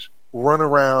catchers run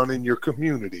around in your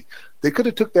community. They could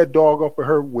have took that dog off of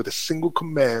her with a single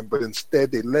command, but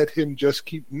instead they let him just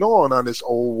keep gnawing on this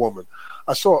old woman.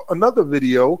 I saw another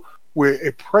video where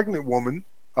a pregnant woman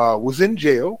was in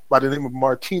jail by the name of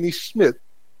Martini Smith,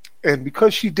 and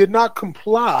because she did not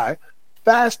comply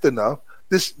fast enough,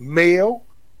 this male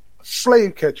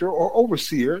slave catcher or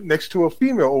overseer next to a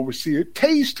female overseer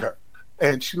tased her,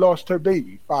 and she lost her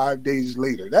baby 5 days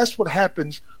later. That's what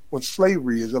happens when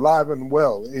slavery is alive and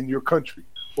well in your country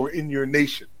or in your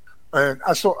nation. And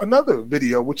I saw another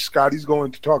video, which Scotty's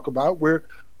going to talk about, where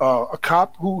a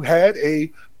cop who had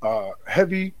a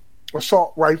heavy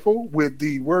assault rifle with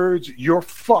the words "you're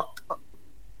fucked"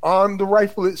 on the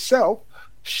rifle itself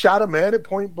shot a man at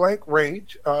point blank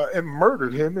range and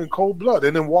murdered him in cold blood,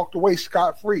 and then walked away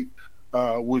scot-free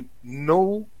with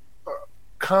no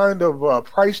kind of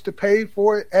price to pay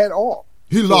for it at all.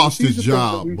 He lost his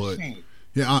job, but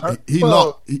he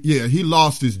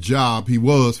lost his job. He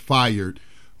was fired,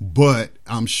 but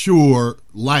I'm sure,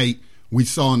 like we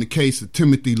saw in the case of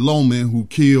Timothy Loman, who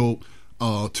killed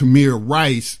Tamir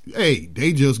Rice, hey,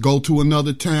 they just go to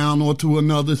another town or to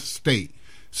another state.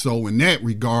 So in that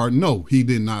regard, no, he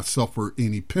did not suffer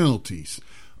any penalties.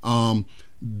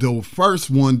 The first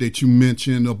one that you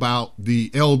mentioned about the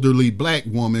elderly black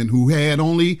woman who had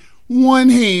only one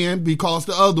hand because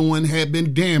the other one had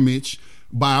been damaged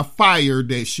by a fire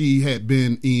that she had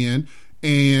been in,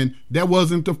 and that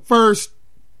wasn't the first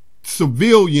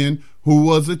civilian who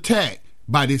was attacked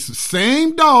by this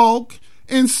same dog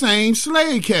and same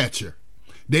slave catcher.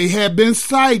 They had been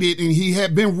cited and he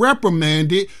had been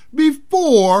reprimanded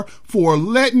before for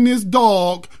letting his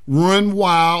dog run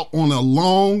wild on a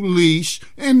long leash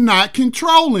and not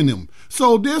controlling him.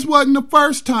 So this wasn't the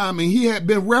first time, and he had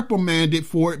been reprimanded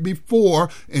for it before.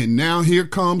 And now here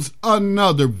comes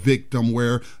another victim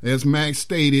where, as Max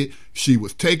stated, she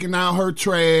was taking out her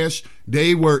trash.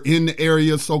 They were in the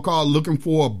area, so-called, looking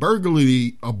for a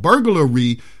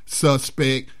burglary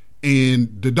suspect,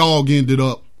 and the dog ended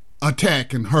up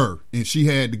attacking her, and she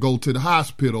had to go to the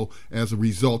hospital as a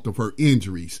result of her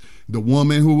injuries. The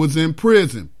woman who was in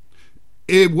prison,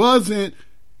 it wasn't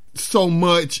so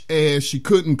much as she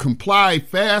couldn't comply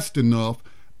fast enough.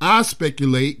 I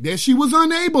speculate that she was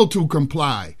unable to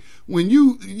comply. When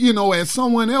you know, as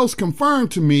someone else confirmed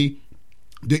to me,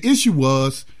 the issue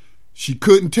was she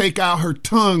couldn't take out her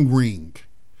tongue ring.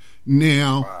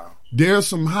 Now, There's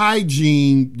some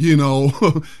hygiene,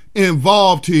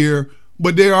 involved here,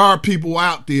 but there are people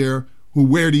out there who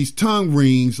wear these tongue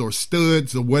rings or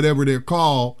studs or whatever they're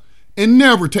called and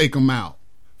never take them out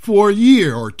for a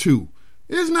year or two.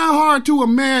 It's not hard to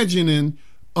imagine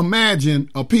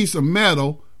a piece of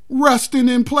metal rusting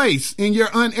in place and you're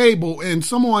unable. And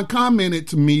someone commented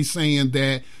to me saying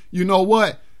that, you know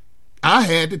what? I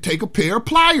had to take a pair of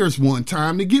pliers one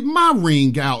time to get my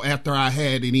ring out after I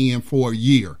had it in for a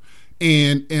year.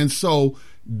 And so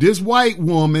this white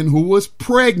woman who was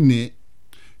pregnant,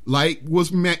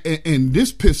 and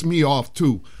this pissed me off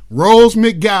too. Rose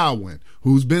McGowan,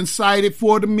 who's been cited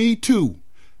for the Me Too,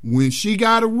 when she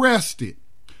got arrested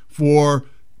for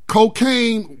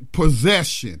cocaine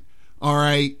possession, all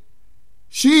right,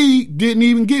 she didn't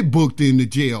even get booked into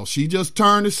jail. She just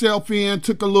turned herself in,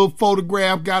 took a little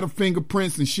photograph, got her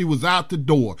fingerprints, and she was out the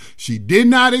door. She did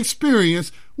not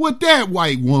experience what that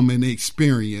white woman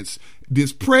experienced.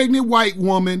 This pregnant white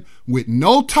woman with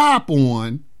no top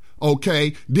on,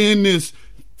 okay, then this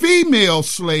female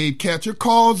slave catcher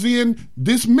calls in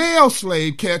this male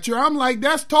slave catcher. I'm like,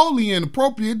 that's totally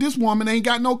inappropriate. This woman ain't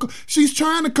got she's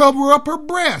trying to cover up her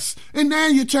breasts. And now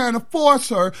you're trying to force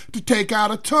her to take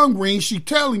out a tongue ring. She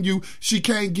telling you she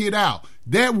can't get out.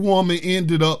 That woman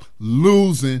ended up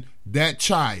losing that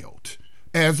child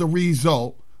as a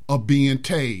result of being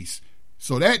tased.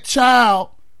 So that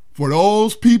child, for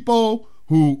those people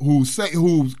who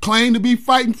claim to be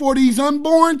fighting for these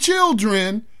unborn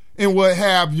children and what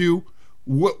have you,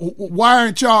 why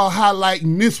aren't y'all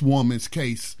highlighting this woman's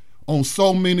case on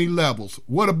so many levels?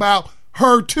 What about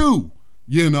her too?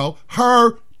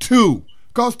 Her too.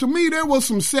 Because to me, there was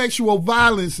some sexual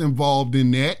violence involved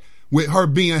in that, with her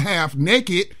being half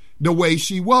naked the way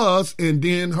she was, and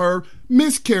then her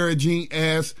miscarriaging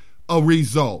as a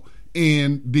result.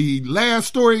 And the last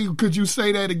story, could you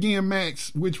say that again,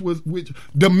 Max? Which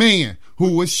the man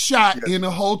who was shot in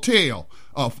a hotel,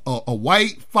 a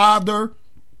white father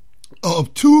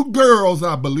of 2 girls,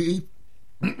 I believe.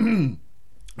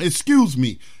 Excuse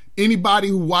me. Anybody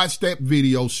who watched that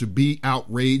video should be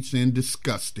outraged and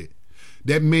disgusted.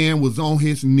 That man was on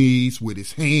his knees with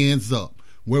his hands up.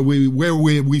 Where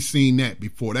have we seen that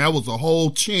before? That was a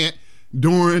whole chant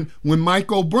during when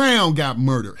Michael Brown got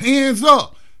murdered. Hands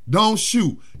up. Don't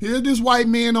shoot. Here's this white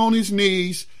man on his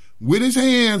knees with his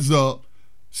hands up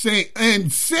saying,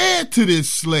 and said to this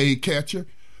slave catcher,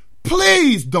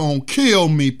 please don't kill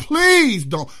me. Please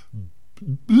don't.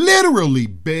 Literally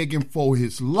begging for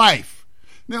his life.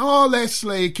 Now, all that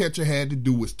slave catcher had to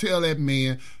do was tell that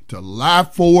man to lie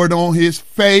forward on his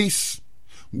face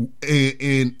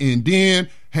and then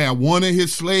have one of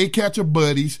his slave catcher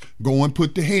buddies go and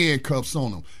put the handcuffs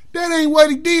on him. That ain't what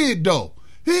he did, though.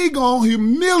 He gonna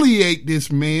humiliate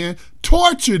this man,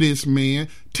 torture this man,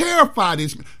 terrify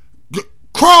this man.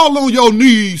 Crawl on your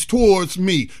knees towards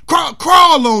me.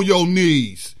 Crawl on your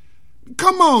knees.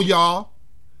 Come on, y'all.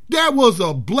 That was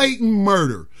a blatant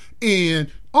murder.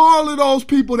 And all of those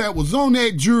people that was on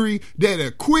that jury that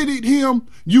acquitted him,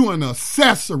 you an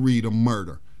accessory to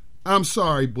murder. I'm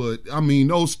sorry, but, I mean,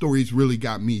 those stories really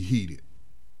got me heated.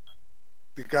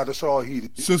 It got us all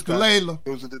heated. Sister Layla.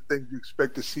 Those are the things you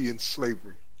expect to see in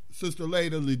slavery. Sister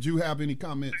Layla, did you have any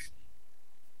comments?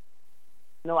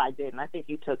 No, I didn't. I think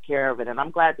you took care of it, and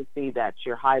I'm glad to see that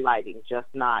you're highlighting just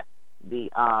not the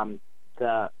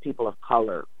people of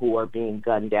color who are being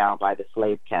gunned down by the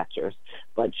slave catchers,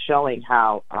 but showing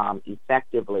how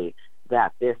effectively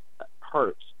that this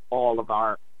hurts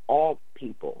all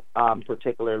people,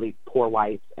 particularly poor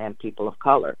whites and people of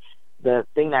color. The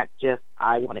thing that just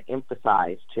I want to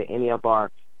emphasize to any of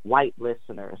our white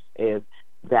listeners is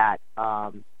that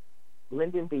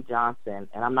Lyndon B. Johnson,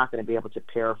 and I'm not going to be able to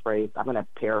paraphrase, I'm going to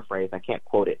paraphrase, I can't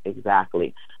quote it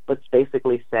exactly, but it's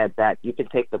basically said that you can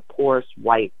take the poorest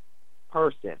white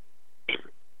person,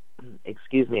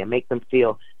 and make them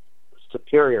feel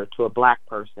superior to a black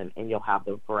person, and you'll have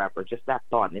them forever. Just that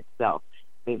thought in itself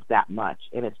means that much.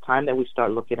 And it's time that we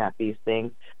start looking at these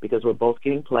things because we're both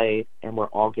getting played and we're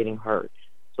all getting hurt.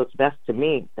 So it's best to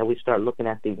me that we start looking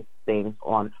at these things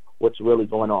on what's really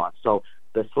going on. So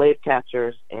the slave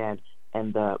catchers and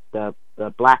the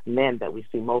black men that we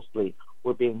see mostly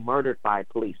were being murdered by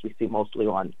police. We see mostly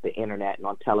on the internet and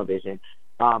on television.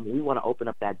 We want to open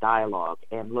up that dialogue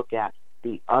and look at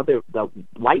the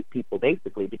white people,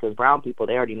 basically, because brown people,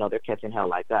 they already know they're catching hell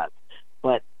like us.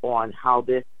 But on how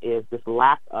this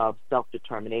lack of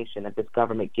self-determination that this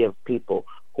government gives people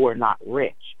who are not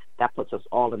rich, that puts us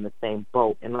all in the same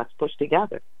boat, and let's push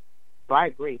together. So I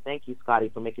agree. Thank you, Scotty,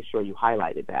 for making sure you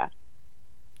highlighted that.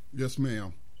 Yes,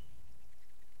 ma'am.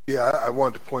 Yeah, I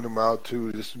wanted to point them out,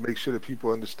 too, just to make sure that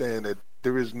people understand that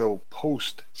there is no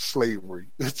post-slavery.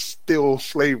 It's still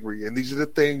slavery, and these are the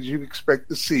things you expect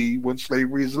to see when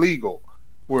slavery is legal,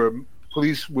 where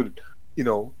police would,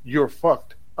 you're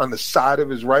fucked on the side of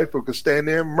his rifle could stand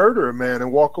there and murder a man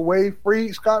and walk away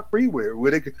scot-free,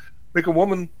 where they could make a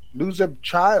woman lose a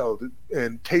child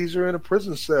and tase her in a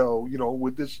prison cell,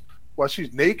 with this while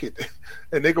she's naked,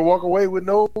 and they can walk away with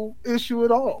no issue at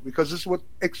all because it's what's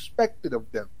expected of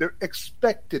them. They're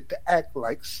expected to act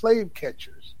like slave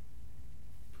catchers.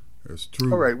 That's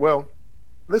true. All right, well,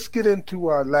 let's get into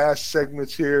our last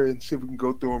segments here and see if we can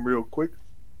go through them real quick.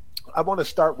 I want to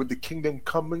start with the Kingdom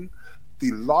Coming,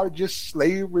 the largest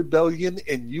slave rebellion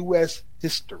in U.S.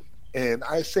 history. And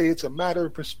I say it's a matter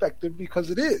of perspective because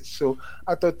it is. So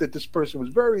I thought that this person was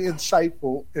very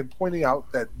insightful in pointing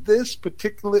out that this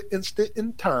particular instant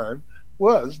in time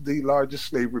was the largest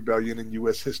slave rebellion in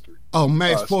U.S. history. Oh,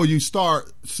 Max, before you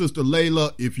start, Sister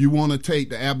Layla, if you want to take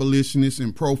the abolitionist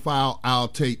in profile, I'll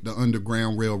take the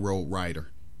Underground Railroad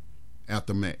writer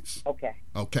after Max. Okay.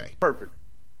 Perfect.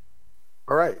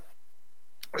 All right.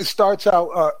 It starts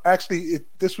out,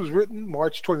 this was written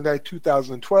March 29,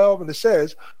 2012, and it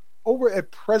says, over at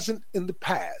Present in the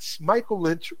Past, Michael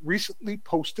Lynch recently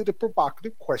posted a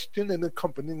provocative question and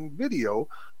accompanying video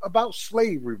about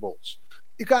slave revolts.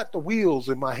 It got the wheels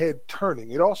in my head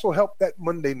turning. It also helped that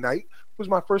Monday night was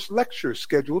my first lecture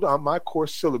scheduled on my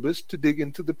course syllabus to dig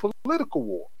into the political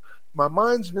war. My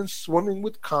mind's been swimming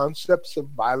with concepts of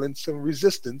violence and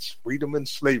resistance, freedom and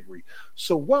slavery.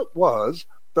 So what was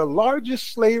the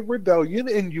largest slave rebellion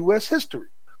in U.S. history?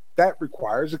 That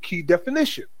requires a key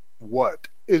definition. What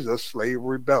is a slave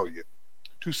rebellion?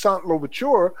 Toussaint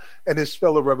Louverture and his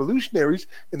fellow revolutionaries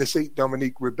in the St.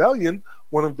 Dominique Rebellion,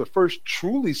 one of the first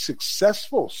truly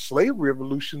successful slave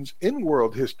revolutions in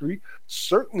world history,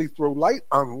 certainly throw light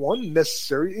on one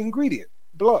necessary ingredient: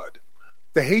 blood.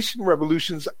 The Haitian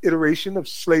Revolution's iteration of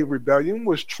slave rebellion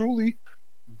was truly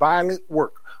violent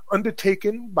work,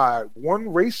 undertaken by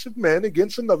one race of men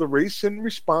against another race in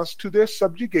response to their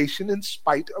subjugation in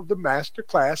spite of the master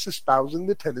class espousing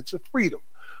the tenets of freedom.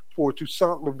 For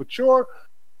Toussaint Louverture,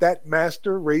 that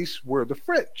master race were the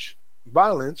French.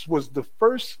 Violence was the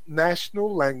first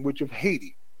national language of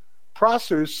Haiti.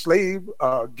 Prosser's slave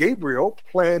Gabriel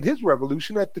planned his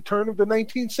revolution at the turn of the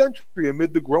 19th century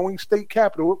amid the growing state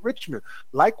capital at Richmond.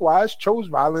 Likewise, chose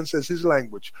violence as his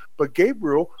language. But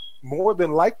Gabriel more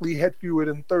than likely had fewer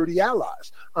than 30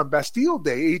 allies. On Bastille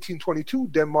Day, 1822,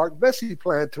 Denmark Vesey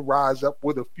planned to rise up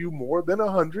with a few more than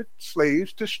 100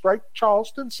 slaves to strike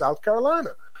Charleston, South Carolina.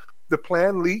 The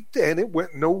plan leaked and it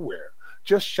went nowhere.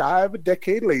 Just shy of a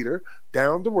decade later,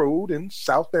 down the road in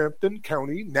Southampton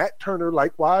County, Nat Turner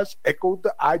likewise echoed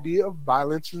the idea of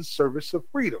violence in service of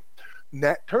freedom.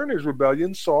 Nat Turner's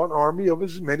rebellion saw an army of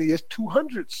as many as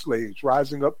 200 slaves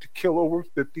rising up to kill over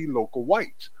 50 local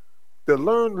whites. The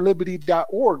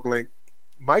LearnLiberty.org link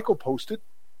Michael posted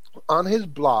on his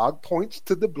blog points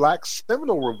to the Black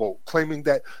Seminole Revolt, claiming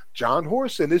that John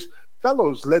Horse and his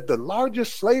fellows led the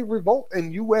largest slave revolt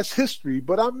in U.S. history,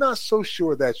 but I'm not so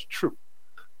sure that's true.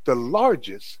 The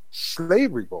largest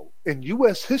slave revolt in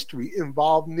U.S. history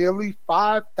involved nearly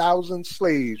 5,000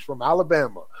 slaves from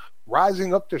Alabama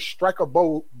rising up to strike a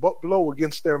blow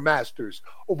against their masters.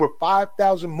 Over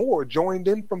 5,000 more joined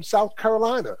in from South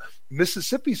Carolina.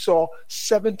 Mississippi saw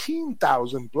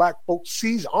 17,000 black folks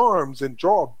seize arms and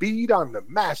draw a bead on the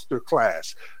master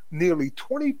class. Nearly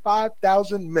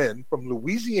 25,000 men from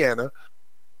Louisiana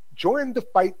joined the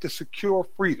fight to secure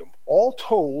freedom. All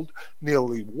told,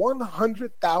 nearly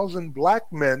 100,000 black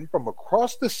men from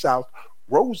across the South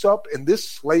rose up in this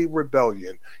slave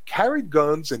rebellion, carried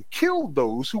guns, and killed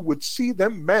those who would see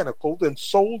them manacled and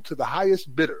sold to the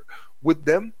highest bidder. With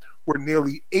them were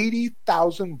nearly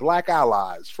 80,000 black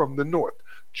allies from the North,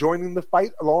 joining the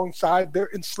fight alongside their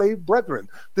enslaved brethren.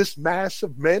 This mass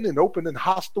of men in open and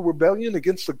hostile rebellion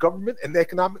against the government and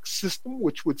economic system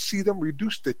which would see them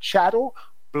reduced to chattel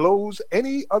blows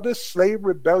any other slave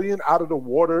rebellion out of the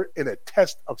water in a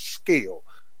test of scale.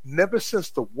 Never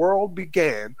since the world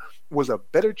began was a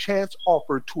better chance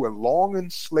offered to a long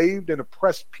enslaved and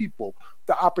oppressed people.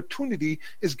 The opportunity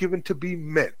is given to be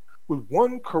men. With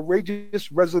one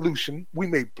courageous resolution, we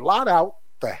may blot out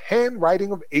the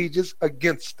handwriting of ages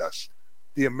against us.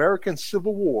 The American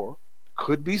Civil War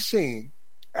could be seen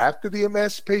after the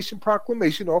Emancipation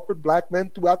Proclamation offered black men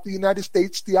throughout the United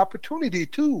States the opportunity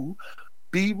to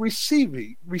be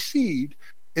received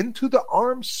into the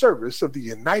armed service of the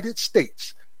United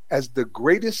States as the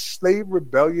greatest slave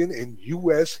rebellion in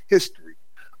U.S. history.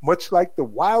 Much like the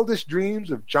wildest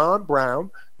dreams of John Brown,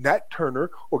 Nat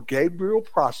Turner, or Gabriel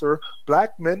Prosser,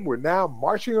 black men were now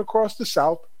marching across the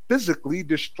South, physically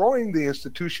destroying the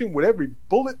institution with every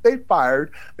bullet they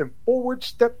fired and forward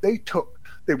step they took.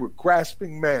 They were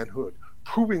grasping manhood,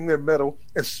 proving their mettle,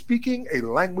 and speaking a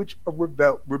language of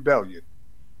rebellion.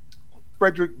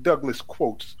 Frederick Douglass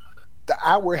quotes, "The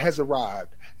hour has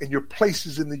arrived, and your place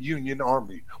is in the Union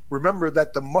Army. Remember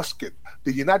that the musket,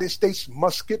 the United States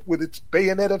musket with its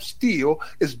bayonet of steel,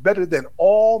 is better than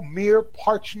all mere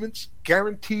parchments,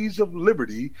 guarantees of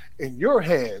liberty. In your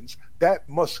hands, that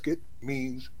musket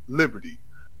means liberty."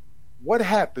 What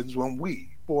happens when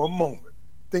we, for a moment,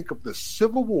 think of the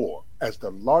Civil War as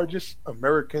the largest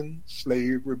American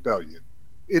slave rebellion?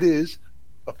 It is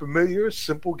a familiar,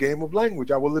 simple game of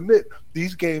language. I will admit,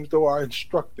 these games, though, are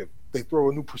instructive. They throw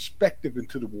a new perspective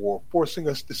into the war, forcing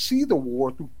us to see the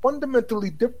war through fundamentally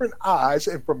different eyes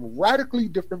and from radically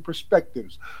different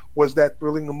perspectives. Was that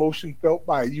thrilling emotion felt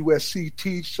by a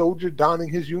USCT soldier donning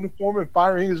his uniform and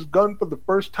firing his gun for the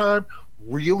first time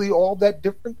really all that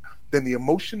different than the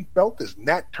emotion felt as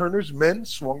Nat Turner's men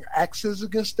swung axes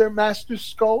against their masters'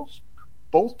 skulls?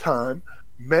 Both times,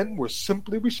 men were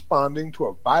simply responding to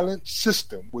a violent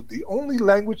system with the only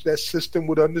language that system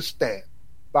would understand: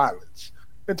 violence.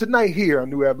 And tonight here on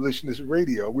New Abolitionist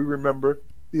Radio, we remember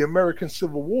the American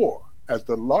Civil War as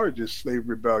the largest slave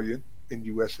rebellion in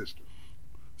U.S. history.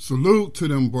 Salute to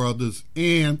them brothers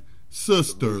and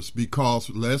sisters, because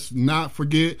let's not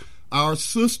forget our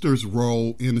sisters'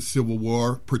 role in the Civil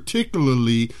War,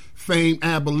 particularly famed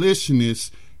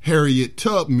abolitionist Harriet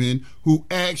Tubman, who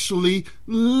actually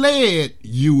led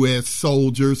U.S.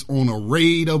 soldiers on a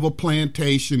raid of a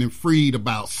plantation and freed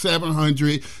about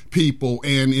 700 people.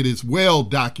 And it is well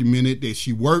documented that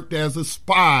she worked as a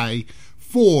spy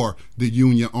for the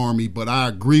Union Army. But I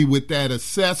agree with that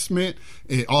assessment.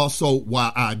 And also,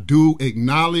 while I do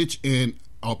acknowledge and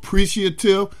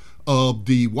appreciative of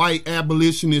the white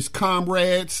abolitionist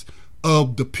comrades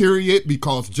of the period,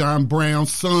 because John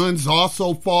Brown's sons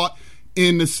also fought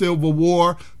in the Civil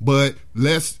War, but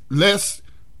let's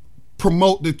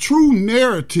promote the true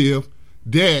narrative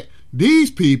that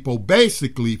these people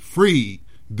basically freed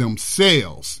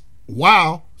themselves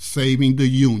while saving the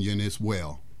Union as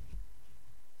well.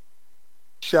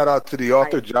 Shout out to the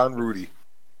author, John Rudy.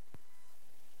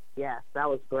 Yes, that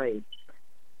was great.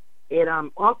 It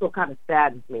also kind of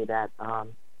saddens me that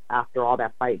after all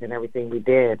that fighting and everything we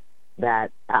did,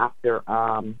 that after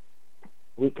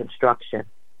Reconstruction,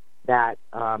 that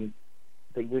the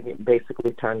Union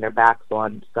basically turned their backs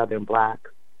on Southern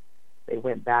blacks. They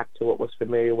went back to what was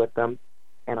familiar with them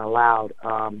and allowed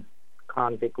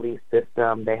convict lease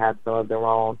system. They had some of their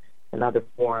own and other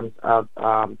forms of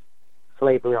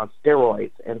slavery on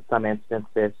steroids in some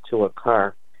instances to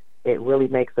occur. It really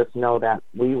makes us know that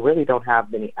we really don't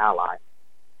have many allies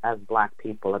as black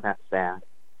people, and that's sad.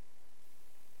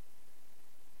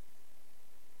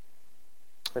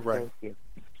 But right. Thank you.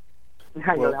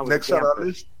 Well, next on our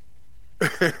list.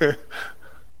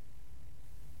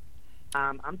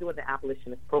 I'm doing the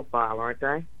abolitionist profile, aren't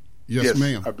I? Yes,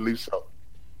 ma'am. I believe so.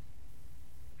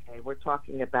 Okay, we're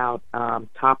talking about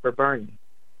Topper Bernie.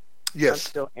 Yes.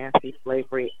 Still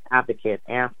anti-slavery advocate,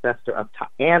 ancestor of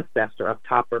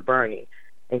Topper Bernie,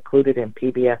 included in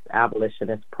PBS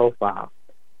abolitionist profile.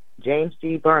 James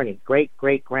G. Bernie,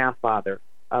 great-great-grandfather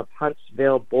of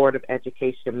Huntsville Board of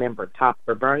Education member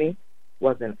Topper Bernie,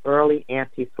 was an early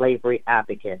anti-slavery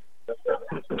advocate.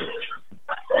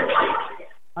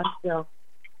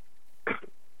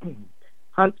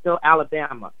 Huntsville,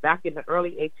 Alabama. Back in the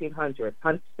early 1800s,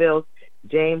 Huntsville's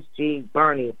James G.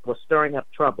 Bernie was stirring up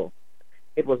trouble.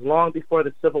 It was long before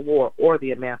the Civil War or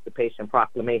the Emancipation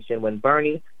Proclamation when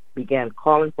Bernie began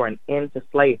calling for an end to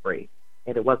slavery,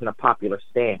 and it wasn't a popular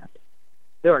stand.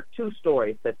 There are two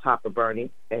stories that Topper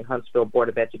Bernie, a Huntsville Board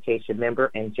of Education member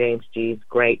and James G's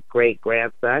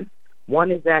great-great-grandson.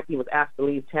 One is that he was asked to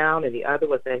leave town, and the other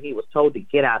was that he was told to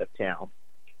get out of town.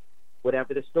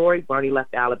 Whatever the story, Bernie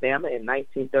left Alabama in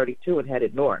 1932 and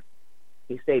headed north.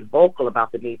 He stayed vocal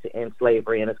about the need to end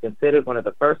slavery and is considered one of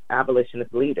the first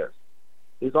abolitionist leaders.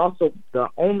 He's also the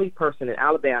only person in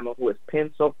Alabama who has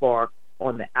pinned so far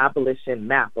on the abolition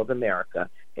map of America,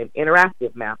 an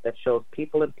interactive map that shows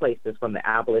people and places from the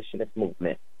abolitionist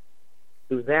movement.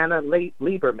 Susanna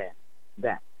Lieberman,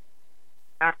 the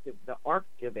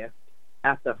archivist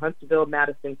at the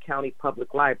Huntsville-Madison County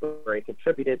Public Library,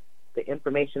 contributed the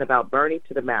information about Bernie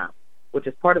to the map, which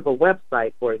is part of a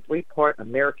website for a 3-part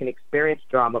American experience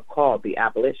drama called The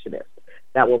Abolitionist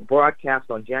that will broadcast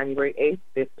on January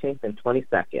 8th, 15th, and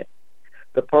 22nd.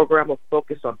 The program will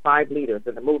focus on 5 leaders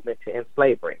in the movement to end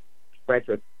slavery: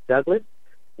 Frederick Douglass,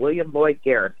 William Lloyd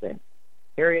Garrison,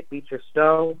 Harriet Beecher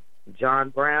Stowe, John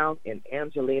Brown, and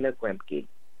Angelina Grimke.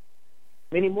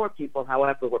 Many more people,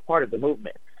 however, were part of the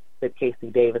movement, said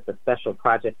Casey Davis, a special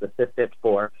project assistant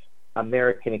for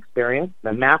American Experience.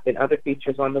 The map and other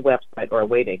features on the website are a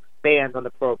way to expand on the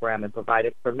program and provide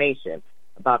information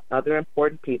about other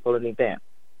important people and events.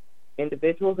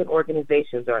 Individuals and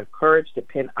organizations are encouraged to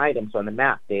pin items on the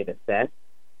map, Davis said.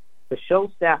 The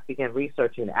show staff began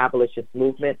researching the abolitionist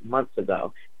movement months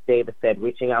ago, Davis said,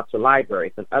 reaching out to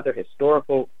libraries and other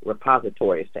historical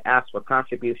repositories to ask for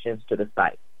contributions to the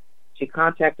site. She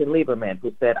contacted Lieberman,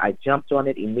 who said, "I jumped on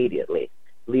it immediately."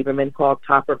 Lieberman called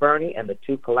Topper Bernie, and the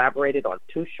two collaborated on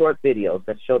 2 short videos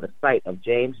that show the site of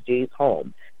James G's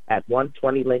home at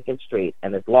 120 Lincoln Street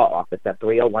and his law office at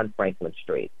 301 Franklin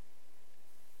Street.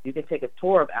 You can take a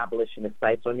tour of abolitionist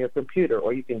sites on your computer,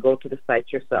 or you can go to the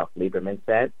sites yourself, Lieberman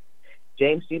said.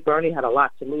 James G. Bernie had a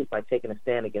lot to lose by taking a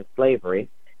stand against slavery.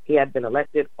 He had been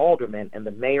elected alderman and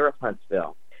the mayor of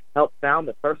Huntsville, helped found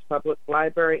the first public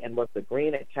library, and was the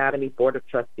Green Academy Board of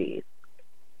Trustees.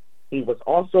 He was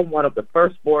also one of the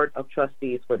first board of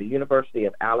trustees for the University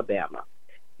of Alabama.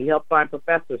 He helped find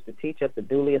professors to teach at the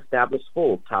newly established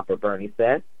school, Topper Bernie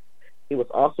said. He was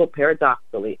also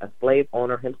paradoxically a slave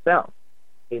owner himself.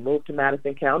 He moved to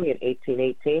Madison County in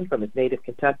 1818 from his native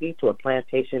Kentucky to a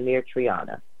plantation near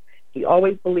Triana. He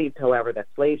always believed, however, that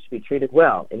slaves should be treated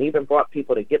well, and even brought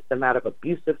people to get them out of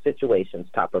abusive situations,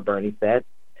 Topper Bernie said.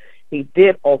 He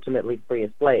did ultimately free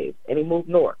his slaves, and he moved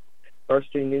north,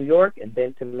 first to New York and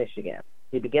then to Michigan.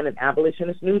 He began an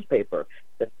abolitionist newspaper,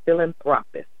 The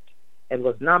Philanthropist, and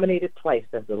was nominated twice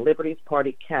as the Liberties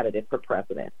Party candidate for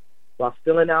president. While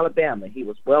still in Alabama, he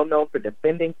was well known for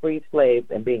defending freed slaves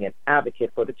and being an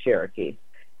advocate for the Cherokee.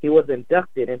 He was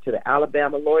inducted into the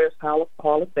Alabama Lawyers Hall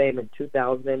of Fame in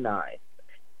 2009.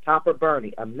 Topper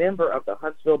Birney, a member of the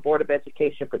Huntsville Board of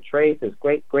Education, portrays his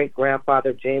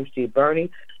great-great-grandfather James G. Birney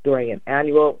during an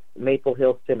annual Maple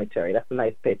Hill Cemetery. That's a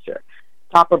nice picture.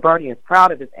 Topper Birney is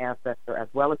proud of his ancestor as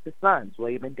well as his sons,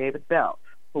 William and David Bell,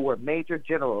 who were major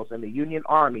generals in the Union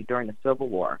Army during the Civil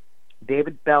War.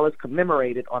 David Bell is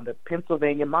commemorated on the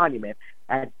Pennsylvania Monument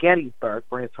at Gettysburg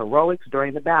for his heroics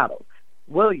during the battle.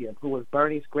 William, who was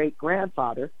Birney's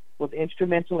great-grandfather, was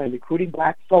instrumental in recruiting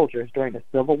black soldiers during the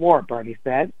Civil War, Birney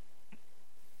said.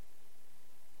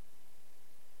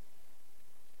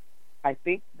 I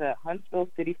think the Huntsville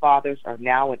City Fathers are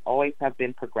now and always have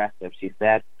been progressive, she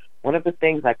said. One of the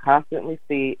things I constantly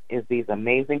see is these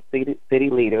amazing city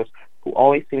leaders who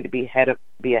always seem to be ahead of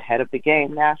the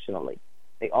game nationally.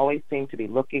 They always seem to be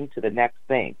looking to the next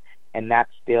thing, and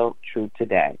that's still true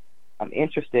today. I'm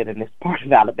interested in this part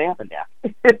of Alabama now.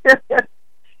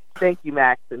 Thank you,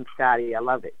 Max and Scotty. I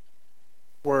love it.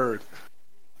 Word.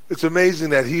 It's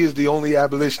amazing that he is the only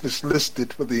abolitionist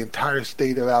listed for the entire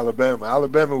state of Alabama.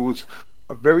 Alabama was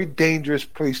a very dangerous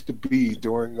place to be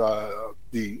during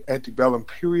the antebellum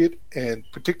period, and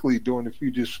particularly during the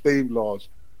fugitive slave laws.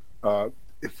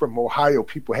 From Ohio,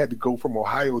 people had to go from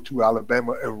Ohio to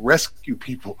Alabama and rescue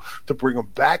people to bring them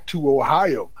back to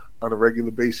Ohio on a regular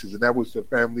basis, and that was the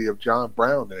family of John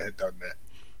Brown that had done that.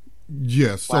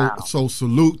 Yes, so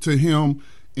salute to him.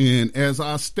 And as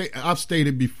I've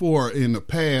stated before in the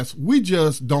past, we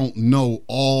just don't know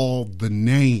all the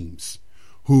names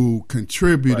who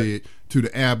contributed to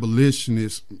the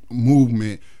abolitionist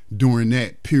movement during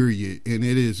that period. And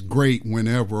it is great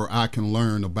whenever I can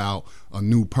learn about a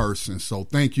new person. So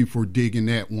thank you for digging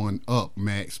that one up,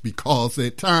 Max, because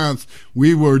at times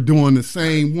we were doing the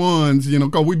same ones,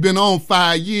 because we've been on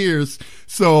 5 years.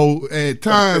 So at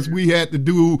times we had to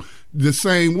do the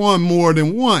same one more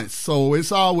than once. So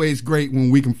it's always great when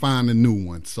we can find a new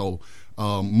one. So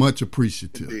much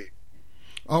appreciative. Indeed.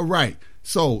 All right.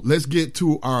 So let's get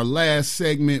to our last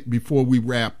segment before we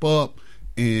wrap up.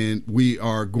 And we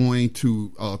are going to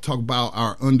talk about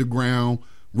our Underground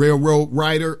Railroad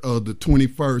writer of the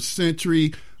 21st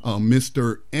century,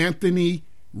 Mr. Anthony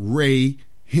Ray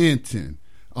Hinton.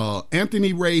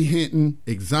 Anthony Ray Hinton,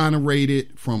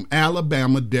 exonerated from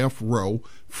Alabama death row,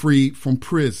 freed from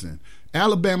prison.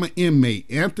 Alabama inmate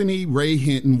Anthony Ray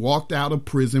Hinton walked out of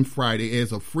prison Friday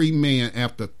as a free man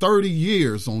after 30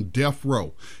 years on death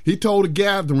row. He told a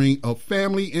gathering of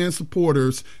family and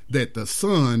supporters that the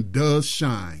sun does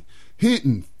shine.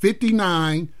 Hinton,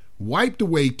 59, wiped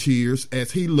away tears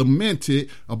as he lamented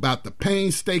about the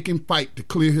painstaking fight to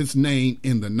clear his name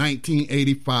in the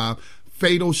 1985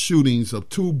 fatal shootings of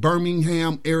 2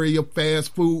 Birmingham area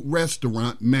fast food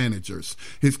restaurant managers.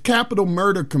 His capital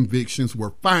murder convictions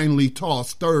were finally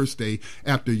tossed Thursday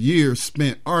after years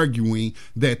spent arguing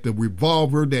that the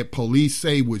revolver that police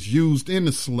say was used in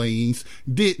the slayings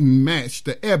didn't match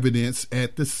the evidence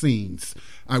at the scenes.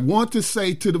 I want to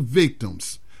say to the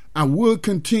victims, I will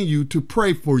continue to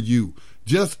pray for you,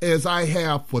 just as I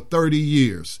have for 30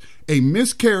 years. A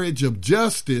miscarriage of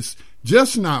justice,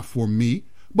 just not for me,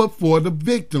 but for the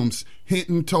victims,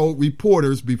 Hinton told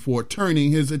reporters before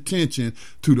turning his attention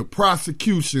to the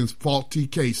prosecution's faulty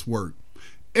casework.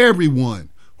 Everyone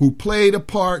who played a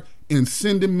part in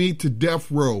sending me to death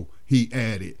row, he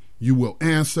added, you will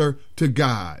answer to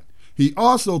God. He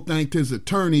also thanked his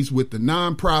attorneys with the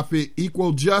nonprofit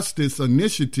Equal Justice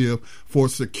Initiative for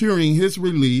securing his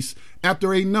release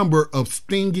after a number of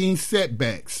stinging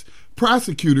setbacks.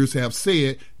 Prosecutors have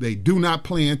said they do not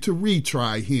plan to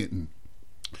retry Hinton.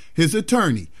 His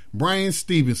attorney, Brian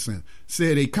Stevenson,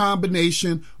 said a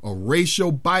combination of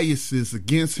racial biases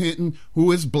against Hinton,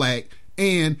 who is black,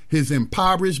 and his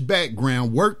impoverished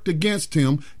background worked against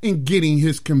him in getting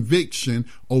his conviction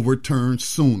overturned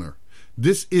sooner.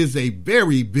 This is a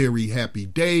very, very happy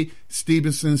day,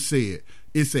 Stevenson said.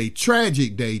 It's a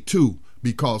tragic day, too,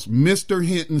 because Mr.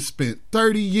 Hinton spent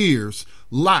 30 years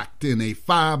locked in a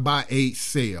 5x8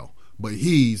 cell, but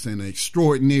he's an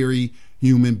extraordinary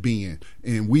human being.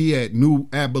 And we at New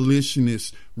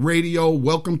Abolitionist Radio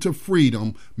welcome to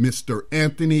freedom, Mr.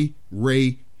 Anthony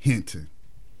Ray Hinton.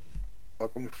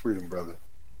 Welcome to freedom, brother.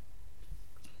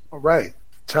 All right,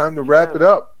 time to wrap it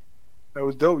up. That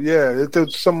was dope. Yeah,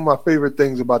 some of my favorite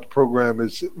things about the program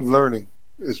is learning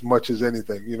as much as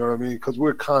anything. You know what I mean? Because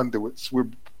we're conduits. We're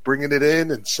bringing it in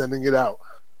and sending it out.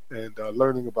 And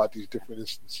learning about these different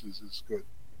instances is good.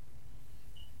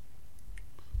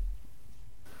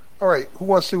 All right, who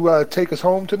wants to take us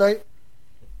home tonight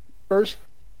first?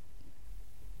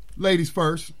 Ladies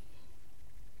first.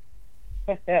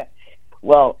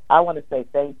 Well, I want to say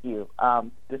thank you.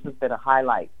 This has been a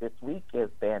highlight. This week has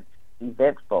been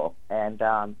eventful, and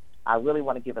I really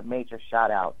want to give a major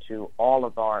shout-out to all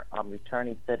of our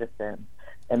returning citizens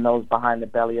and those behind the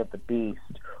belly of the beast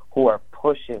who are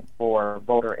pushing for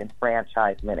voter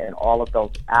enfranchisement, and all of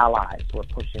those allies who are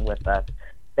pushing with us.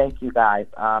 Thank you, guys.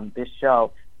 This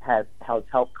show has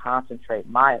helped concentrate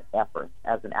my efforts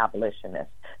as an abolitionist.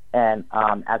 And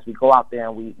as we go out there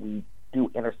and we do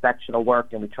intersectional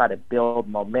work and we try to build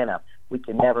momentum, we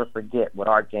can never forget what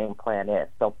our game plan is.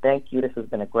 So thank you. This has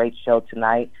been a great show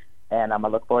tonight, and I'm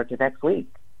going to look forward to next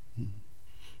week.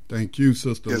 Thank you,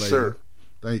 Sister Yes, Layla. sir.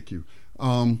 Thank you.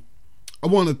 I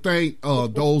want to thank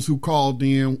those who called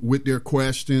in with their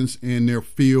questions and their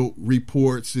field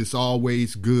reports. It's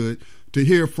always good to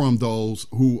hear from those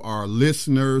who are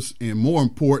listeners and, more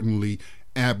importantly,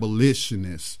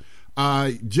 abolitionists.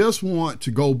 I just want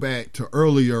to go back to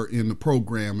earlier in the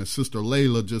program, and Sister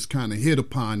Layla just kind of hit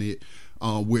upon it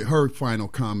with her final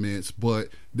comments, but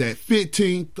that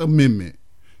 15th Amendment,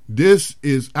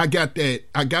 I got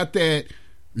that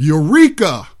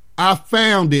eureka. I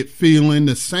found it feeling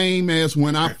the same as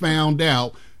when I found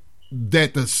out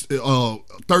that the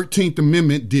 13th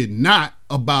Amendment did not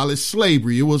abolish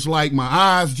slavery. It was like my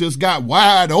eyes just got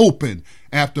wide open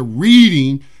after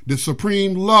reading the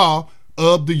supreme law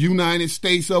of the United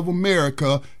States of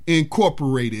America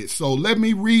Incorporated. So let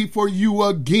me read for you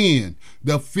again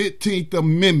the 15th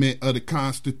Amendment of the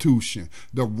Constitution.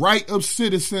 The right of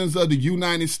citizens of the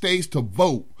United States to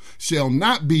vote shall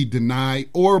not be denied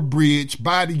or abridged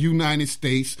by the United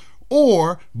States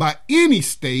or by any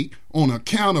state on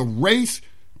account of race,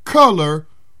 color,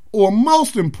 or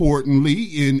most importantly,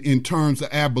 in terms of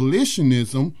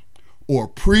abolitionism, or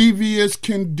previous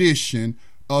condition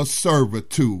of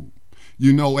servitude.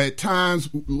 You know, at times,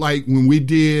 like when we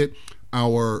did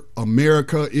our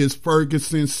America is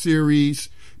Ferguson series,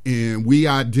 and we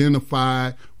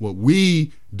identified what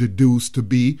we deduced to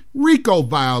be RICO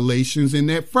violations in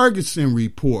that Ferguson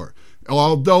report.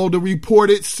 Although the report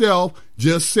itself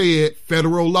just said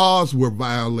federal laws were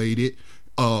violated,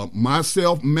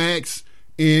 myself, Max,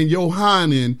 and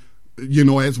Yohanan, you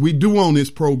know, as we do on this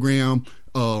program,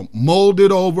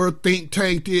 molded over, think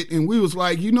tanked it, and we was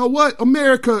like, you know what?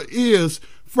 America is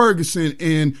Ferguson,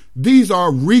 and these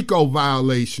are RICO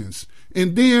violations.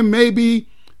 And then maybe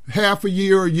half a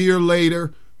year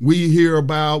later, we hear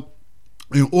about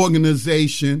an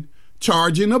organization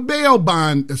charging a bail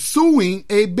bond, suing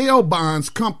a bail bonds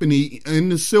company in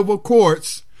the civil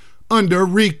courts under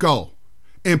RICO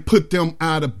and put them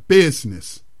out of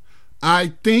business.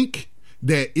 I think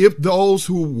that if those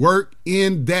who work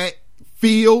in that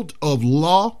field of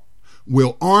law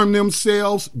will arm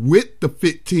themselves with the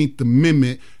 15th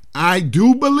Amendment, I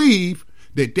do believe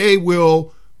that they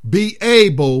will be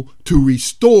able to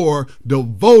restore the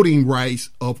voting rights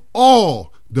of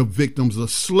all the victims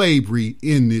of slavery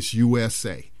in this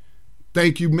USA.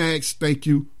 Thank you, Max. Thank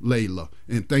you, Layla.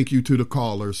 And thank you to the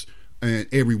callers and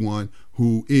everyone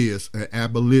who is an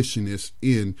abolitionist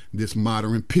in this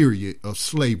modern period of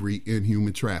slavery and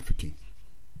human trafficking.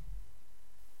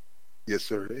 Yes,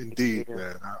 sir. Indeed,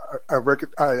 man.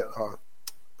 I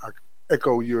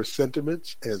echo your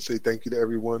sentiments and say thank you to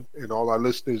everyone and all our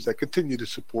listeners that continue to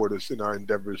support us in our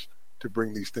endeavors to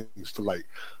bring these things to light.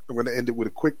 I'm going to end it with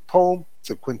a quick poem. It's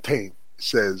a quintain. It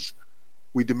says,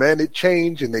 "We demanded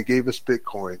change and they gave us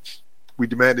bitcoins. We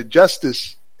demanded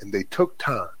justice and they took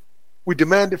time. We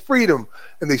demanded freedom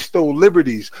and they stole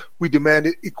liberties. We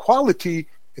demanded equality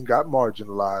and got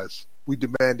marginalized. We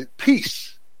demanded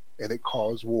peace and it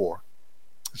caused war."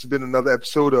 This has been another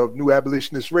episode of New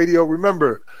Abolitionist Radio.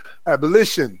 Remember,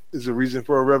 abolition is a reason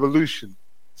for a revolution,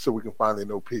 so we can finally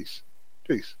know peace.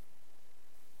 Peace.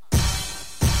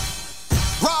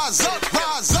 Rise up,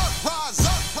 rise up, rise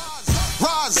up,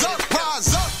 rise up,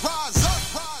 rise up, rise up,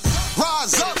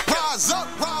 rise up, rise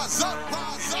up, rise up,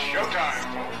 rise up.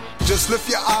 Showtime. Just lift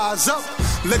your eyes up,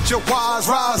 let your wise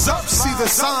rise up. See the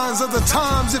signs of the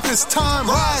times. If it's time,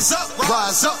 rise up,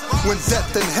 rise up. When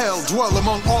death and hell dwell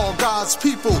among all God's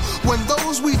people, when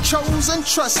those we chose and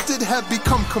trusted have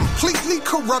become completely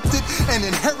corrupted and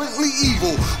inherently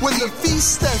evil, when the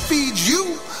feast that feeds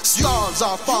you starves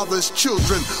our father's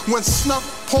children, when snuff,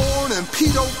 porn, and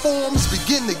pedo forms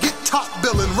begin to get top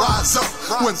billing, rise up.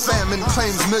 When famine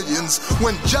claims millions,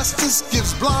 when justice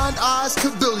gives blind eyes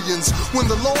to billions, when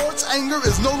the Lord's anger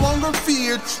is no longer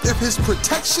feared, if his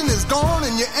protection is gone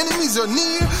and your enemies are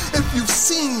near, if you've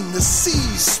seen the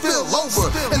seas spill over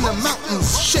and the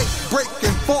mountains shake, break,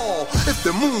 and fall, if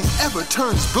the moon ever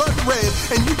turns blood red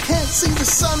and you can't see the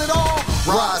sun at all,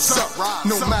 rise up.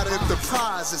 No matter if the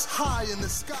prize is high in the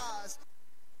sky.